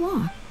out for a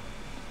walk?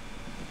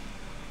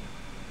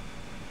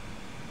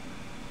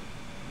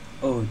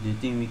 Oh, do you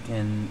think we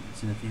can...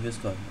 It's in the previous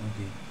card.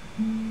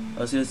 Okay. I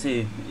was gonna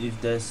say, if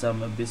there's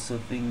some abyssal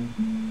thing...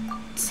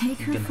 Take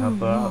her for a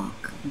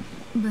walk.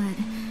 But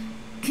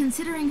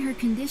considering her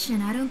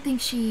condition, I don't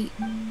think she...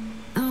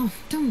 Oh,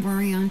 don't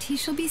worry, Auntie.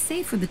 She'll be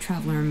safe with the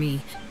Traveler and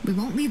me. We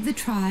won't leave the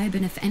tribe,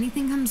 and if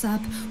anything comes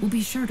up, we'll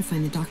be sure to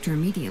find the doctor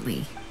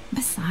immediately.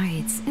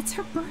 Besides, it's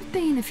her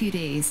birthday in a few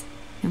days,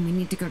 and we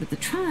need to go to the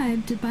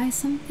tribe to buy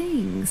some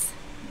things.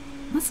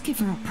 Let's give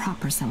her a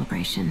proper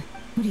celebration.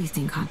 What do you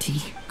think,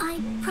 Auntie? I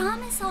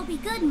promise I'll be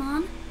good,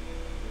 Mom.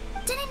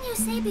 Didn't you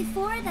say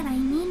before that I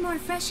need more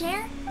fresh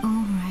air?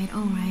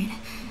 Alright.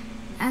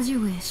 As you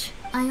wish.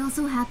 I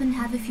also happen to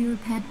have a few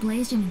repaired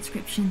Blaze Gem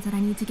inscriptions that I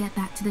need to get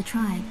back to the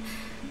tribe.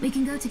 We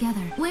can go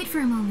together. Wait for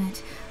a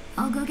moment.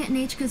 I'll go get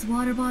Nechka's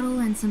water bottle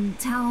and some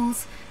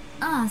towels.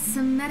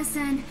 Some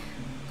medicine.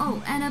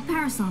 Oh, and a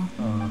parasol.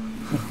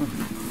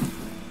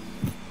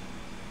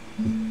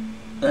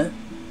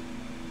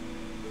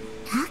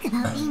 Talk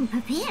about being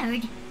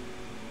prepared.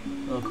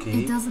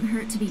 Okay. It doesn't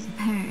hurt to be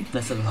prepared.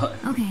 That's a lot.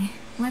 Okay,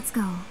 let's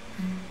go.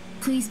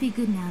 Please be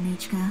good now,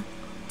 Nechka.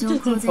 Don't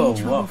Just going cause for any a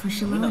trouble walk. for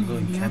We're not Xilonen going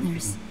and the camping.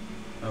 others.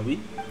 Are we?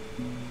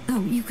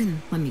 Oh, you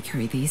can let me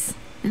carry these.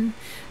 And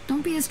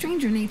don't be a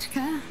stranger,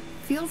 Nechka.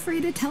 Feel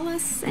free to tell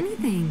us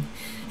anything.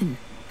 And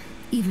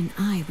even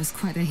I was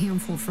quite a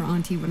handful for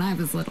Auntie when I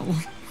was little.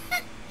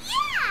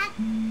 Yeah!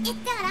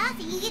 It's not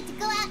often you get to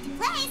go out to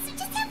play, so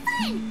just have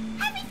fun.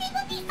 Everything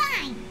will be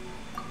fine.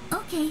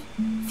 Okay,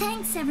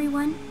 thanks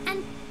everyone.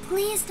 And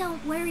please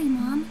don't worry,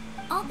 Mom.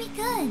 I'll be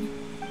good.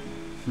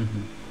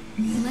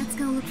 Let's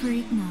go look for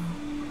Igno.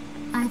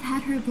 I've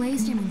had her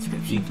blaze gem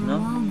inscription for a Igno?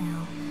 while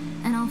now,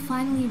 and I'll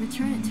finally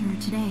return it to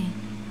her today.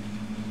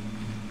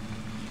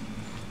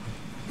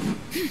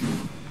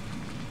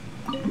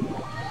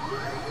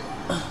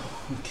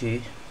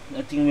 Okay,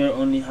 I think we're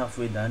only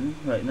halfway done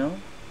right now.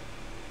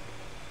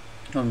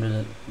 From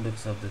the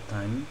looks of the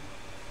time.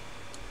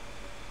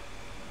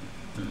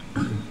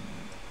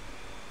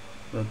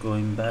 We're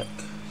going back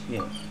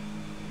here.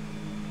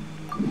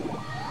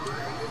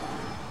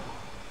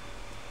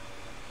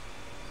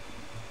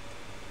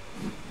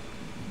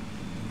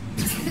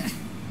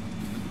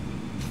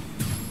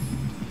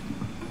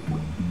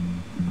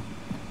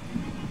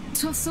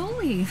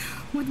 Tosoli,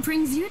 what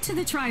brings you to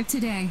the tribe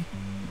today?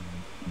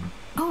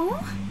 Oh,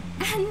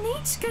 and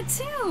Nechka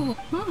too.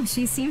 Oh,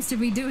 she seems to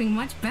be doing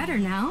much better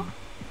now.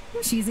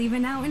 She's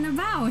even out and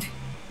about.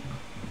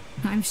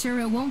 I'm sure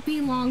it won't be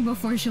long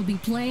before she'll be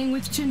playing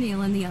with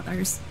Chanel and the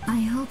others.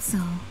 I hope so.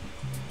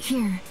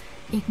 Here,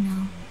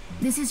 Igno.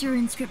 This is your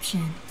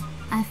inscription.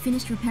 I've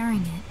finished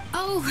repairing it.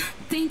 Oh,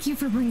 thank you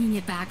for bringing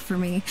it back for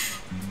me.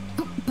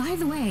 Oh, by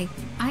the way,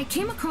 I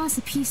came across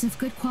a piece of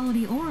good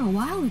quality ore a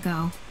while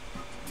ago.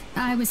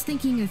 I was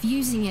thinking of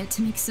using it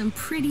to make some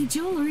pretty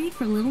jewelry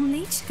for little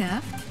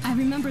Nechka. I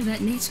remember that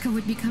Nechka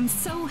would become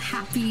so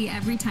happy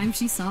every time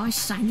she saw a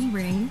shiny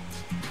ring.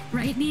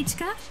 Right,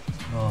 Nechka?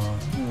 Oh,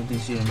 I don't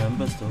think she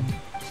remembers though.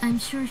 I'm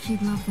sure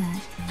she'd love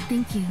that.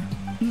 Thank you.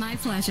 My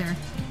pleasure.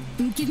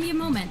 Give me a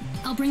moment.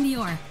 I'll bring the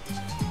ore.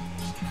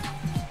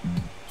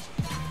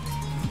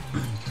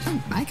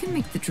 Oh, I can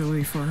make the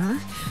jewelry for her.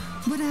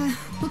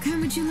 What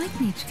kind would you like,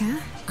 Nechka?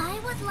 I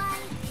would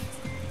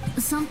like...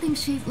 something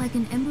shaped like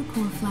an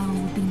embercore flower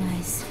would be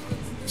nice.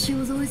 She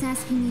was always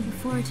asking me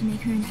before to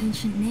make her an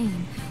ancient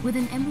name with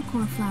an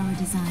embercore flower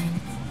design.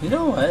 You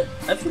know what?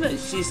 I feel like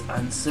she's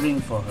answering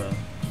for her.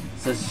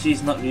 So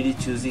she's not really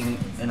choosing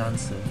an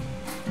answer.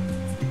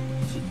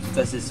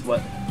 Because it's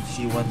what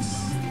she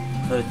wants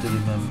her to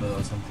remember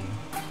or something.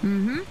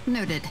 Mm-hmm.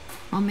 Noted.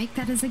 I'll make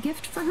that as a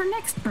gift for her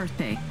next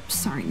birthday.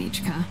 Sorry,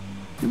 Nechka.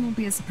 It won't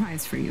be a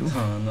surprise for you.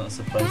 Oh, not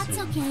surprised. That's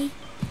okay.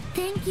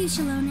 Thank you,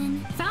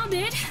 Xilonen. Found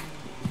it.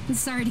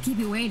 Sorry to keep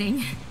you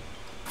waiting.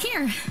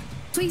 Here,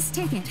 please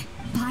take it.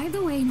 By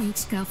the way,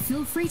 Nechka,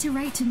 feel free to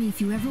write to me if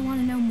you ever want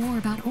to know more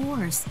about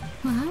ores.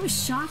 Well, I was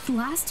shocked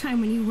last time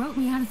when you wrote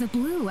me out of the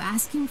blue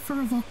asking for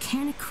a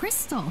volcanic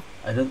crystal.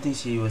 I don't think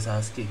she was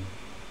asking.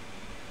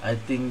 I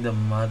think the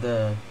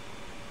mother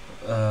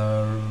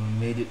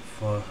made it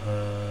for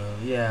her.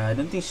 Yeah, I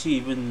don't think she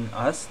even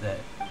asked that.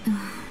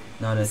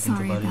 Now that I think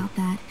Sorry about about it.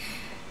 that.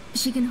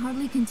 She can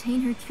hardly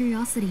contain her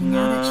curiosity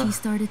now that she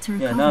started to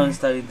recover. Yeah, now I'm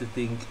starting to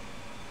think,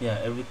 yeah,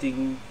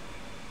 everything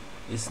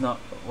is not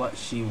what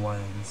she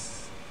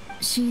wants.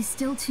 She's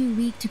still too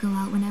weak to go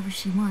out whenever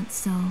she wants,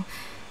 so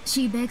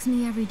she begs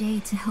me every day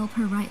to help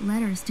her write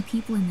letters to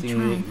people in the Think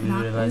we- tribe we're about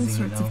all realizing it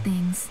sorts now. of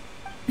things.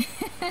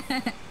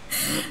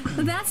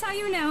 That's how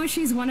you know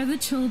she's one of the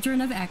children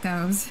of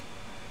Echoes.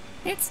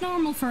 It's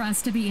normal for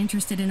us to be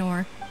interested in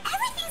ore.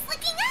 Everything's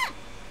looking up!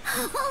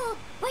 Oh,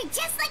 we're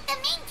just like the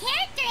main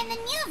character in the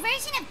new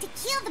version of To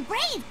Kill the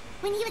Brave,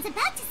 when he was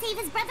about to save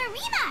his brother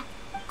Rima.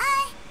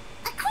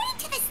 According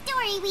to the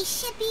story, we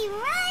should be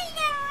right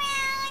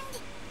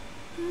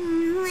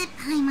around... let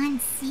Paimon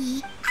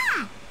see.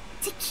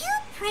 To Kill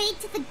prayed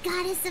to the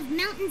goddess of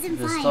mountains and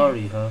The fire.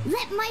 story, huh?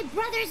 Let my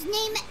brother's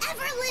name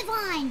ever live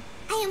on.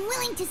 I am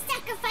willing to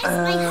sacrifice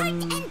my heart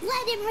and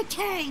blood in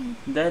return.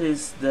 That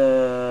is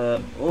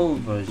the old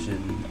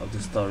version of the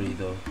story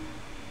though.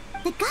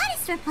 The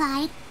goddess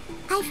replied,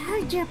 I've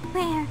heard your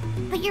prayer,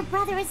 but your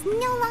brother is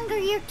no longer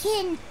your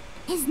kin.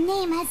 His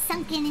name has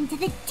sunken into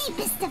the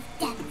deepest of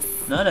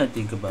depths. Now that I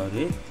think about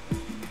it,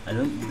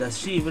 does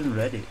she even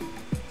read it?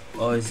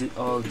 Or is it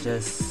all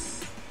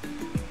just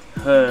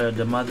her,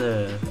 the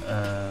mother,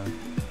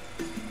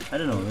 I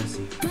don't know, let's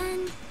see.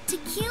 Then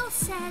Tequil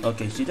said,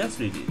 Okay, she does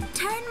read it.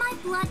 turn my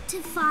blood to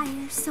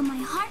fire so my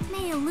heart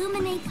may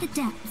illuminate the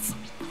depths.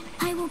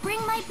 I will bring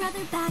my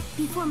brother back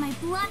before my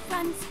blood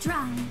runs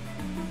dry.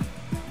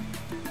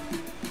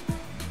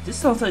 This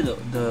sounds like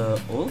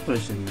the old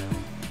version now.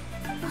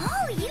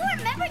 Oh, you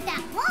remembered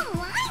that whole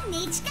line,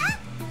 Nechka?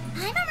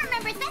 Paimon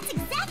remembers that's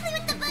exactly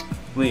what the book...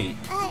 Wait,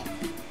 Huh?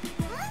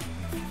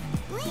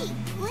 Wait,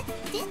 what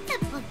did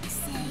the book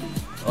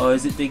Oh,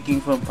 is it taking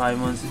from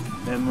Paimon's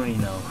memory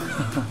now?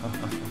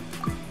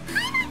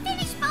 Paimon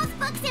finished both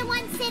books in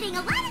one sitting.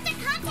 A lot of their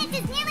content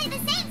is nearly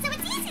the same, so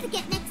it's easy to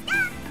get mixed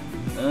up.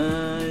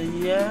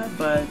 Yeah,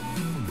 but...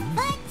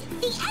 But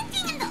the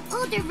ending in the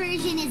older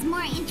version is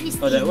more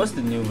interesting. Oh, that was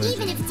the new version.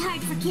 Even if it's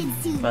hard for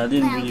kids to, But I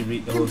didn't really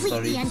read the whole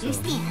story, completely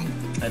so...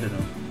 understand. I don't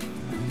know.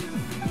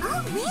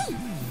 Oh, wait.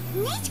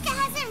 Nichka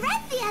hasn't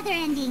read the other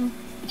ending.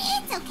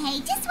 It's okay.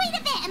 Just wait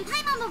a bit and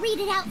Paimon will read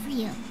it out for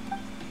you.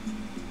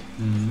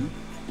 Hmm?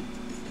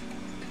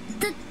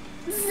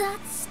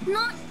 That's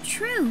not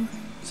true.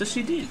 So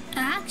she did.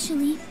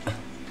 Actually,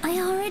 I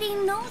already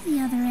know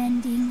the other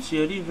ending. She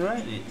already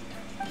read it.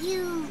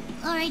 You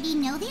already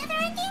know the other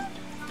ending?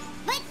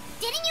 But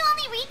didn't you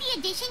only read the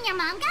edition your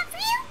mom got for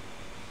you?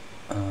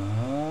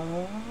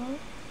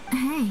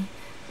 Hey,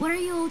 what are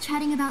you all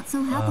chatting about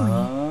so happily?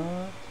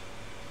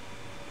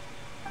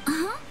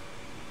 Huh?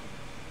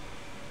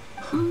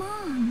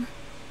 Mom,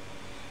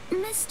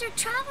 Mr.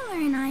 Traveler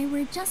and I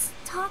were just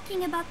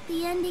talking about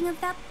the ending of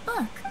that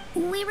book.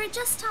 We were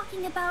just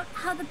talking about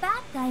how the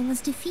bad guy was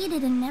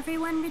defeated and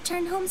everyone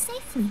returned home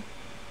safely.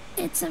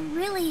 It's a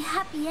really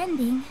happy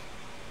ending.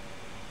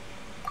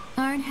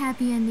 Aren't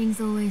happy endings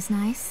always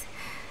nice?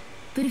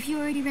 But if you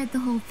already read the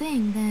whole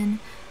thing, then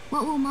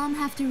what will Mom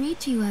have to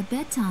read to you at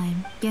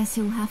bedtime? Guess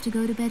you'll have to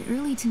go to bed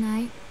early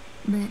tonight.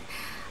 But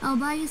I'll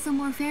buy you some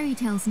more fairy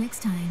tales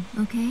next time,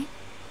 okay?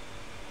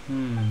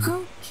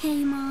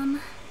 Okay,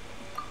 Mom.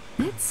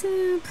 It's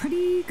a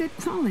pretty good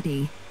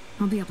quality.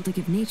 I'll be able to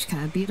give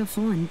Nichka a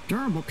beautiful and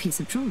durable piece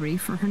of jewelry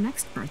for her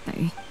next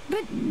birthday.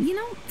 But, you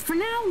know, for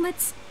now,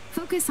 let's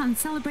focus on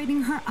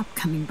celebrating her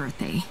upcoming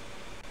birthday.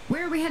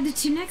 Where are we headed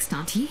to next,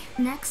 Auntie?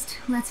 Next,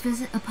 let's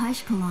visit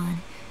Apashkalan.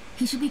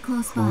 He should be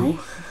close by.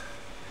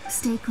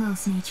 Stay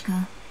close,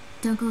 Nichka.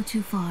 Don't go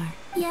too far.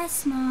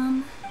 Yes,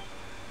 Mom.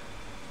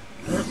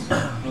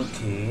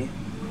 Okay.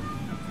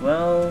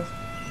 Well...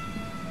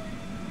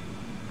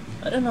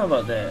 I don't know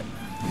about that.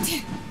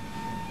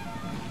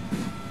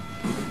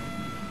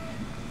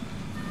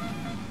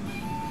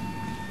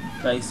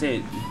 Like I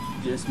said,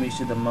 just make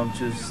sure the mom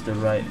chooses the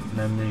right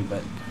memory,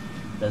 but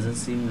doesn't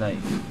seem like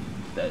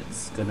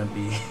that's gonna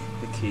be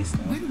the case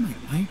now. Why do my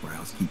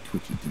eyebrows keep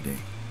twitching today?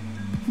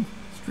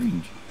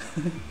 Strange.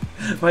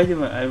 Why do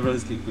my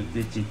eyebrows keep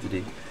twitching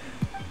today?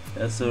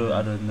 That's so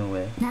out of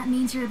nowhere. That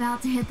means you're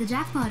about to hit the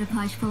jackpot,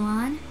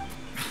 Apashkalan.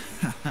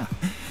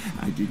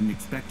 I didn't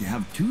expect to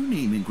have 2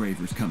 name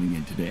engravers coming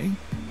in today.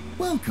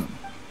 Welcome.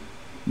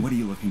 What are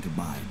you looking to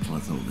buy,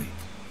 Tlazoli?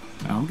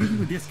 I'll give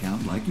you a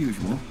discount like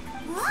usual.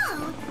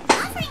 Whoa!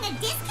 Offering a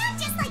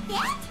discount just like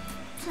that?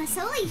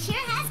 Plasoli sure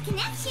has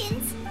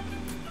connections.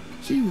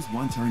 She was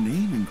once our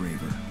name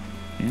engraver,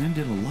 and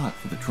did a lot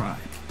for the tribe.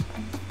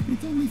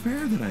 It's only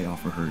fair that I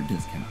offer her a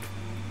discount.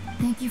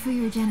 Thank you for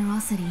your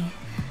generosity.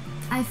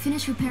 I've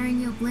finished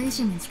preparing the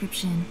Oblation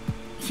inscription.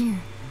 Here,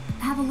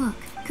 have a look.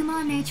 Come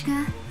on,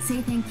 Nichka.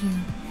 Say thank you.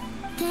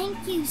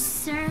 Thank you,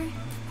 sir.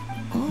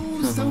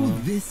 Oh, so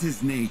this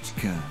is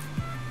Nichka.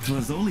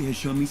 Tlazoli has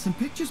shown me some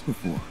pictures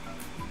before.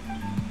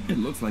 It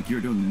looks like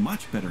you're doing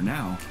much better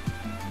now.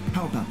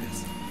 How about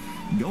this?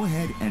 Go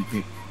ahead and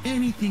pick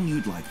anything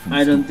you'd like from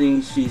I don't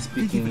think she's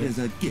picking it it. as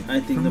a gift I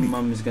think from the me.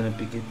 mom is gonna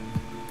pick it.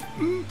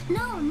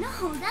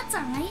 No, that's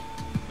alright.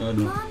 Oh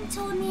no. Mom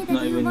told me Not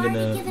that you've even already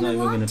gonna- given not a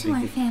even lot gonna to pick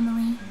our it.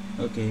 family.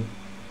 Okay.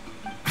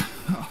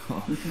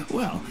 Oh,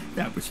 well,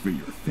 that was for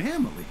your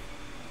family.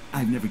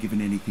 I've never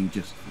given anything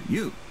just for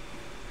you.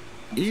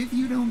 If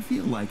you don't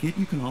feel like it,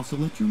 you can also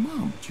let your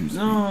mom choose.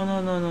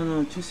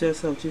 No. Choose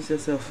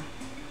yourself.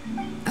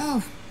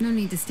 Oh, no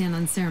need to stand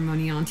on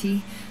ceremony,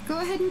 Auntie. Go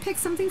ahead and pick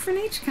something for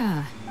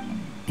Nichka.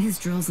 His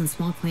drills and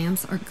small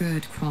clamps are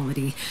good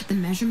quality. The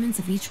measurements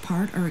of each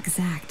part are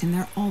exact, and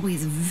they're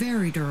always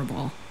very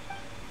durable.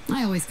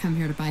 I always come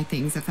here to buy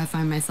things if I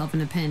find myself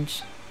in a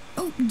pinch.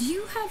 Oh, do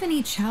you have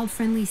any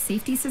child-friendly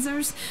safety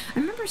scissors? I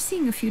remember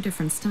seeing a few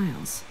different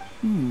styles.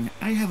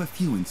 I have a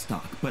few in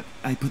stock, but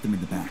I put them in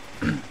the back.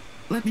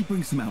 Let me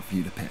bring some out for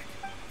you to pick.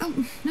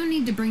 Oh, no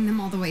need to bring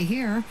them all the way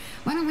here.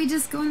 Why don't we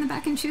just go in the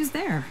back and choose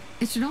there?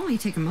 It should only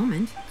take a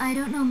moment. I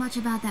don't know much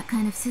about that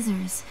kind of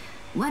scissors.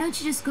 Why don't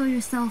you just go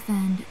yourself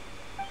and...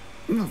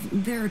 Well,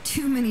 there are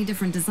too many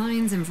different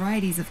designs and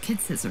varieties of kid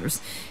scissors.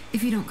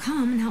 If you don't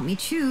come and help me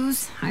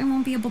choose, I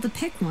won't be able to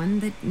pick one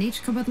that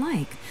Nichka would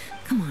like.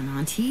 Come on,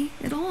 Auntie.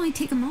 It'll only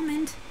take a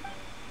moment.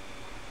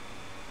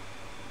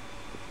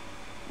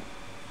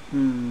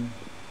 And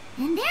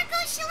there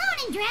goes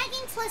Xilonen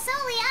dragging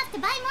Tlazoli off to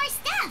buy more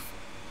stuff.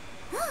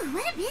 Ooh,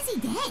 what a busy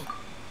day.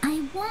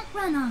 I won't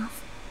run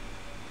off.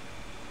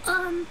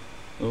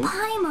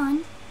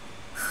 Paimon,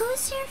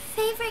 who's your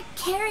favorite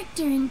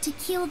character in To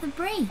Kill the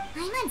Brave?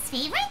 Paimon's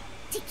favorite?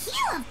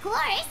 Tequila, of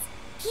course.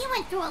 He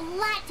went through a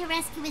lot to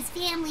rescue his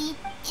family.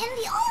 In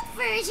the old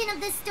version of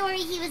the story,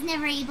 he was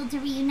never able to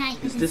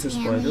reunite with Is his this a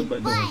family.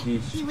 spoiler? But no,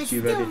 he was she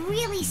read still it.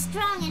 really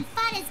strong and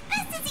fought as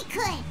best as he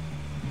could.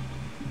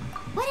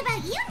 What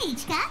about you,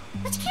 Nichka?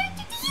 Which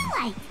character do you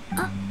like?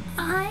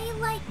 I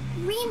like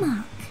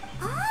Remak.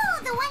 Oh,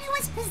 the one who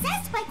was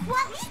possessed by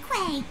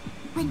Quatlique.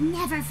 but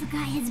never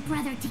forgot his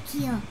brother to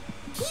kill.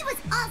 He was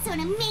also an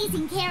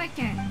amazing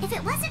character. If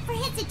it wasn't for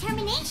his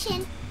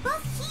determination,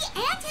 both he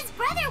and his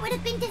brother would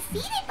have been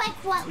defeated by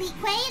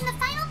Quatliqué in the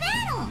final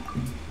battle.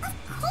 Of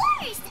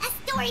course, a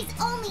story's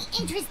only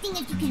interesting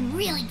if you can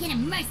really get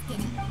immersed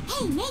in it.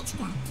 Hey,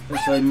 Nechka,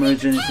 That's why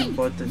immersion is you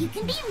important.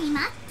 can be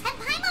Rima, and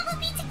Paimon will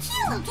be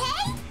Tequila,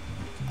 okay?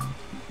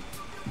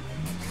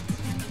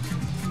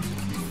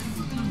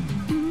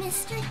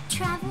 Mr.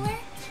 Traveler,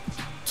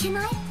 can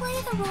I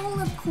play the role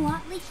of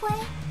Quatliqué?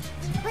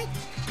 But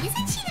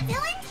isn't she the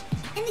villain?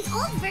 In the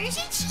old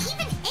version, she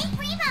even ate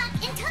Reebok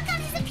and took on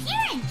his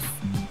appearance.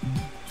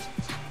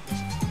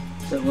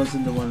 That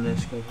wasn't the one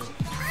Let's go.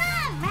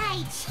 Ah,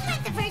 right. She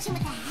read the version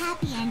with a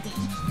happy ending.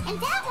 And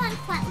that one,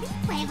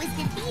 Quatliqué was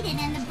defeated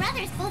and the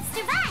brothers both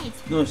survived.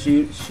 No,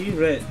 she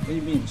read. What do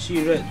you mean?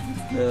 She read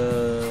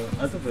the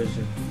other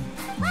version.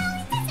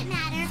 Well, it doesn't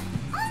matter.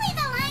 Only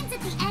the lines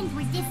at the end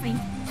were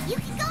different. You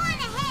can go on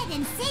ahead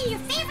and say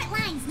your favorite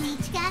lines,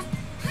 Nechka.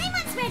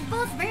 Paimon's read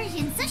both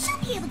versions, so she'll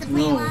be able to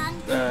play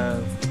along.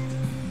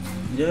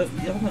 You're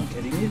not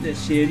kidding me that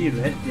she already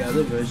read the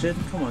other version?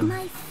 Come on.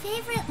 My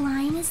favorite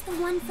line is the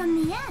one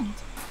from the end.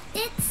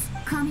 It's...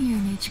 Come here,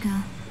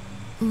 Nechka.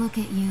 Look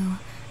at you.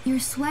 You're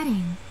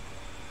sweating.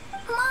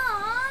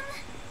 Mom!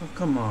 Oh,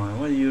 come on.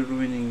 Why are you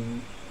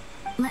ruining...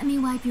 Let me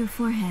wipe your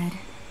forehead.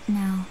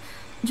 Now,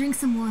 drink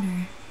some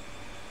water.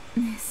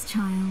 This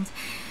child.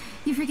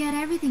 You forget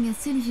everything as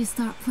soon as you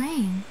start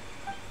playing.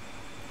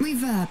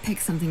 We've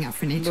picked something up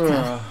for Nechka.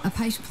 Bruh. A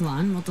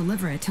Paishpalan will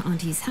deliver it to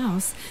Auntie's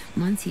house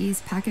once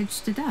he's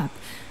packaged it up.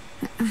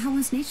 How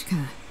was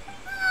Nechka?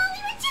 Oh,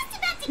 we were just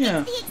about to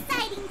get to the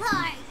exciting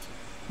part.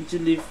 Did you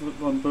leave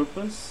on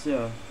purpose?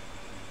 Yeah.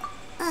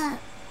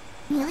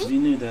 Really? You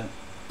knew that.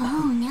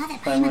 Oh, now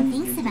that Paimon Paimon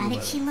thinks didn't about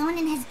think it, about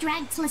Xilonen has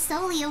dragged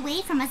Tlisoli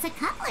away from us a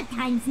couple of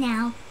times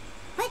now.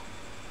 But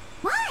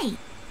why?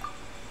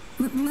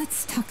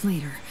 Let's talk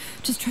later.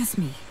 Just trust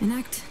me and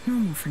act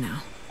normal for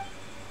now.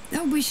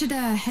 Oh, we should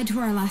head to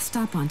our last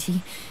stop,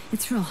 Auntie.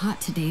 It's real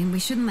hot today, and we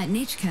shouldn't let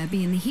Nechka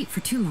be in the heat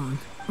for too long.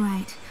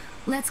 Right.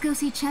 Let's go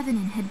see Chevin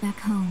and head back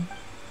home.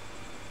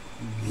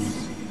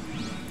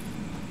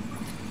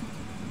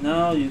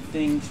 Now you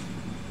think...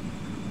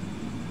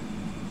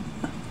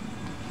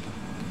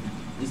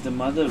 Is the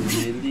mother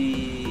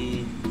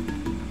really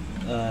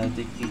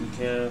taking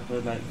care of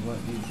her like what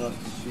we thought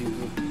she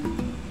would?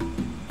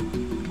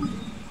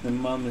 The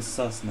mom is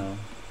sus now.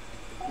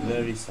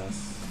 Very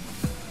sus.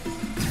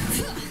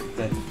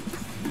 That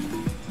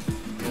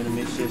you wanna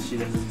make sure she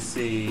doesn't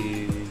say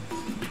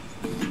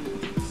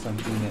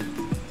something that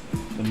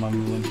the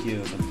mommy won't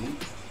hear or something.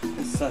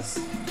 It's sus.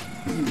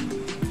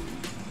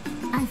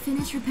 I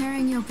finished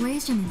repairing your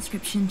blaze gem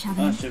inscription, Chevin.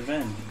 Ah,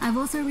 Chevin. I've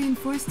also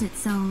reinforced it,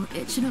 so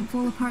it shouldn't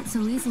fall apart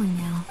so easily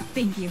now.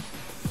 Thank you.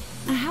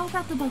 How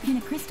about the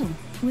volcanic crystal?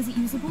 Was it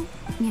usable?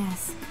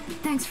 Yes.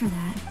 Thanks for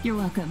that. You're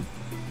welcome.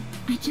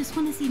 I just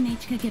want to see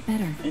Nechka get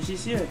better. And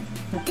she's here.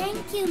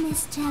 Thank you,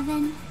 Miss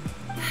Chevin.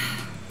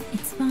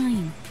 It's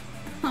fine.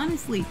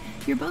 Honestly,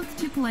 you're both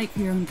too polite for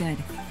your own good.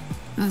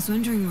 I was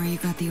wondering where you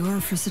got the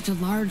ore for such a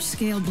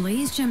large-scale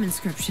blaze gem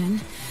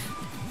inscription.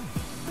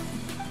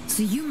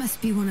 So you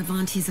must be one of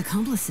Auntie's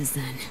accomplices,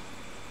 then.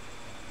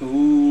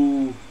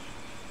 Ooh.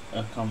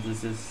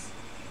 Accomplices.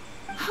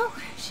 Oh,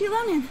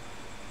 Xilonen.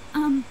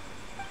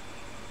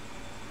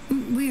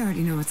 We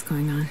already know what's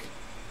going on.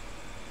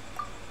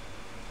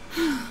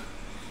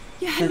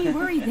 You had me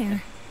worried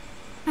there.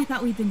 I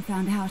thought we'd been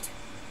found out.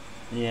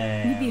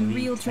 Yeah. We'd be in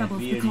real trouble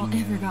if the call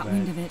ever got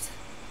wind of it.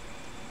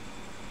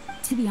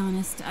 To be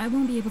honest, I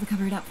won't be able to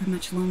cover it up for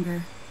much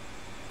longer.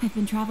 I've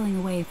been traveling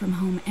away from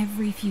home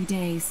every few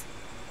days,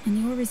 and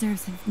the ore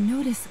reserves have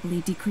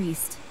noticeably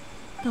decreased.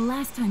 The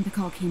last time the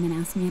call came and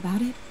asked me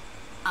about it,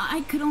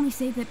 I could only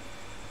say that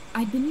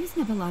I'd been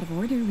using up a lot of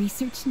ore to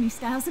research new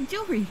styles of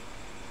jewelry.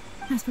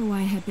 As for why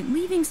I had been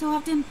leaving so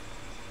often,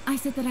 I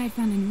said that I had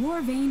found a new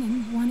ore vein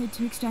and wanted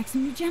to extract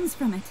some new gems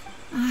from it.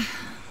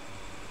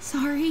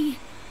 Sorry.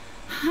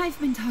 I've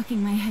been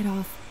talking my head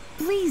off.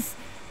 Please,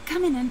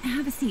 come in and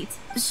have a seat.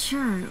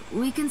 Sure,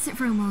 we can sit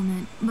for a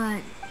moment,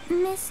 but...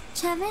 Miss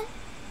Chevin,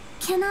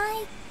 can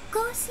I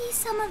go see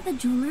some of the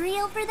jewelry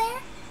over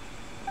there?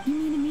 You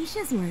mean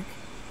Amisha's work?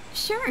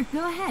 Sure,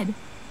 go ahead.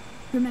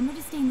 Remember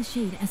to stay in the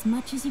shade as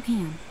much as you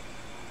can.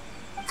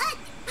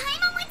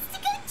 Paimon wants to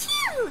go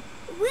too!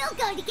 We'll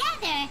go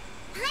together.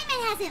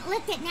 Paimon hasn't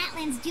looked at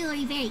Natlan's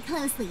jewelry very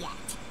closely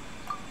yet.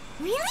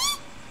 Really?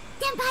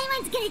 Then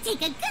Paimon's gonna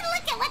take a good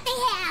look at what they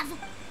have!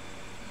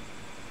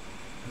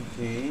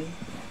 Okay.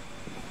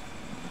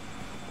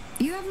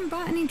 You haven't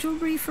bought any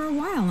jewelry for a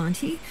while,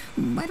 Auntie.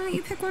 Why don't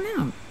you pick one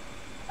out?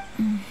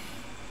 Okay,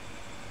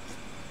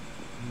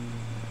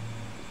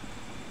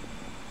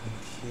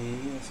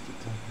 let's keep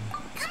talking.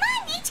 Come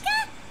on,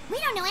 Nechka! We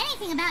don't know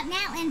anything about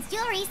Natlan's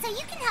jewelry, so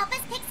you can help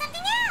us pick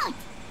something out!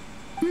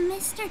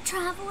 Mr.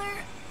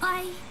 Traveler,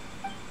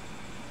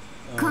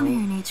 Come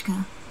here,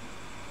 Nechka.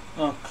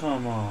 Oh,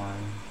 come on.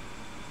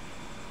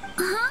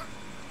 Huh?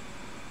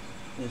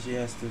 Yeah, she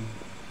has to.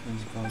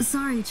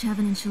 Sorry, Chevin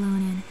and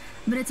Xilonen,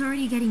 but it's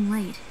already getting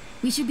late.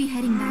 We should be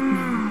heading back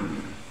now.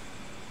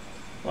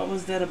 What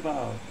was that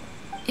about?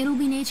 It'll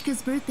be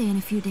Nechka's birthday in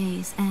a few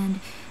days, and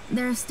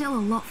there's still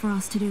a lot for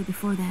us to do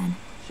before then.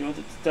 She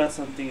wanted to start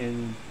something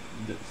and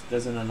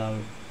doesn't allow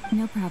it.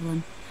 No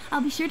problem.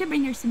 I'll be sure to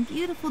bring her some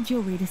beautiful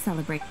jewelry to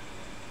celebrate.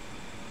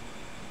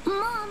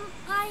 Mom,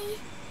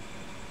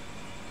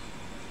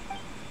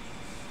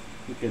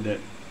 Look at that.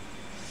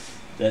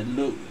 That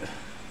look.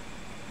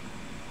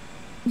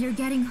 You're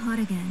getting hot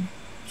again.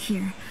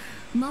 Here,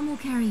 Mom will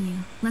carry you.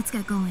 Let's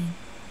get going.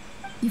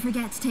 You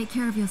forget to take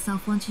care of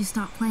yourself once you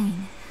stop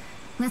playing.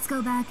 Let's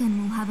go back and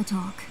we'll have a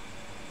talk.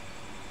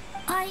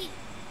 I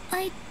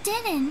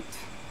didn't.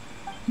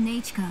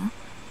 Nechka,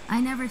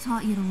 I never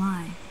taught you to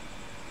lie.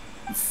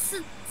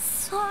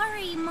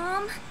 Sorry,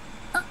 Mom.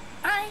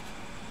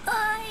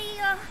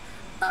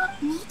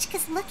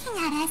 Nechka's looking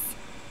at us.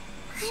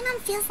 My mom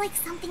feels like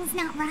something's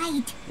not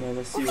right. Yeah,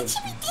 let's see What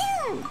should we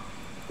do?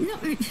 No,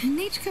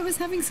 Nechka was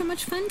having so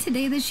much fun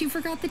today that she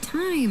forgot the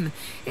time.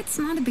 It's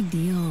not a big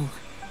deal.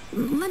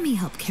 Let me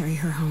help carry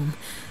her home.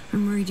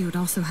 I'm worried you would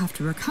also have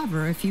to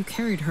recover if you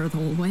carried her the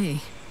whole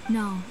way.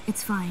 No,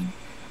 it's fine.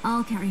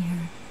 I'll carry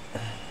her.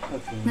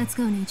 Okay. Let's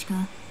go,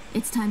 Nechka.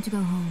 It's time to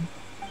go home.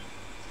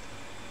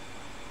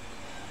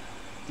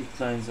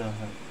 Declines are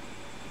hard.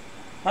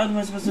 How am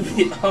I supposed to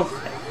be?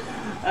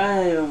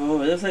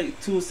 Oh, that's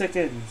like 2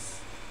 seconds.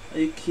 Are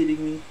you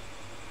kidding me?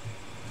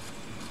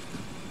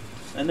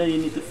 I know you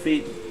need to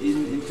fade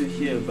into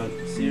here, but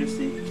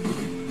seriously?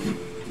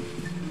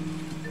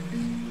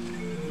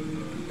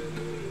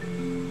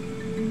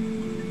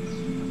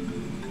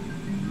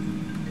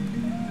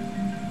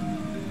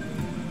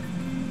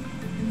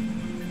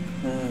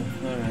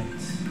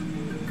 Alright.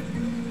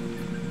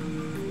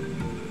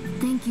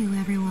 Thank you,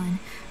 everyone,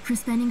 for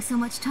spending so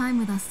much time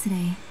with us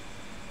today.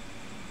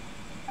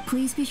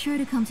 Please be sure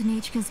to come to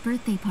Nechka's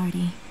birthday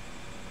party.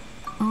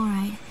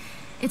 Alright,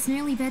 it's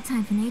nearly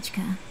bedtime for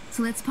Nechka,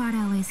 so let's part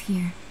our ways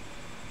here.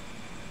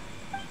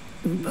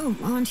 Oh,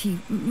 Auntie,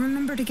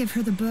 remember to give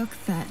her the book,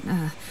 that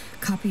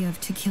copy of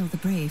To Kill the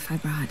Brave I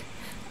brought.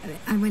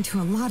 I went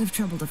to a lot of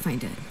trouble to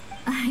find it.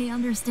 I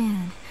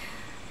understand.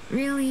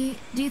 Really,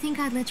 do you think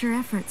I'd let your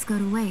efforts go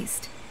to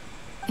waste?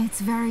 It's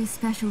very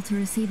special to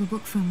receive a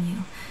book from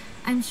you.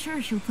 I'm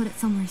sure she'll put it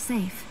somewhere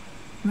safe.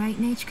 Right,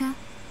 Nechka?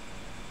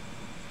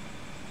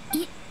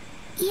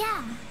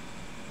 Yeah.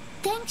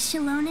 Thanks,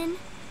 Xilonen.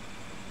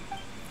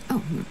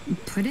 Oh,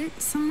 put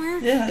it somewhere?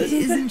 Yeah.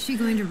 Isn't she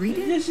going to read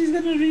it? Yeah, she's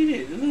gonna read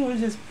it. No,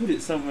 just put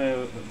it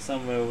somewhere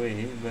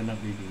away, but not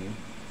reading it.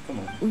 Come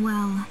on.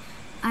 Well,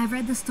 I've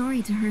read the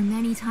story to her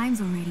many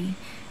times already.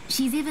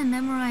 She's even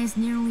memorized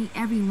nearly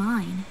every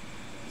line.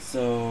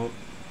 So,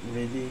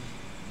 really?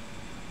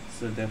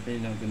 So definitely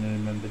not gonna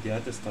remember the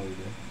other story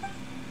then.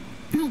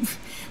 No,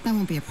 that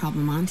won't be a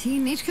problem, Auntie.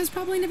 Nechka's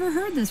probably never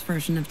heard this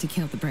version of To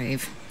Kill the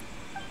Brave.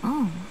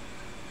 Oh.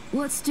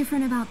 What's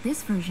different about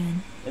this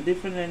version? A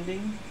different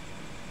ending?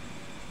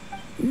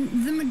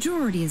 The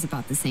majority is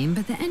about the same,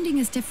 but the ending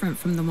is different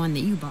from the one that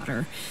you bought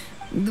her.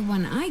 The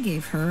one I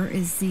gave her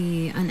is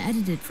the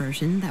unedited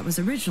version that was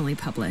originally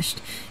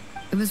published.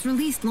 It was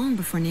released long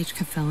before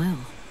Nechka fell ill.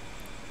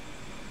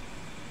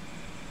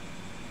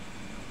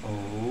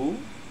 Oh?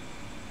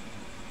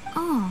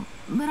 Oh,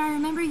 but I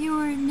remember you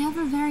were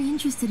never very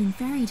interested in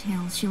fairy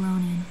tales,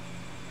 Xilonen.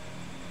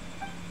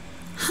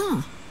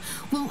 Huh.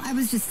 Well, I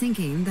was just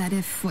thinking that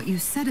if what you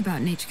said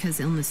about Nechka's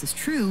illness is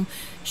true,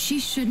 she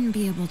shouldn't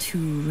be able to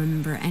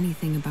remember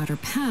anything about her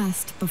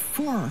past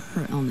before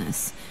her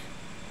illness.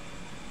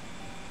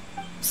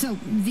 So,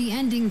 the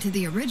ending to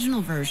the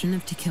original version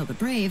of To Kill the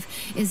Brave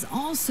is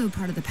also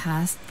part of the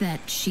past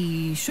that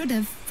she should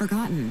have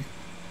forgotten.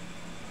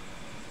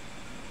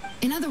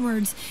 In other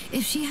words,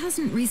 if she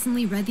hasn't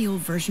recently read the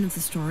old version of the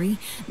story,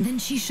 then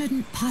she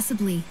shouldn't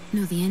possibly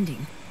know the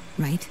ending,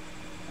 right?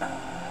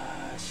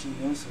 She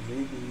knows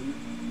already.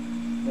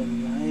 The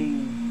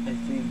line, I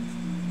think.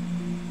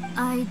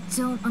 I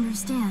don't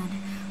understand.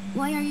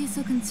 Why are you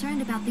so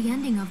concerned about the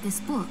ending of this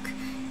book?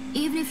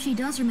 Even if she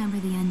does remember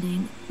the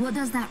ending, what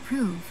does that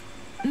prove?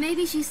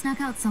 Maybe she snuck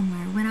out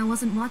somewhere when I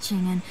wasn't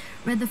watching and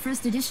read the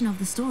first edition of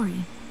the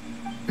story.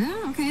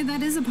 Oh, okay,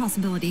 that is a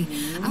possibility.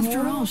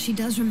 After all, she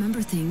does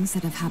remember things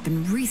that have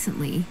happened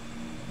recently.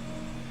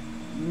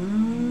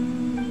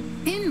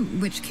 In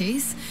which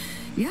case,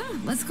 yeah,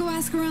 let's go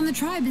ask around the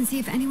tribe and see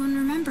if anyone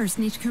remembers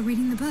Nechka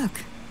reading the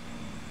book.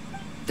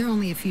 There are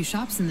only a few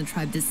shops in the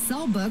tribe that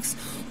sell books,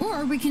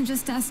 or we can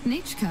just ask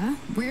Nechka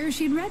where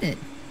she'd read it.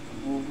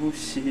 Oh,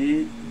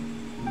 shit.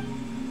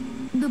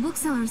 The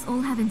booksellers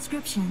all have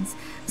inscriptions,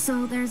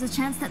 so there's a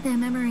chance that their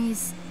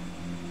memories...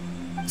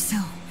 So,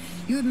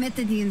 you admit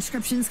that the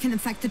inscriptions can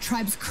affect the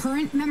tribe's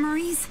current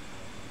memories?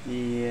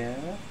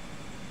 Yeah.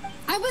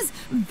 I was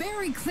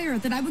very clear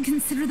that I would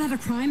consider that a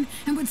crime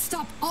and would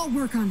stop all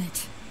work on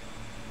it.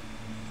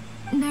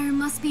 There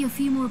must be a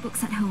few more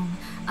books at home.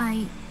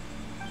 I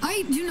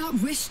do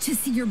not wish to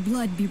see your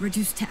blood be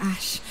reduced to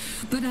ash,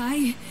 but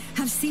I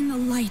have seen the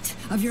light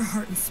of your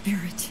heart and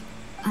spirit.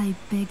 I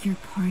beg your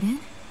pardon?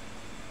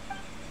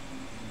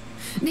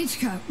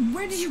 Nichika,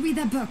 where did you read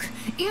that book?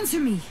 Answer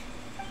me.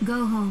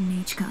 Go home,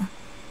 Nichika.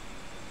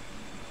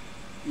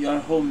 You are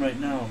home right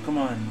now. Come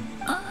on.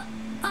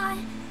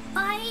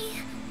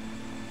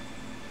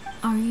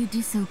 Are you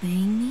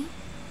disobeying me?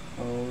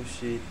 Oh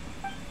shit.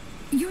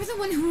 You're the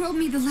one who wrote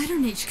me the letter,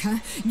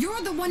 Nichika.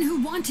 You're the one who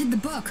wanted the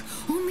book.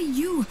 Only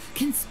you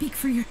can speak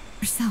for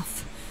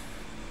yourself.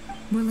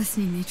 We're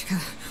listening,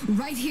 Nichika.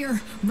 Right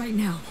here, right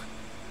now.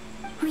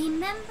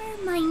 Remember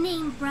my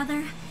name,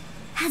 brother.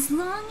 As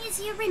long as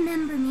you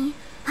remember me,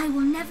 I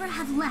will never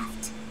have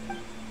left.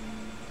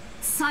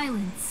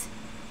 Silence.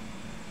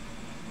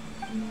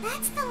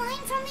 That's the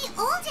line from the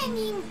old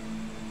ending.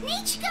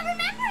 Nichika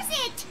remembers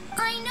it.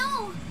 I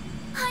know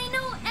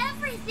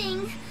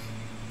everything.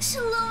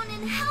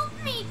 Xilonen, help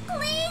me,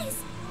 please.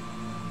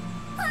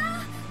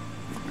 Ah,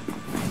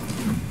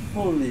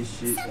 Holy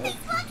shit. something's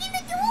blocking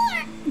the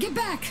door. Get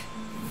back!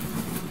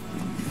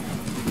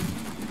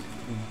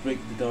 Break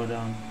the door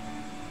down.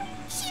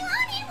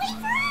 Xilonen, wait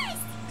for us.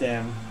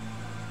 Damn.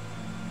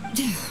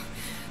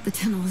 The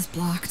tunnel is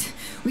blocked.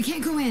 We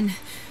can't go in.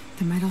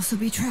 There might also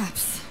be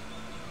traps.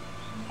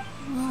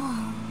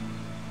 Whoa.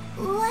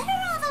 What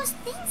are all those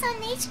things on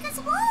Nichika's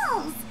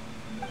walls?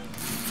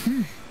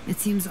 It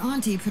seems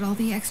Auntie put all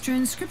the extra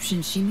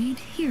inscriptions she made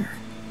here.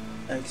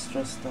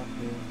 Extra stuff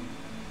here.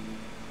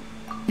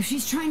 If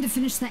she's trying to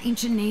finish that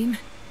ancient name,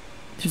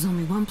 there's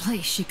only one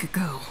place she could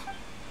go.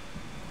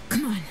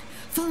 Come on,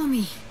 follow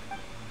me.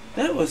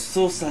 That was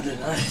so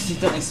sudden. I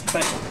didn't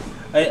expect.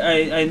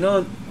 I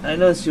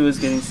know she was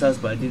getting sus,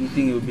 but I didn't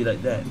think it would be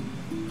like that.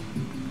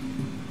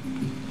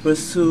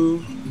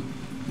 Pursue.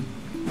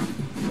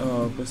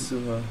 Oh,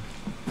 pursue her.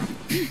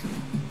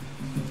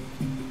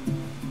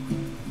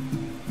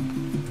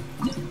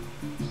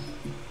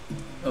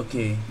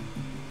 Okay.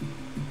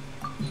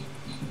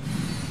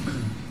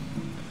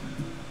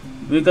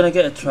 We're gonna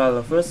get a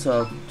trial first, so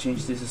I'll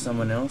change this to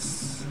someone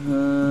else.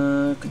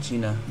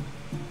 Kachina.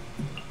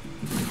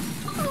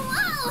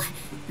 Whoa!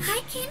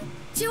 I can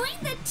join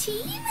the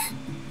team?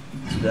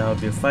 So there'll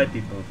be 5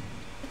 people.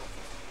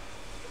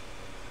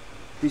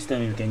 This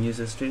time we can use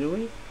it straight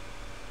away.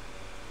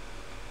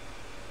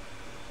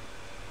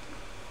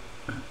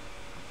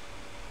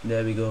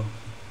 There we go.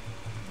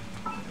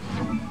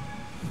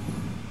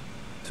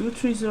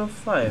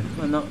 2305.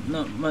 Well,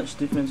 not much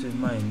difference with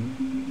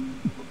mine.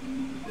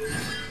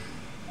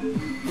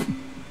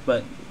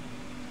 But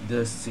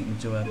the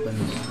signature weapon.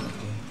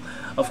 Okay.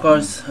 Of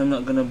course, I'm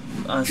not gonna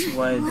ask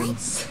why I didn't. What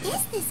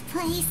is this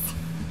place?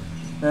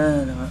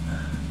 No.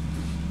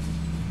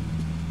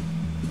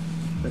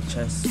 The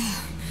chest.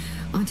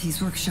 Auntie's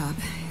workshop.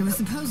 It was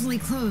supposedly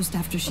closed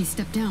after she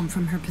stepped down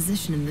from her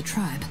position in the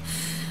tribe.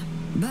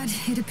 But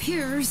it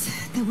appears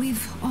that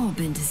we've all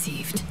been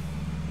deceived.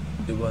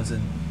 It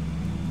wasn't.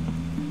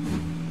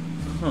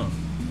 Huh.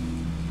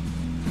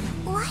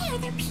 Why are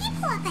there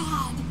people up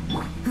ahead?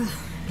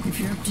 If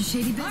you're up to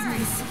shady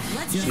business,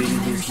 let's you'll Shady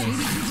find other business.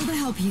 shady people to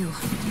help you.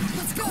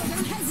 Let's go,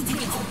 don't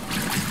hesitate.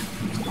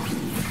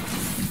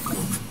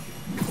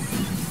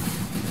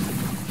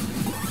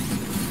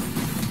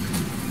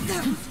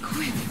 That was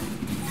quick.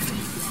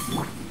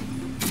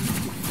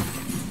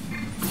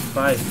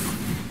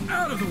 5.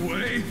 Out of the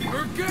way,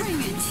 or get Bring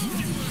it.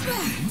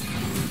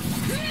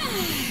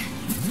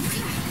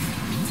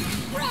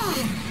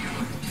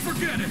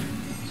 forget it.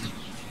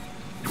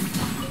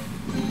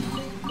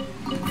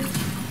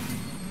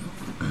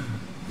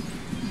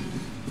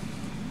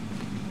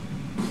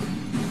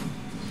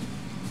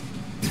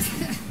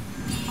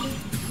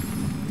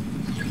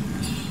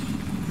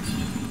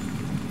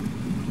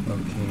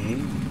 Okay.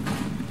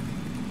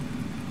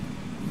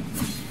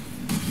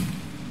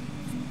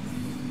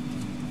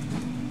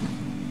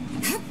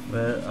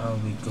 Where are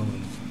we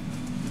going?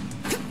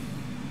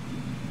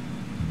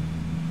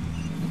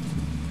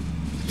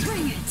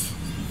 Bring it.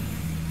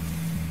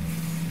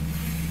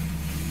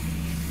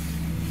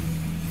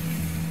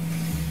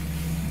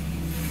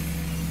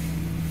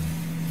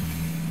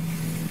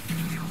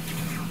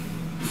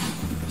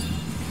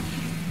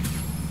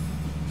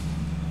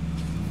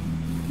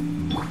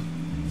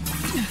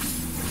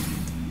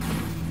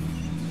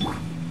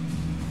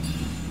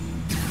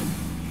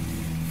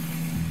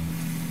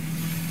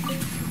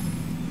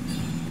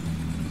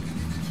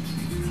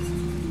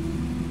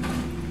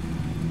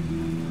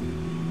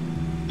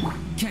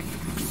 Check.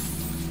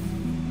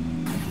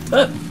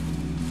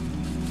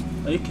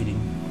 Are you kidding?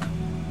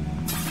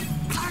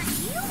 Are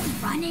you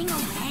running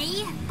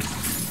away?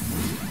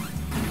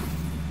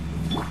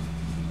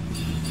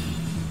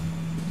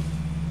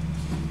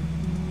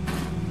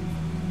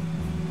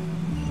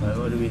 Alright,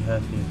 what do we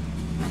have here?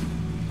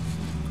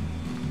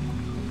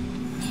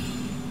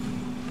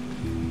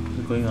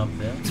 We're going up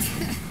there.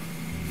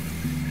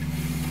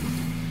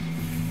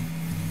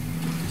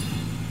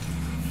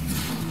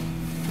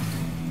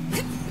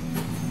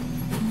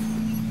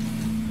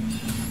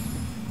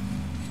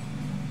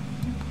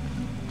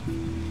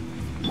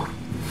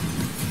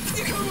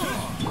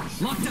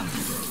 Locked up.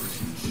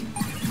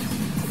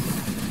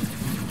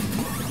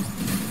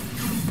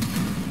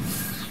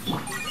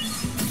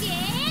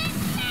 Get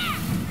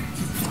back!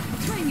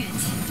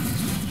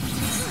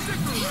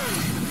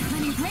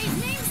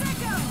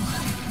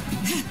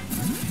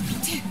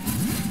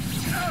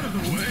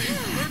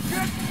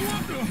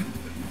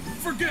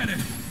 Forget it!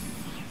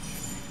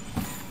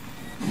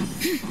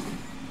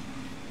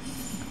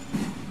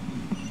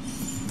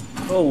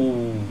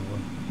 Oh,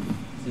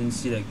 didn't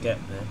see that gap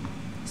there.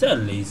 Is that a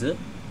laser?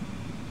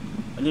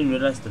 I didn't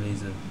realize the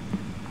laser.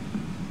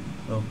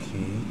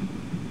 Okay.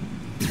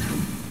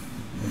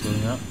 We're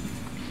going up.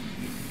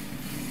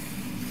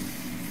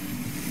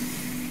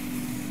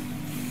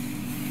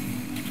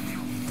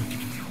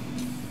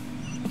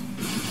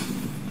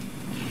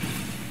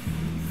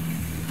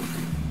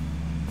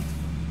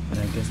 And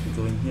I guess we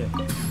go in here.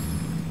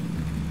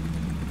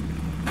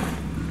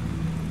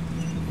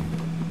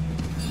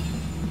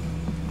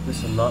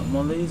 There's a lot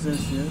more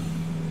lasers here.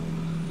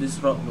 This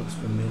rock looks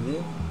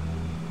familiar.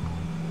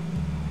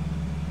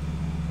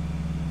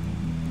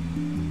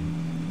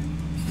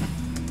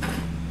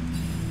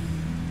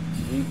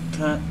 We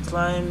can't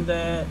climb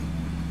that.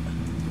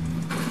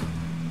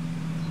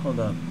 Hold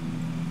up.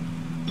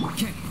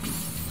 Okay.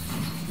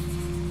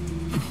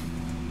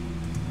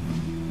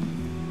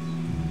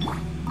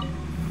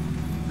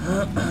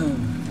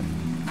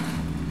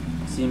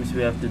 Seems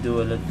we have to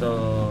do a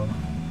little.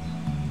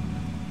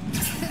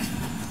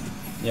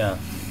 Yeah,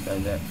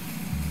 like that.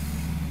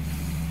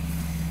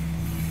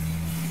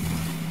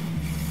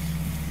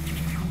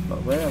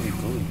 But where are we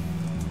going?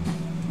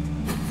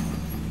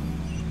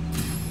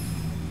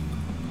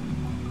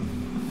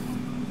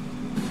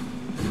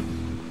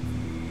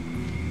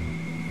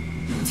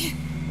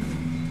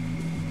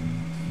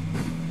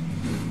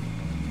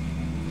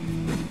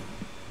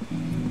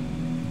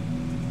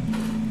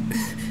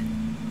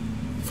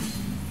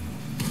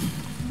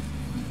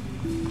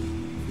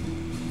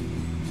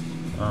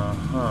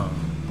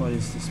 What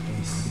is this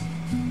place?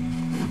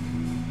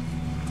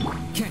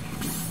 Okay.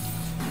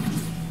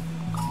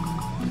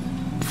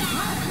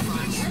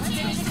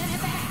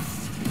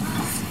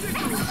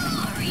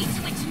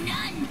 Which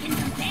none can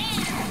compare.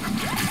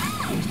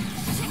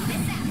 Check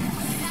this out.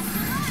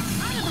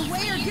 Out of the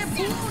way or get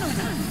blown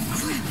over!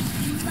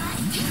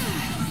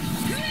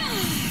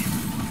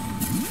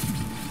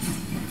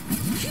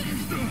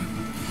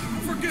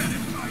 Forget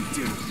it! I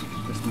did it!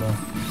 There's more.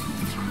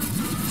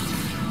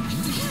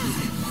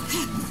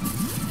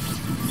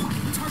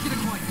 Target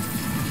acquired.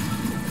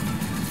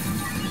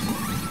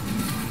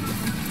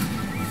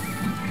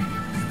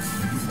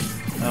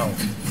 Ow.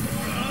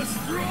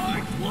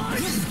 Strike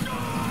one!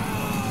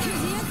 The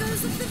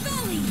others of the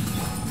valley.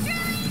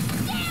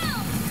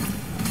 Down.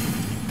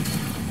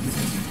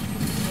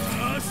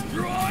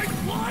 Strike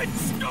one!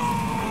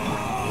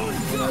 Stone!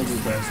 What are you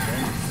guys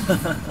doing?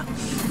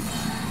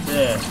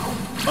 There.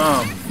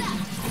 Bomb.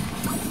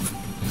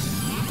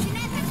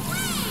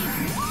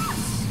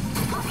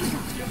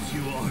 Yes,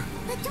 you are.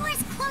 The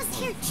door's closed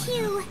here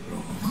too.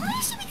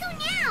 Where should we go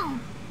now?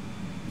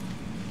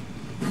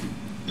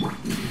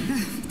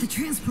 The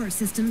transport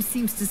system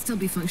seems to still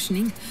be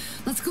functioning.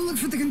 Let's go look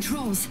for the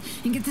controls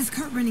and get this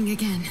cart running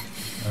again.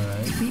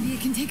 Alright. Maybe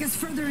it can take us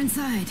further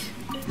inside.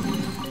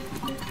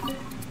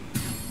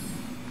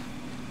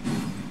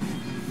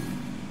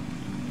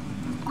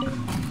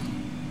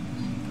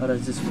 How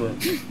does this work?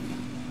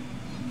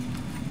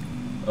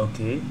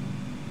 Okay.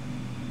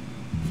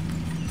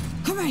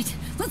 All right,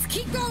 let's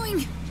keep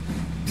going.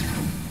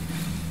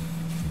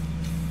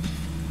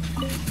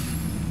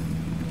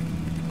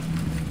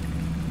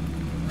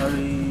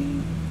 Hurry.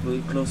 Will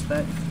it close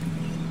back?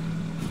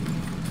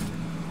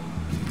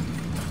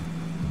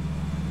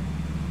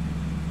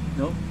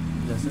 No,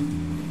 it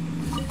doesn't.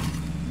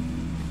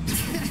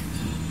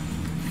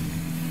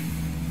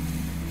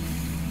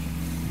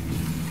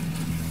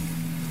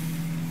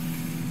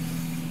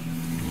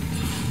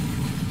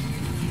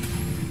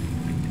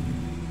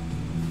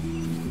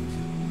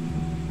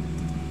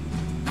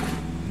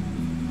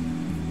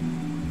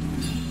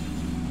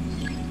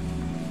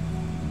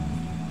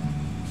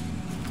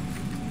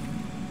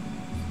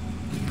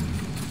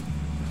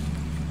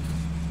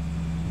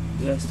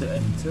 He has to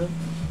enter.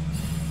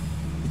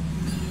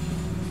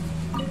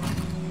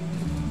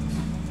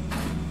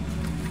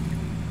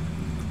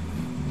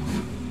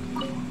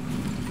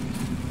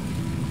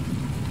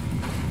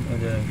 Oh,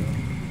 there I go.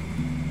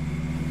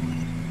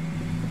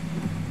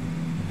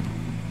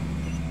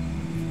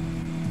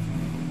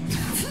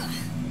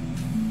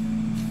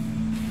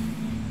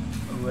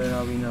 Where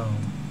are we now?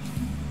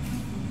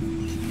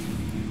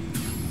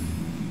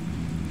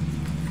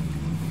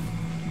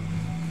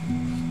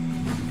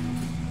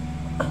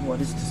 What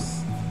is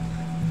this?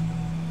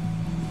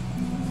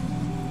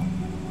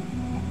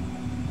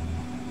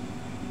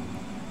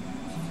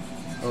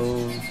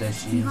 Oh, there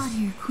she You got is.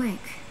 here quick.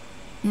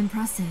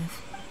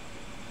 Impressive.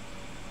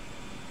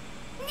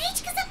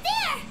 Nichika's up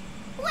there!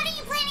 What are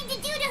you planning to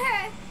do to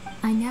her?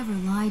 I never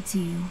lied to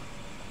you.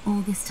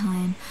 All this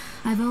time,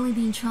 I've only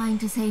been trying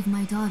to save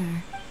my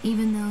daughter,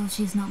 even though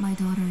she's not my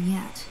daughter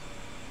yet.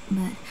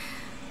 But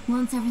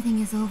once everything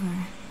is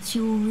over, she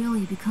will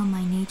really become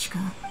my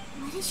Nichika.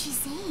 What did she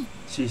say?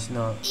 She's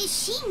not. Is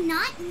she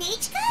not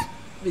Nichika?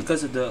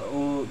 Because of the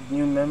old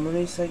new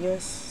memories, I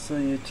guess. So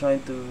you're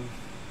trying to.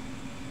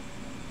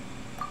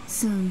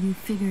 So you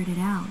figured it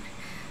out.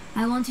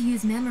 I want to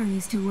use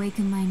memories to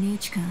awaken my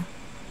Nichika.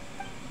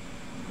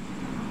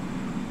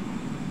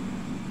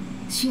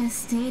 She has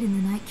stayed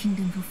in the Night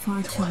Kingdom for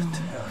far too long. What the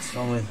hell is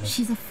wrong with her?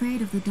 She's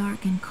afraid of the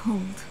dark and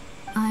cold.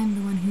 I'm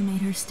the one who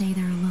made her stay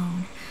there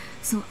alone,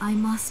 so I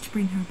must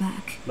bring her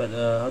back. But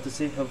how to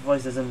say, her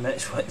voice doesn't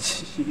match what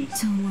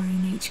she's... Don't worry,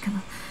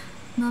 Nechka.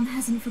 Mom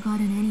hasn't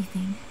forgotten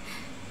anything.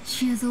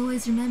 She has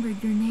always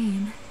remembered your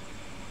name.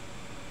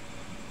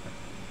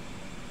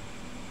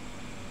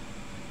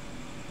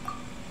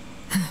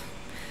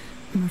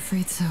 I'm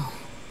afraid so.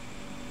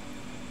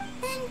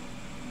 Then,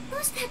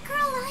 who's that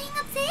girl lying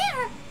up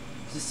there?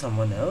 Is this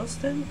someone else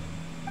then?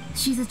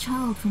 She's a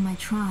child from my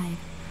tribe.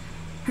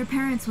 Her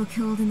parents were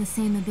killed in the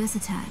same abyss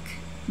attack.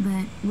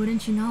 But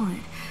wouldn't you know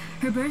it,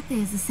 her birthday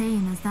is the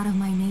same as that of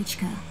my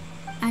Nechka.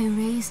 I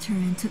raised her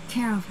and took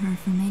care of her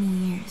for many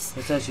years.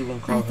 That's why she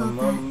won't call I her thought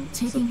mom that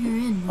taking her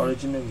in would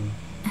originally.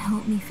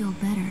 help me feel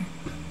better.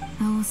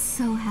 I was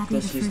so happy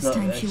the Because she's first not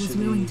time she was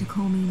willing to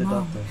call me the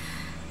Mom. doctor.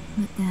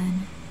 But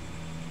then,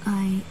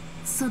 I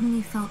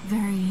suddenly felt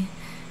very,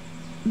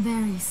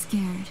 very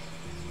scared.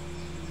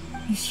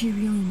 Is she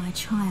really my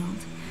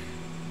child?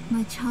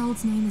 My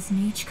child's name is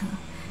Nechka.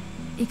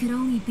 It could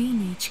only be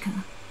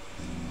Nechka.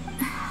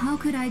 How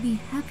could I be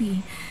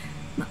happy?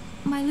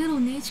 My little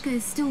Nechka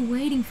is still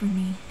waiting for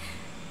me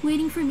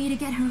to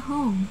get her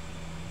home.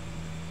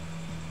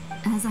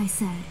 As I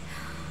said,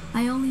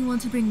 I only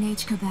want to bring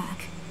Nechka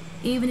back,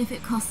 even if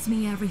it costs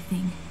me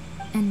everything.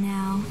 And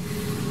now,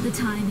 the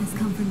time has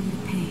come for me to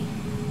pay.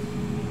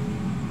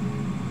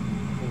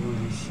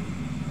 Holy shit.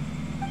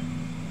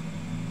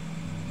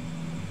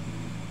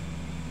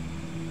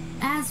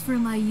 As for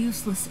my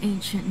useless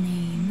ancient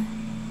name,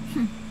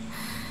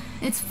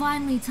 it's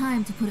finally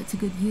time to put it to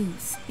good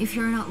use. If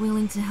you're not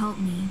willing to help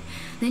me,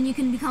 then you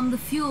can become the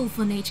fuel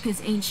for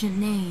Nechka's ancient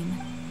name.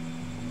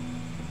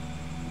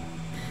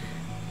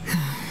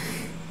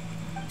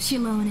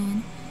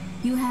 Xilonen,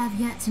 you have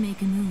yet to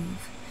make a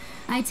move.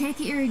 I take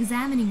it you're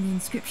examining the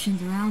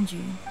inscriptions around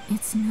you.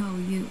 It's no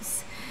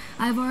use.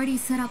 I've already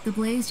set up the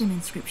Blaze Gem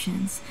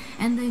inscriptions,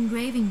 and the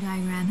engraving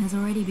diagram has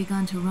already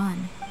begun to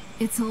run.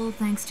 It's all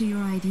thanks to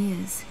your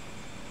ideas.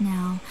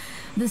 Now,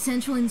 the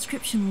central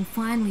inscription will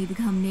finally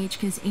become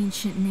Nechka's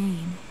ancient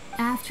name.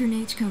 After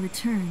Nechka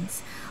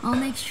returns, I'll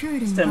make sure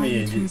to invite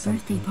you to her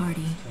birthday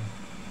party.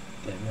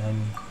 Get behind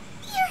me.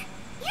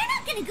 You're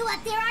not gonna go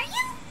up there, are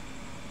you?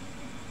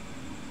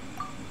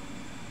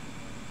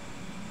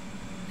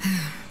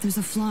 There's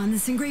a flaw in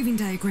this engraving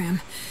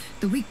diagram.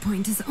 The weak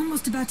point is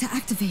almost about to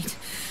activate.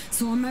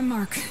 So on my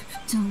mark.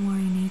 Don't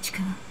worry,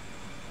 Nechka.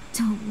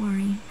 Don't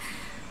worry.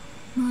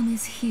 Mom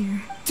is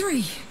here.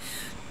 3.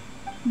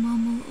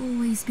 Mom will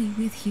always be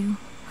with you.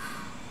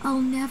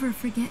 I'll never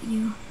forget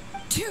you.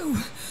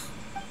 2.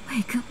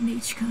 Wake up,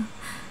 Nechka.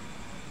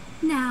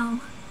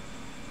 Now.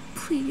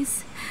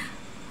 Please,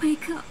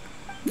 wake up.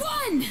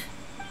 1!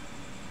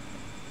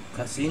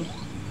 Cutscene?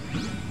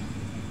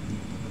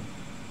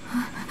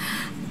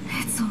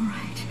 It's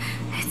alright.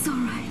 It's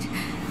alright.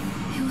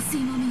 You'll see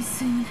Mommy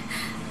soon.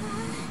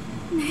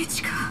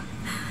 Nechka.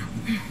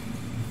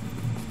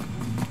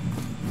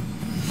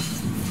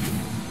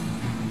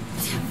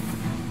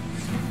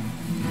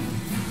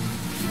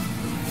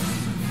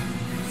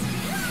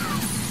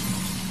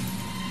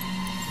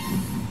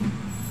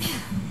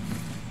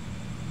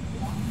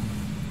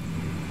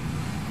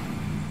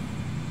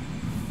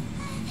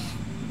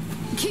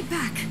 Keep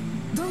back!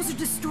 Those are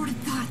distorted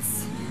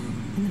thoughts.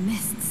 In the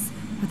mists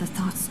are the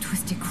thoughts'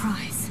 twisted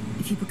cries.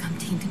 If you become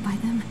tainted by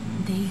them,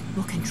 they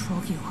will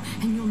control you,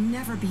 and you'll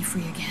never be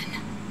free again.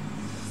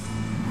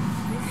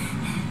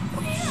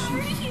 Where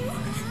are you?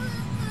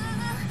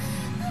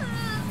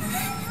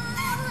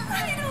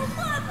 I don't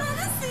want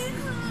medicine.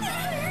 It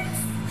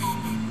hurts. It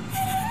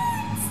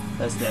hurts.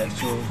 That's the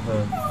actual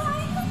her. Why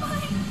am I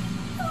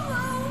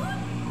alone?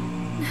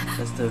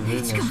 That's the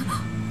real Nechka. Nechka.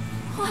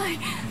 Why?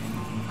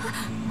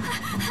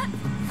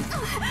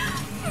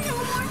 No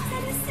more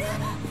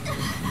medicine.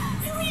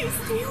 Will you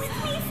stay with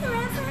me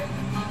forever?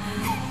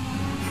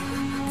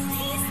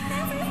 Please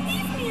never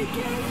leave me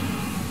again.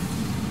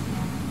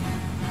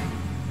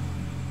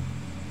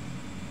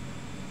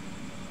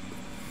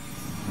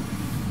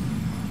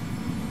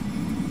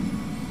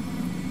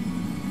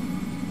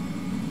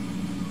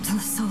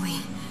 Telasoli,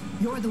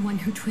 you're the one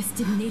who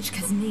twisted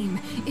Nechka's name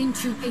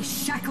into a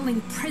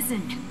shackling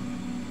prison.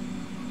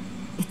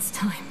 It's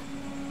time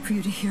for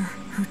you to hear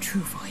her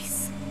true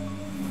voice.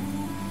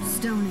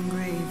 Stone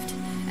engraved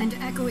and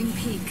echoing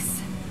peaks.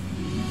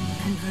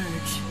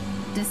 Converge,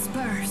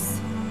 disperse.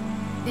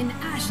 In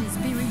ashes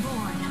be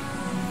reborn.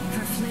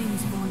 For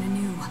flames born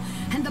anew,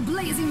 and the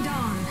blazing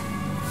dawn.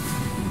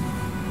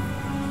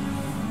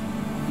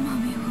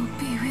 Mommy will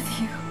be with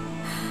you.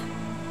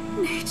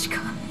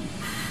 Nechka.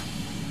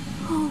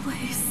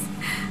 Always.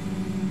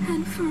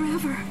 And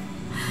forever.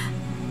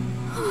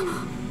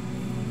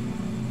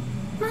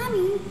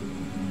 Mommy,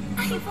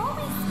 I've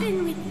always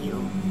been with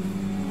you.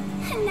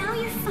 And now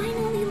you're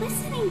finally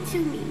listening to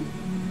me.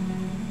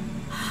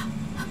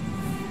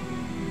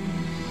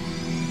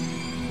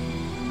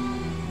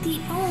 The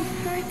old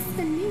hurts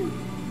the new,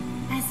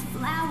 as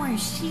flowers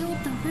stars shield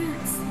the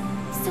roots,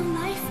 so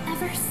life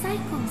ever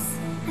cycles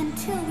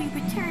until we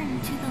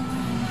return to the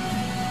land.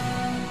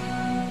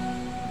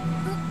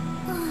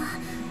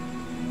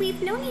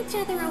 We've known each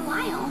other a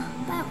while,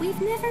 but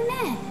we've never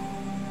met.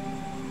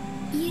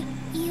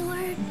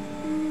 You're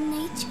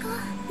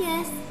Nechka?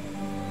 Yes,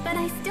 but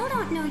I still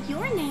don't know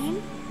your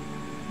name.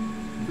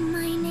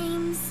 My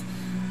name's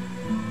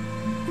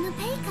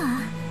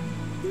Nepeka.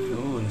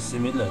 Oh,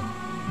 similar.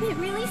 It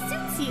really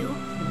suits you.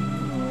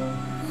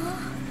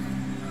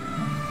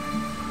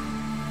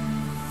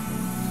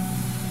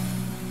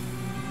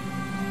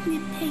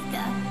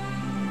 Nepeka,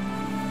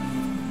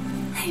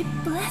 I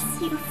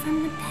bless you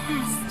from the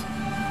past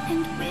and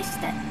wish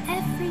that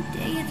every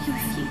day of your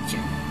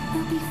future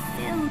will be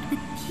filled with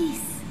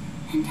peace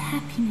and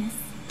happiness.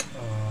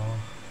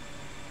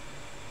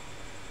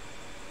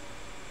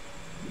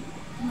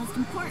 The most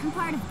important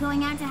part of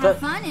going out to have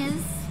fun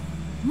is,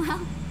 well...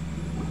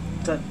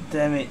 God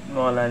damn it,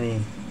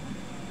 Molani.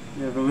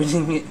 You're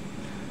ruining it.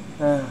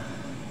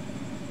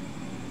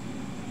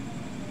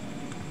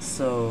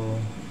 So...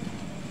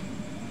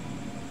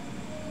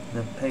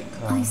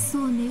 Nepeka. I saw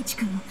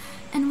Nechka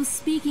and was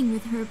speaking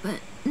with her, but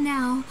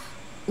now...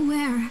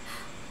 Where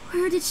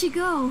did she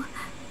go?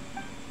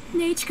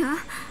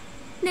 Nechka?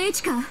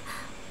 Nechka?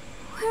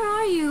 Where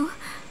are you?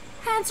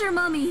 Answer,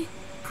 Mummy.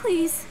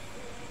 Please.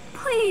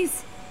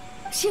 Please.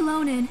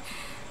 Xilonen,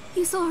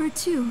 you saw her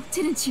too,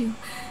 didn't you?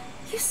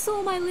 You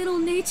saw my little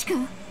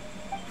Nechka.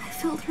 I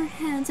felt her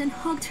hands and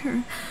hugged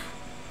her.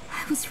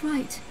 I was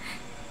right.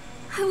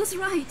 I was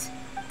right.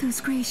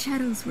 Those gray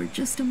shadows were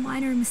just a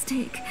minor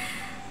mistake.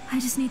 I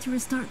just need to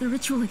restart the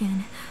ritual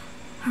again.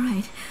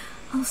 Alright,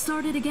 I'll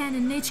start it again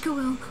and Nechka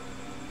will...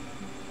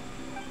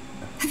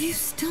 Have you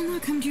still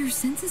not come to your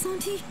senses,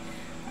 Auntie?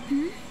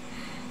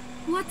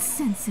 What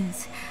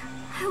senses?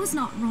 I was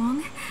not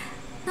wrong.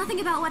 Nothing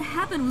about what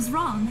happened was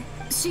wrong.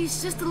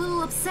 She's just a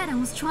little upset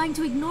and was trying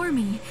to ignore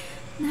me.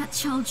 That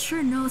child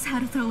sure knows how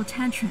to throw a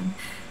tantrum.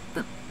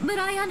 But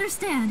I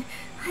understand.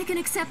 I can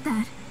accept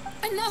that.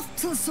 Enough,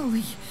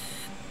 Tilsoli!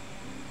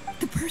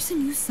 The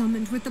person you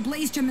summoned with the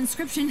Blaze Gem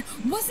inscription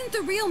wasn't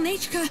the real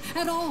Nechka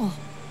at all.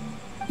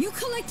 You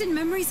collected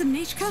memories of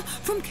Nechka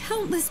from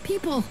countless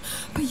people,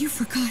 but you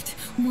forgot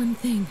one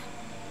thing.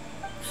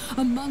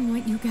 Among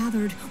what you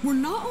gathered were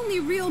not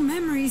only real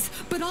memories,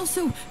 but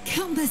also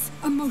countless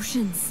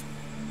emotions.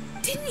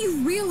 Didn't you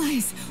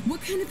realize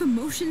what kind of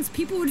emotions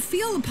people would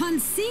feel upon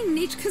seeing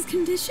Nechka's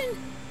condition?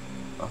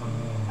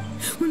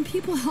 When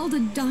people held a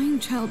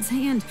dying child's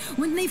hand,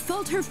 when they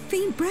felt her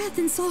faint breath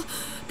and saw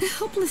the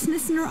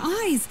helplessness in her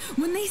eyes,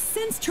 when they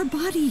sensed her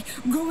body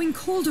growing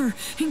colder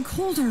and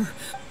colder,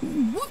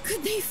 what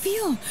could they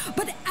feel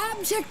but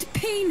abject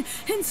pain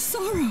and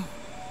sorrow?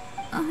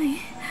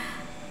 I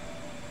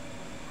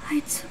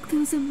took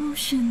those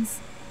emotions.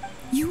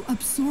 You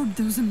absorbed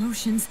those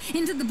emotions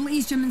into the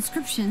Blaze Gem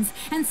inscriptions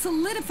and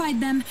solidified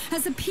them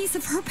as a piece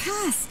of her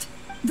past.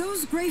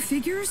 Those gray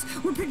figures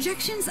were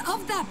projections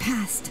of that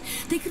past.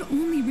 They could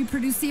only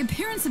reproduce the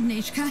appearance of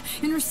Nechka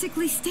in her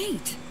sickly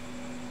state.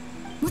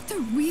 What the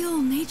real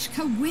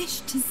Nechka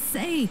wished to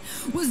say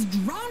was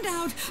drowned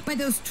out by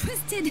those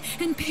twisted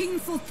and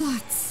painful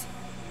thoughts.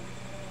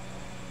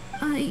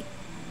 I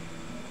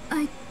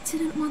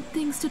didn't want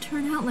things to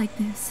turn out like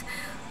this.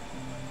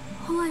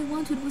 All I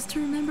wanted was to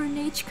remember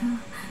Nechka,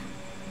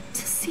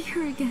 to see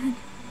her again.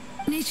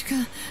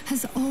 Nechka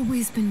has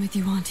always been with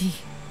you, Auntie.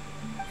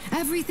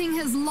 Everything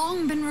has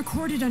long been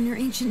recorded on your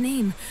ancient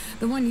name.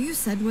 The one you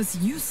said was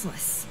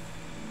useless.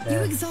 You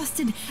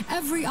exhausted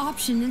every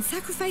option and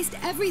sacrificed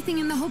everything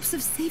in the hopes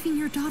of saving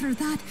your daughter.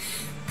 That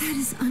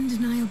is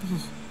undeniable.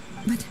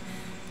 But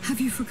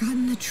have you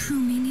forgotten the true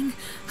meaning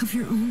of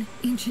your own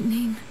ancient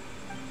name?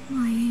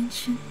 My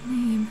ancient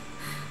name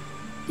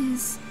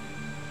is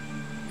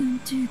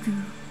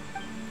Undugu.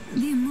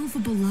 The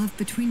immovable love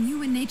between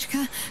you and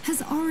Nechka has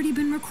already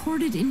been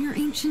recorded in your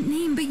ancient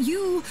name, but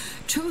you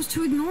chose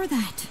to ignore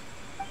that.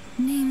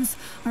 Names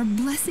are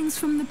blessings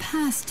from the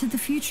past to the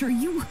future.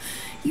 You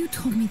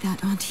told me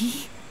that,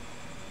 Auntie.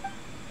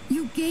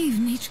 You gave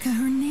Nechka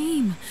her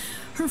name,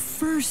 her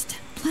first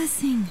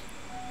blessing.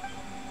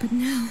 But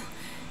now,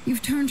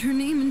 you've turned her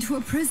name into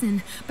a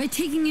prison by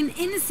taking an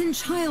innocent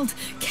child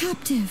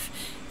captive,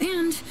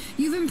 and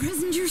you've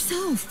imprisoned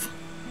yourself.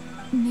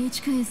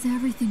 Nechka is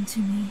everything to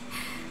me.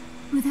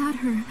 Without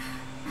her,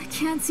 I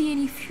can't see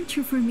any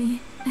future for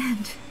me.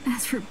 And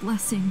as for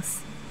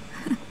blessings...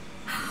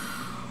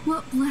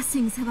 what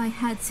blessings have I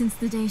had since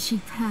the day she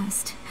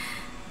passed?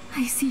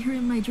 I see her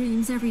in my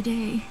dreams every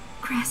day,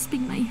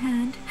 grasping my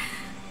hand,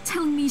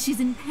 telling me she's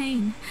in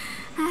pain,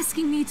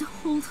 asking me to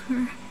hold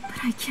her,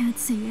 but I can't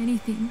say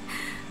anything.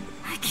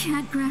 I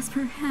can't grasp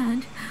her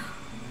hand.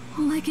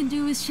 All I can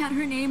do is shout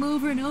her name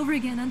over and over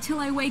again until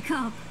I wake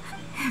up.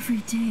 Every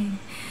day,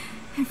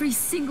 every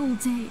single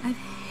day, I've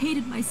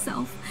hated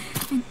myself,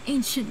 and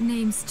ancient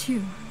names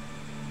too.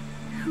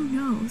 Who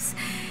knows?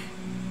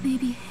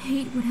 Maybe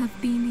hate would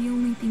have been the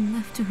only thing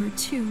left to her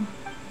too.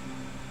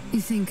 You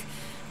think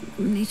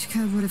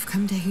Nechka would have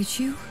come to hate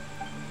you?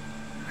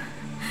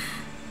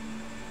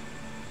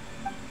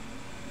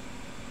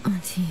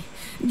 Auntie,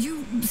 do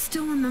you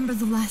still remember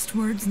the last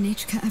words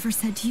Nechka ever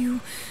said to you?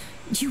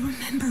 Do you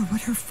remember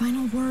what her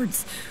final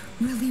words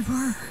really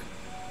were?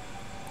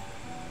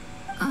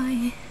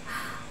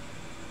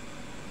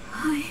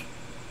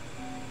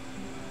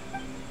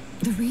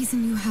 The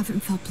reason you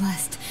haven't felt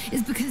blessed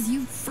is because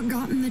you've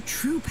forgotten the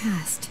true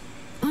past.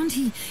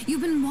 Auntie,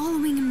 you've been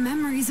wallowing in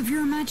memories of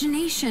your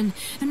imagination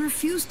and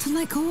refused to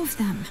let go of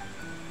them.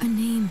 A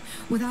name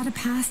without a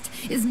past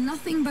is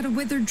nothing but a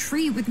withered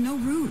tree with no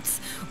roots,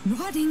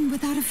 rotting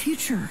without a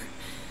future.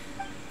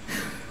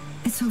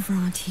 It's over,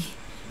 Auntie.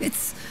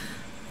 It's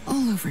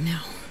all over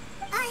now.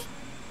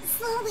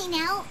 Slowly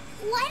now.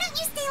 Why don't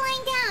you stay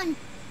lying down?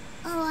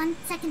 Oh, on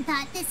second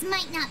thought, this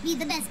might not be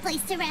the best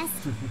place to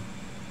rest.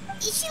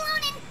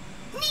 Xilonen,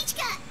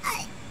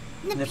 Nechka,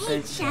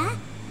 Nepeta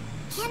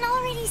can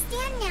already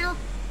stand now,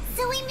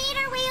 so we made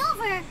our way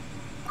over.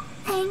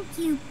 Thank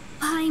you,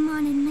 Paimon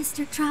and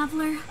Mr.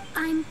 Traveler.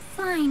 I'm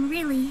fine,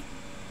 really.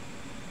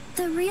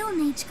 The real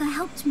Nechka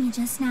helped me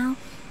just now,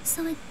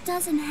 so it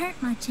doesn't hurt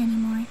much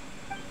anymore.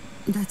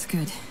 That's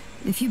good.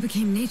 If you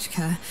became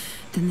Nechka,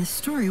 then this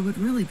story would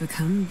really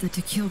become the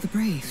To Kill the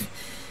Brave.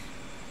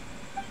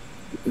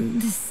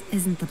 This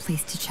isn't the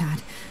place to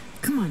chat.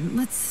 Come on,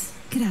 let's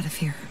get out of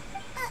here.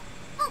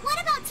 But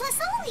what about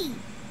Tlasoli?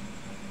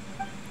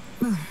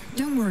 Well,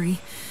 don't worry.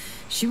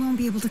 She won't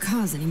be able to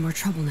cause any more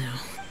trouble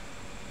now.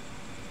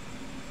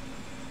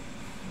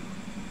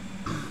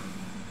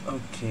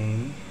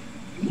 Okay.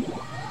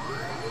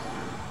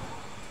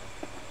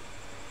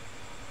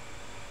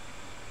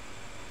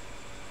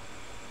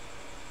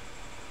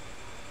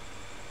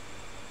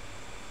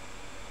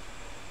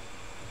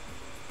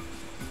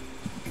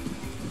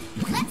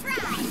 Let's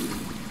ride!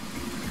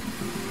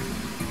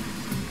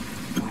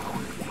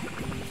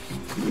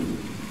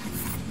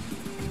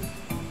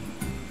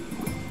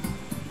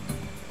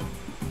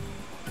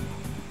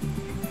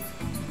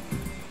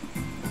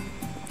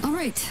 All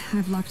right,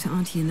 I've locked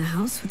Auntie in the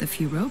house with a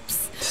few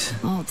ropes.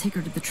 I'll take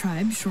her to the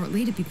tribe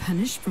shortly to be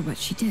punished for what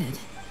she did.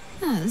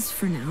 As,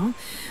 for now,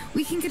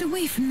 we can get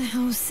away from the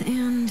house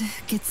and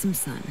get some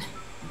sun.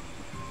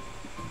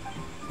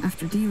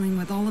 After dealing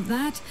with all of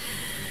that,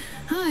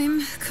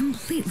 I'm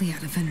completely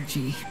out of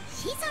energy.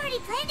 She's already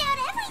planned out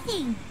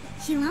everything.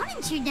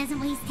 Xilonen sure doesn't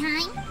waste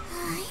time.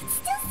 It's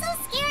still so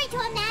scary to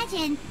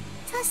imagine.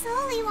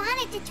 Tlasoli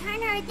wanted to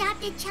turn her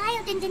adopted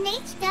child into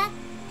Nechka,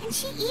 and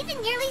she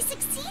even nearly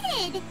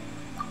succeeded.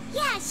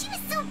 Yeah, she was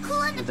so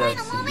cool in the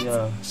final moments.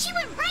 Yeah. She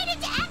went right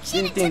into action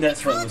and think took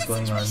that's what control of was the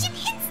going on.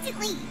 situation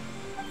instantly.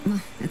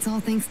 Well, it's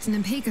all thanks to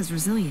Nepeka's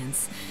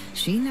resilience.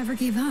 She never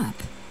gave up.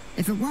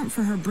 If it weren't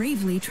for her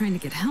bravely trying to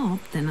get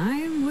help, then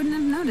I wouldn't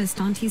have noticed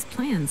Auntie's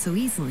plan so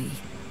easily.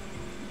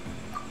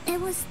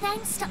 It was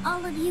thanks to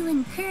all of you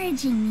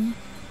encouraging me.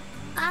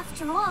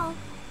 After all,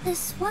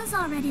 this was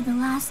already the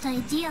last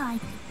idea I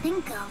could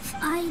think of.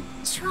 I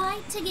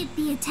tried to get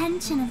the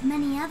attention of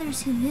many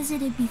others who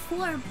visited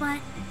before,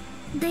 but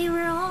they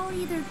were all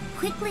either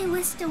quickly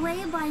whisked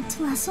away by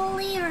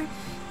Tlasoli or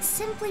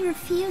simply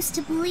refused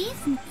to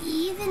believe me.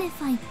 Even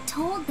if I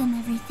told them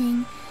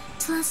everything,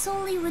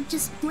 Tlasoli would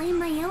just blame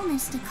my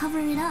illness to cover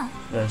it up.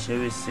 Yeah, shall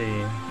we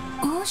say?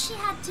 All she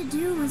had to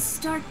do was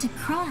start to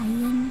cry,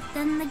 and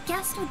then the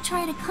guest would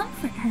try to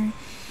comfort her,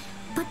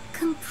 but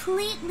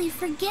completely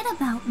forget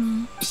about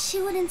me.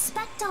 She would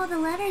inspect all the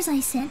letters I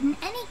sent and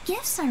any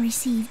gifts I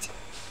received.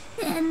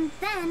 And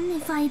then,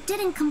 if I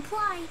didn't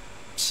comply,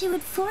 she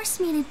would force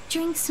me to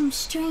drink some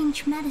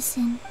strange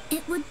medicine.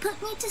 It would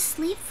put me to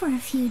sleep for a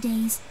few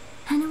days,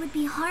 and it would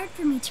be hard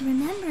for me to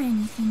remember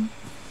anything.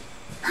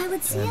 I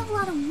would see a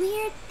lot of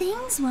weird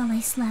things while I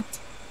slept,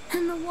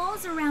 and the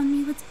walls around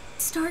me would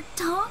start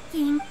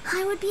talking.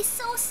 I would be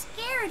so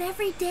scared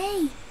every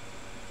day.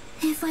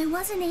 If I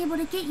wasn't able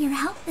to get your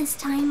help this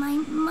time, I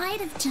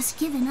might have just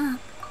given up.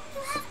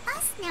 You have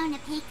us now,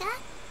 Nepeka.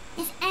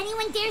 If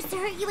anyone dares to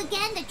hurt you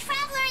again, the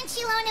Traveler and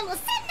Xilonen will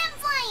send them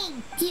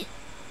flying!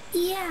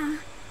 Yeah.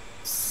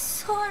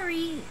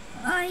 Sorry.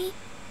 I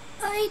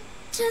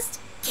just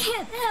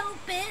can't help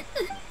it.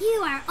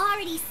 You are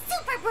already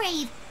super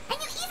brave, and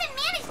you even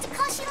managed to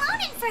call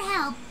Xilonen for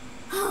help.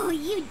 Oh,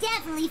 you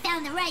definitely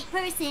found the right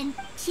person.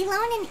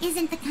 Xilonen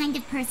isn't the kind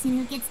of person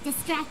who gets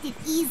distracted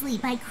easily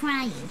by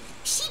crying.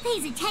 She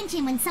pays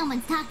attention when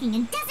someone's talking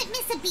and doesn't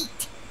miss a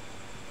beat.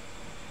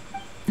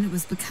 And it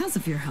was because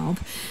of your help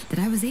that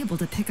I was able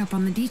to pick up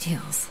on the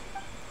details.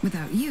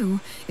 Without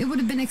you, it would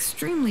have been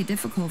extremely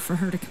difficult for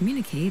her to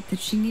communicate that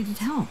she needed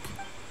help.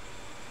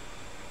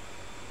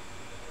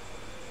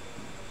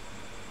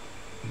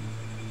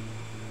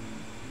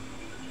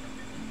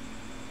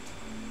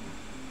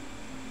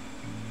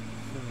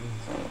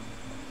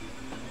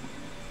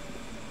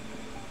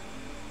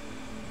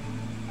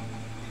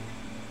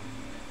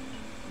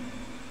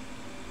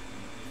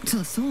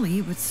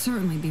 Tlasoli would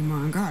certainly be more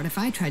on guard if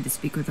I tried to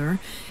speak with her,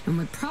 and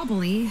would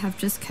probably have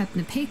just kept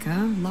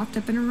Nepeka locked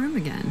up in her room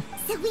again.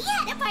 So we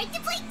had a part to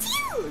play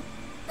too!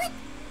 But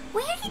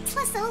where did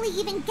Tlasoli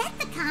even get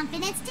the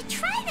confidence to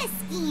try this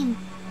scheme?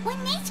 When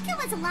Nechka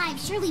was alive,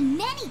 surely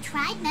many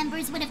tribe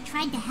members would have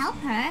tried to help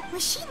her.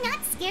 Was she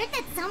not scared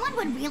that someone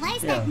would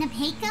realize that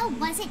Nepeka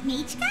wasn't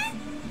Nechka?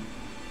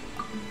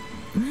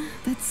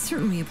 That's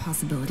certainly a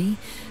possibility.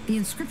 The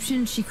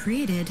inscription she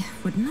created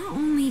would not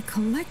only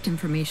collect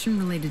information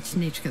related to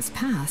Nechka's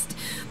past,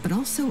 but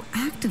also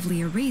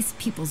actively erase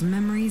people's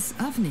memories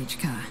of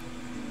Nechka.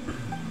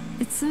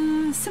 It's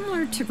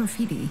similar to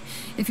graffiti.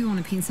 If you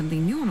want to paint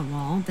something new on a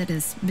wall that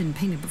has been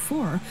painted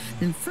before,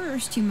 then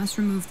first you must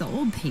remove the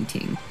old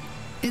painting.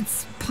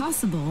 It's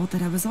possible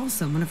that I was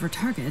also one of her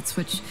targets,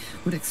 which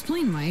would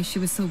explain why she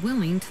was so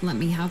willing to let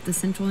me have the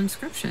central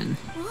inscription.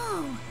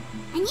 Whoa,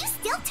 and you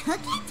still took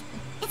it?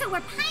 If it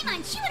were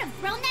Paimon, she would have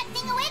thrown that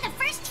thing away the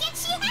first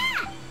chance she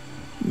had!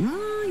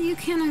 Well, you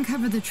can't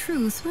uncover the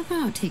truth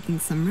without taking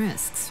some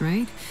risks,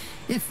 right?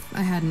 If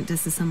I hadn't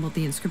disassembled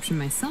the inscription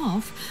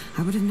myself,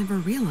 I would have never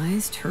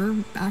realized her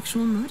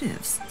actual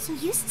motives. So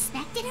you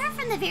suspected her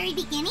from the very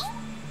beginning?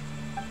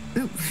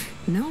 Oh,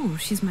 no,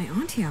 she's my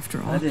auntie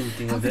after all. I didn't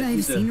think How of could that I have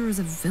either. seen her as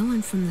a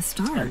villain from the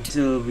start?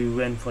 Until we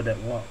went for that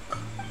walk.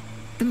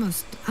 The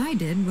most I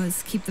did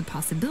was keep the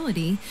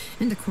possibility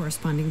and a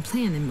corresponding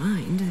plan in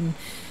mind, and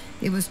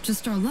it was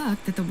just our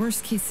luck that the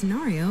worst case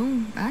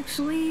scenario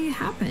actually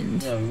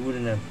happened. Yeah, we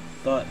wouldn't have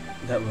thought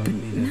that would But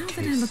be the now case.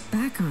 that I look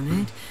back on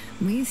it,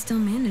 we still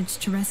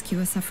managed to rescue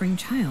a suffering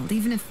child,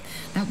 even if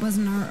that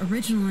wasn't our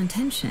original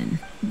intention.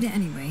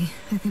 Anyway,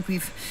 I think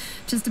we've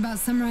just about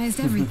summarized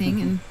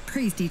everything and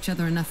praised each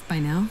other enough by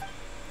now.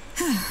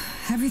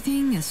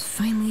 Everything is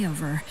finally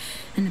over,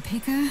 and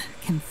Nepeka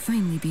can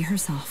finally be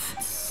herself.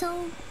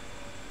 So,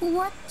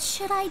 what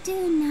should I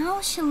do now,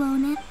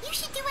 Xilonen? You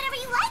should do whatever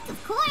you like,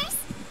 of course.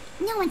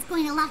 No one's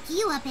going to lock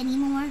you up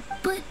anymore.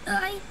 But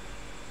I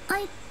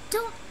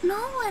don't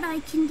know what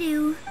I can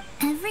do.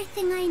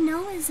 Everything I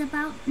know is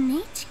about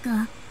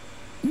Nechka.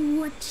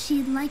 What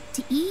she liked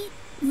to eat,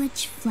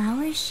 which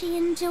flowers she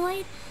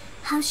enjoyed,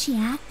 how she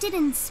acted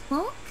and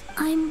spoke.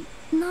 I'm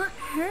not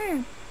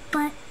her,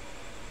 but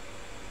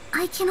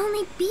I can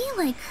only be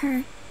like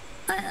her.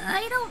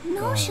 I don't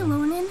know,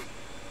 Xilonen.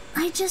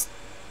 I just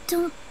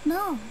don't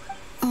know.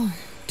 Oh,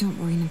 don't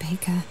worry,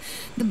 Nepeka.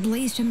 The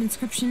Blaze Gem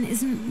inscription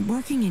isn't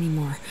working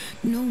anymore.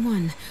 No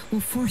one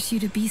will force you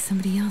to be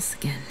somebody else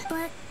again.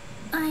 But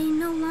I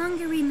no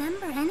longer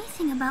remember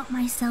anything about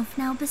myself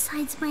now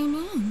besides my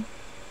name.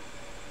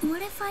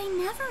 What if I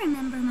never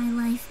remember my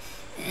life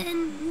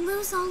and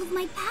lose all of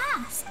my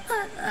past?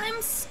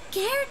 I'm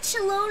scared,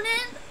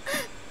 Xilonen.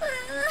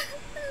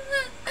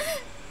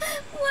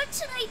 What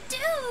should I do?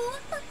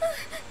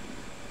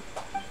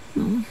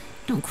 Oh,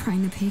 don't cry,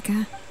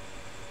 Nepeka.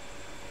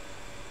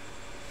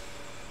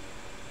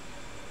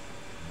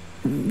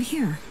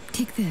 Here,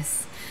 take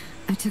this.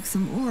 I took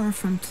some ore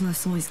from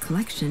Tulasoi's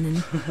collection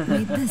and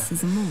made this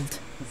as a mold.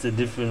 It's a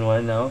different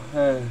one now.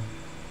 A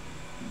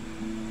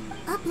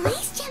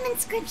Blaze Gem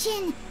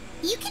inscription.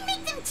 You can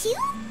make them too?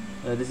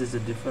 This is a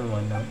different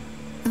one now.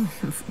 Oh,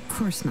 of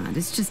course not.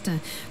 It's just a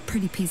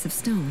pretty piece of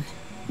stone.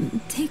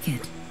 Take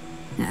it.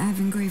 I've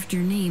engraved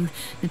your name,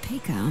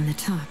 Nepeka, on the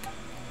top.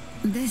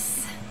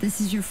 This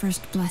is your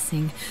first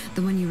blessing,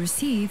 the one you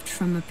received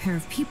from a pair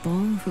of people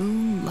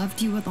who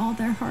loved you with all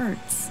their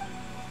hearts.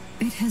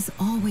 It has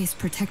always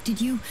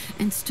protected you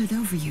and stood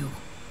over you.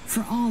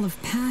 For all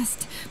of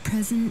past,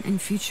 present,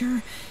 and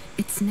future,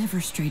 it's never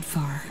strayed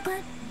far.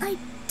 But I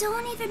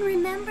don't even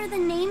remember the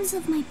names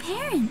of my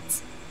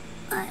parents.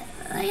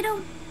 I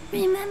don't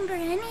remember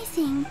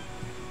anything.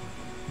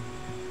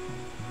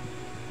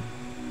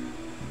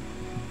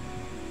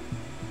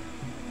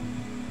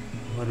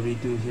 What do we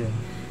do here?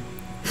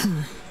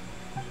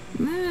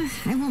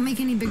 I won't make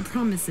any big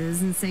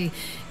promises and say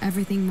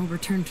everything will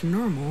return to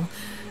normal.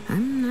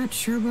 I'm not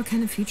sure what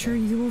kind of future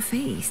you will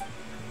face.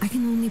 I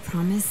can only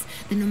promise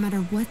that no matter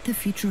what the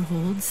future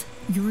holds,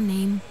 your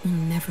name will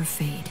never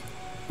fade.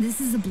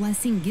 This is a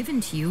blessing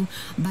given to you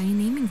by a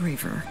name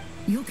engraver.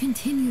 You'll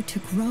continue to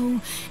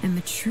grow and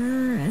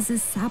mature as a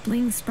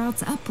sapling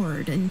sprouts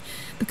upward and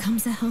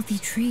becomes a healthy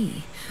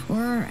tree,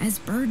 or as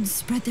birds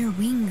spread their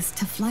wings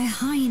to fly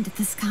high into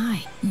the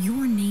sky.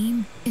 Your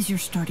name is your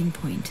starting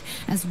point,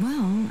 as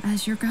well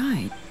as your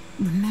guide.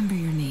 Remember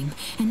your name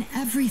and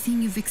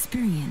everything you've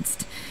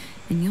experienced,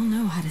 and you'll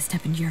know how to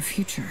step into your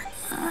future.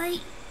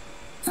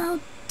 I'll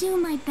do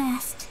my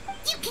best.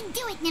 You can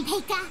do it,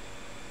 Nepeka!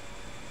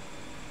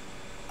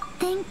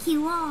 Thank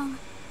you all.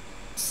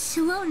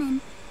 Xilonen,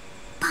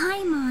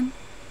 Paimon,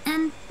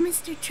 and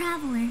Mr.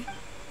 Traveler.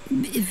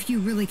 If you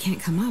really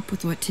can't come up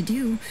with what to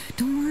do,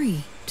 don't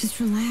worry. Just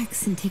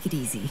relax and take it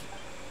easy.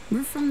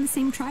 We're from the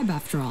same tribe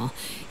after all.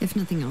 If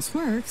nothing else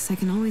works, I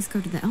can always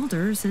go to the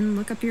elders and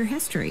look up your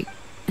history.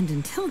 And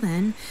until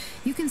then,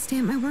 you can stay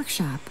at my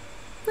workshop.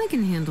 I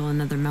can handle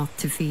another mouth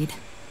to feed.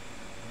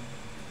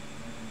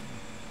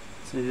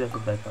 So you have a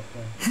backup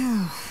plan.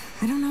 Oh,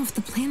 I don't know if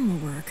the plan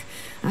will work.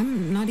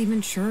 I'm not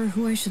even sure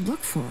who I should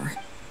look for.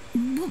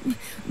 Well,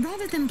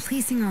 rather than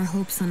placing our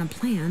hopes on a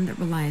plan that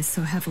relies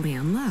so heavily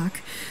on luck,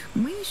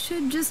 we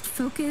should just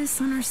focus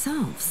on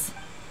ourselves.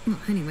 Well,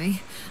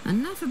 anyway,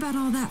 enough about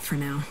all that for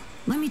now.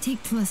 let me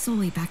take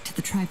Tlasoli back to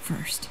the tribe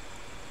first.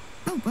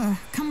 Oh,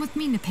 come with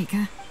me,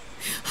 Nepeka.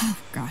 Oh,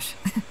 gosh.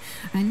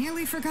 I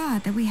nearly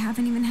forgot that we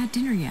haven't even had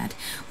dinner yet.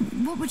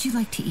 What would you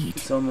like to eat?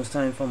 It's almost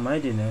time for my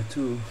dinner,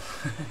 too.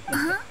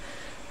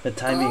 The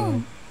timing.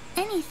 Oh,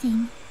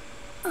 anything.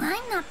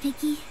 I'm not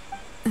picky.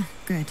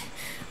 Good.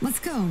 Let's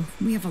go.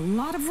 We have a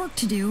lot of work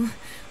to do.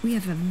 We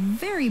have a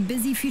very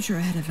busy future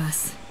ahead of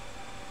us.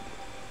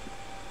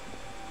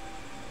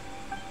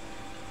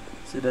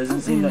 So it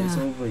doesn't seem like it's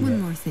over yet.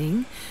 One more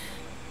thing.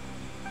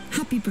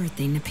 Happy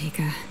birthday,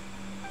 Nepeka.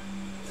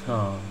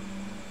 Oh.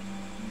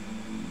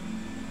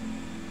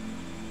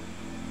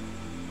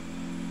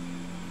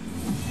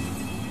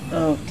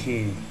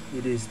 Okay,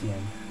 it is the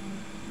end.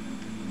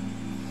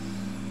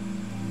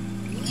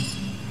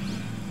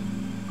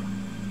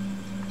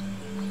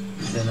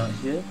 They're not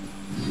here.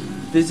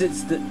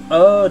 Visits the...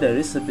 Oh, there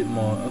is a bit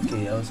more.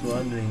 Okay, I was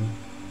wondering.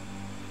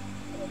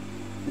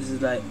 This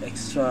is like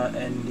extra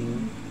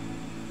ending.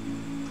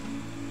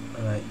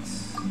 Alright.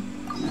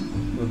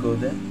 We'll go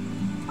there.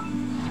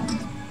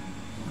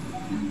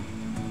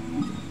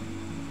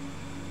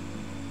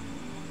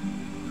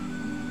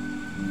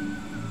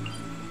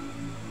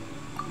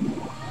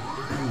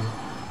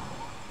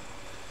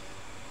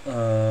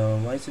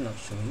 Why is it not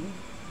showing?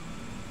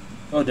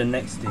 Oh, the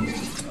next day.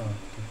 Oh,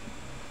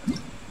 okay.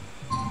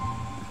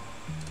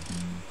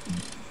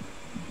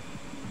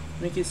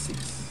 Make it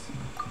 6.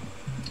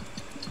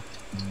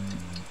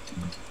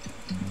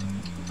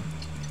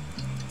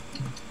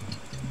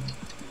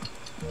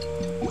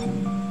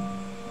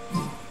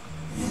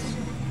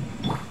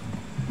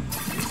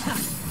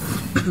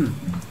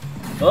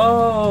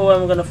 Oh,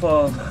 I'm gonna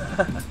fall.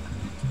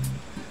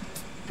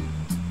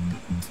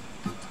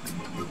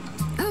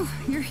 Oh,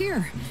 you're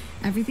here.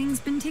 Everything's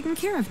been taken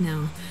care of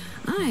now.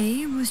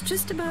 I was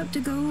just about to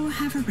go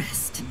have a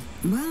rest.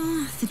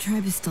 Well, the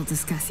tribe is still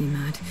discussing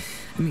that.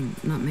 I mean,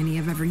 not many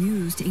have ever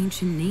used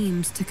ancient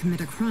names to commit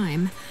a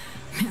crime.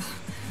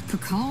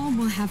 Pakal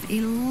will have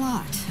a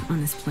lot on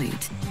his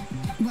plate.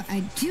 What I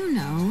do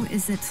know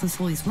is that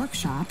Tlasoli's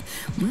workshop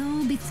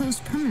will be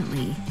closed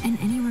permanently, and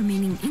any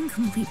remaining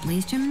incomplete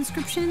Blaze Gem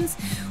inscriptions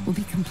will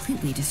be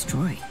completely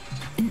destroyed.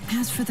 And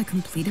as for the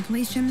completed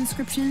Blaze Gem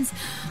inscriptions,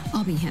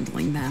 I'll be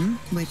handling them,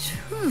 which,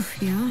 whew,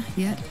 yeah,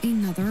 yet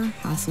another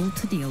hassle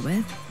to deal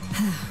with.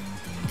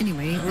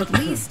 Anyway, at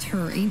least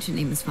her ancient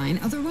name is fine.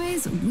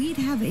 Otherwise, we'd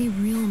have a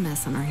real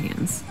mess on our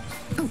hands.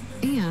 Oh,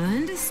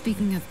 and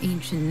speaking of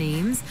ancient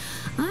names,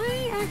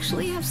 I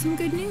actually have some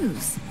good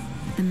news.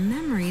 The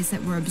memories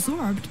that were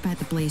absorbed by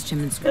the Blaze Gem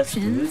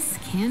inscriptions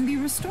can be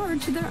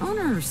restored to their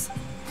owners.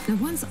 Now,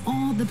 once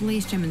all the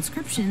Blaze Gem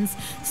inscriptions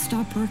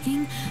stop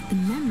working, the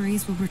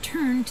memories will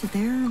return to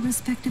their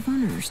respective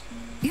owners.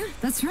 Yeah,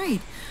 that's right.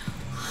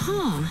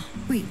 Huh.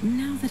 Wait,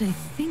 now that I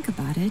think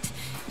about it,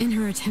 in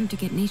her attempt to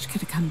get Nechka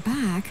to come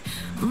back,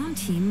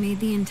 Auntie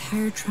made the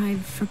entire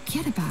tribe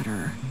forget about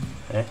her.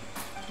 Eh?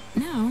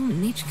 Now,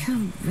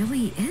 Nechka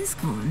really is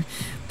gone,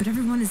 but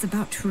everyone is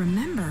about to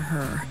remember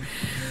her.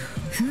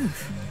 Phew,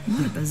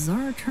 what a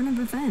bizarre turn of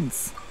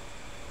events.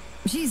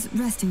 She's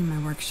resting in my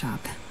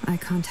workshop. I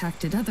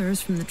contacted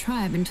others from the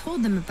tribe and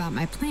told them about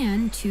my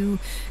plan to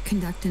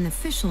conduct an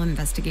official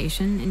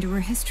investigation into her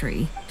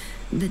history.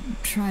 The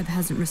tribe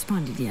hasn't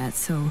responded yet,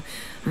 so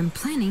I'm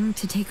planning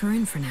to take her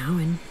in for now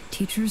and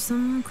teach her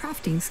some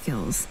crafting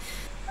skills.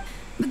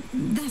 But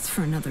that's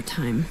for another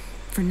time.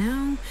 For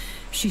now,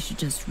 she should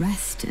just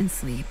rest and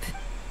sleep.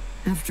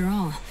 After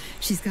all,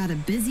 she's got a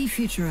busy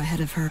future ahead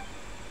of her.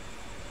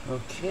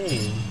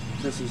 Okay,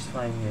 so she's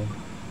fine here.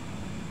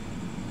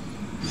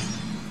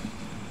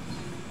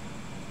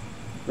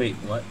 Wait,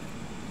 what?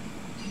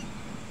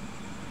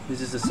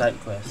 This is a side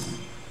quest.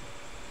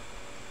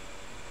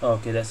 Oh,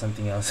 okay, that's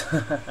something else.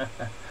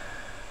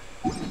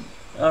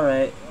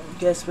 Alright,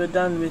 guess we're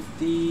done with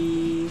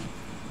the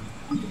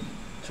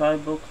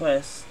tribal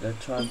quest. The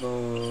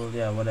tribal,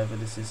 yeah, whatever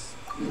this is.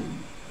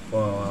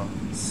 For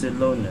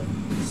Xilonen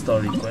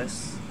story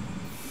quest.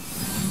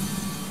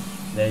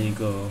 There you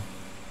go.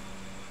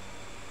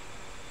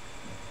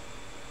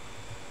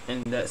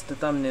 And that's the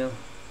thumbnail.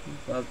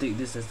 I'll take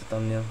this as the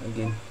thumbnail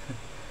again.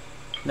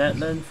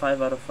 Natlan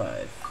 5 out of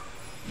 5.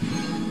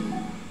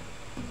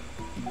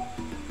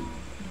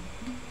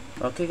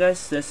 Okay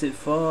guys, that's it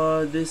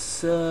for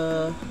this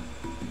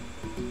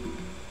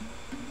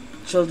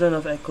Children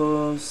of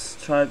Echoes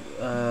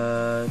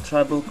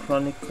Tribal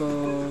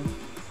Chronicle.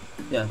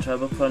 Yeah,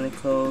 Tribal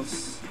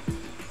Chronicles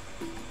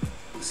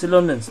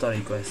Xilonen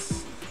story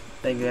quest.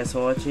 Thank you guys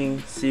for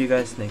watching. See you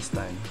guys next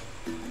time.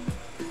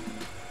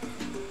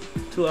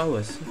 2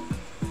 hours.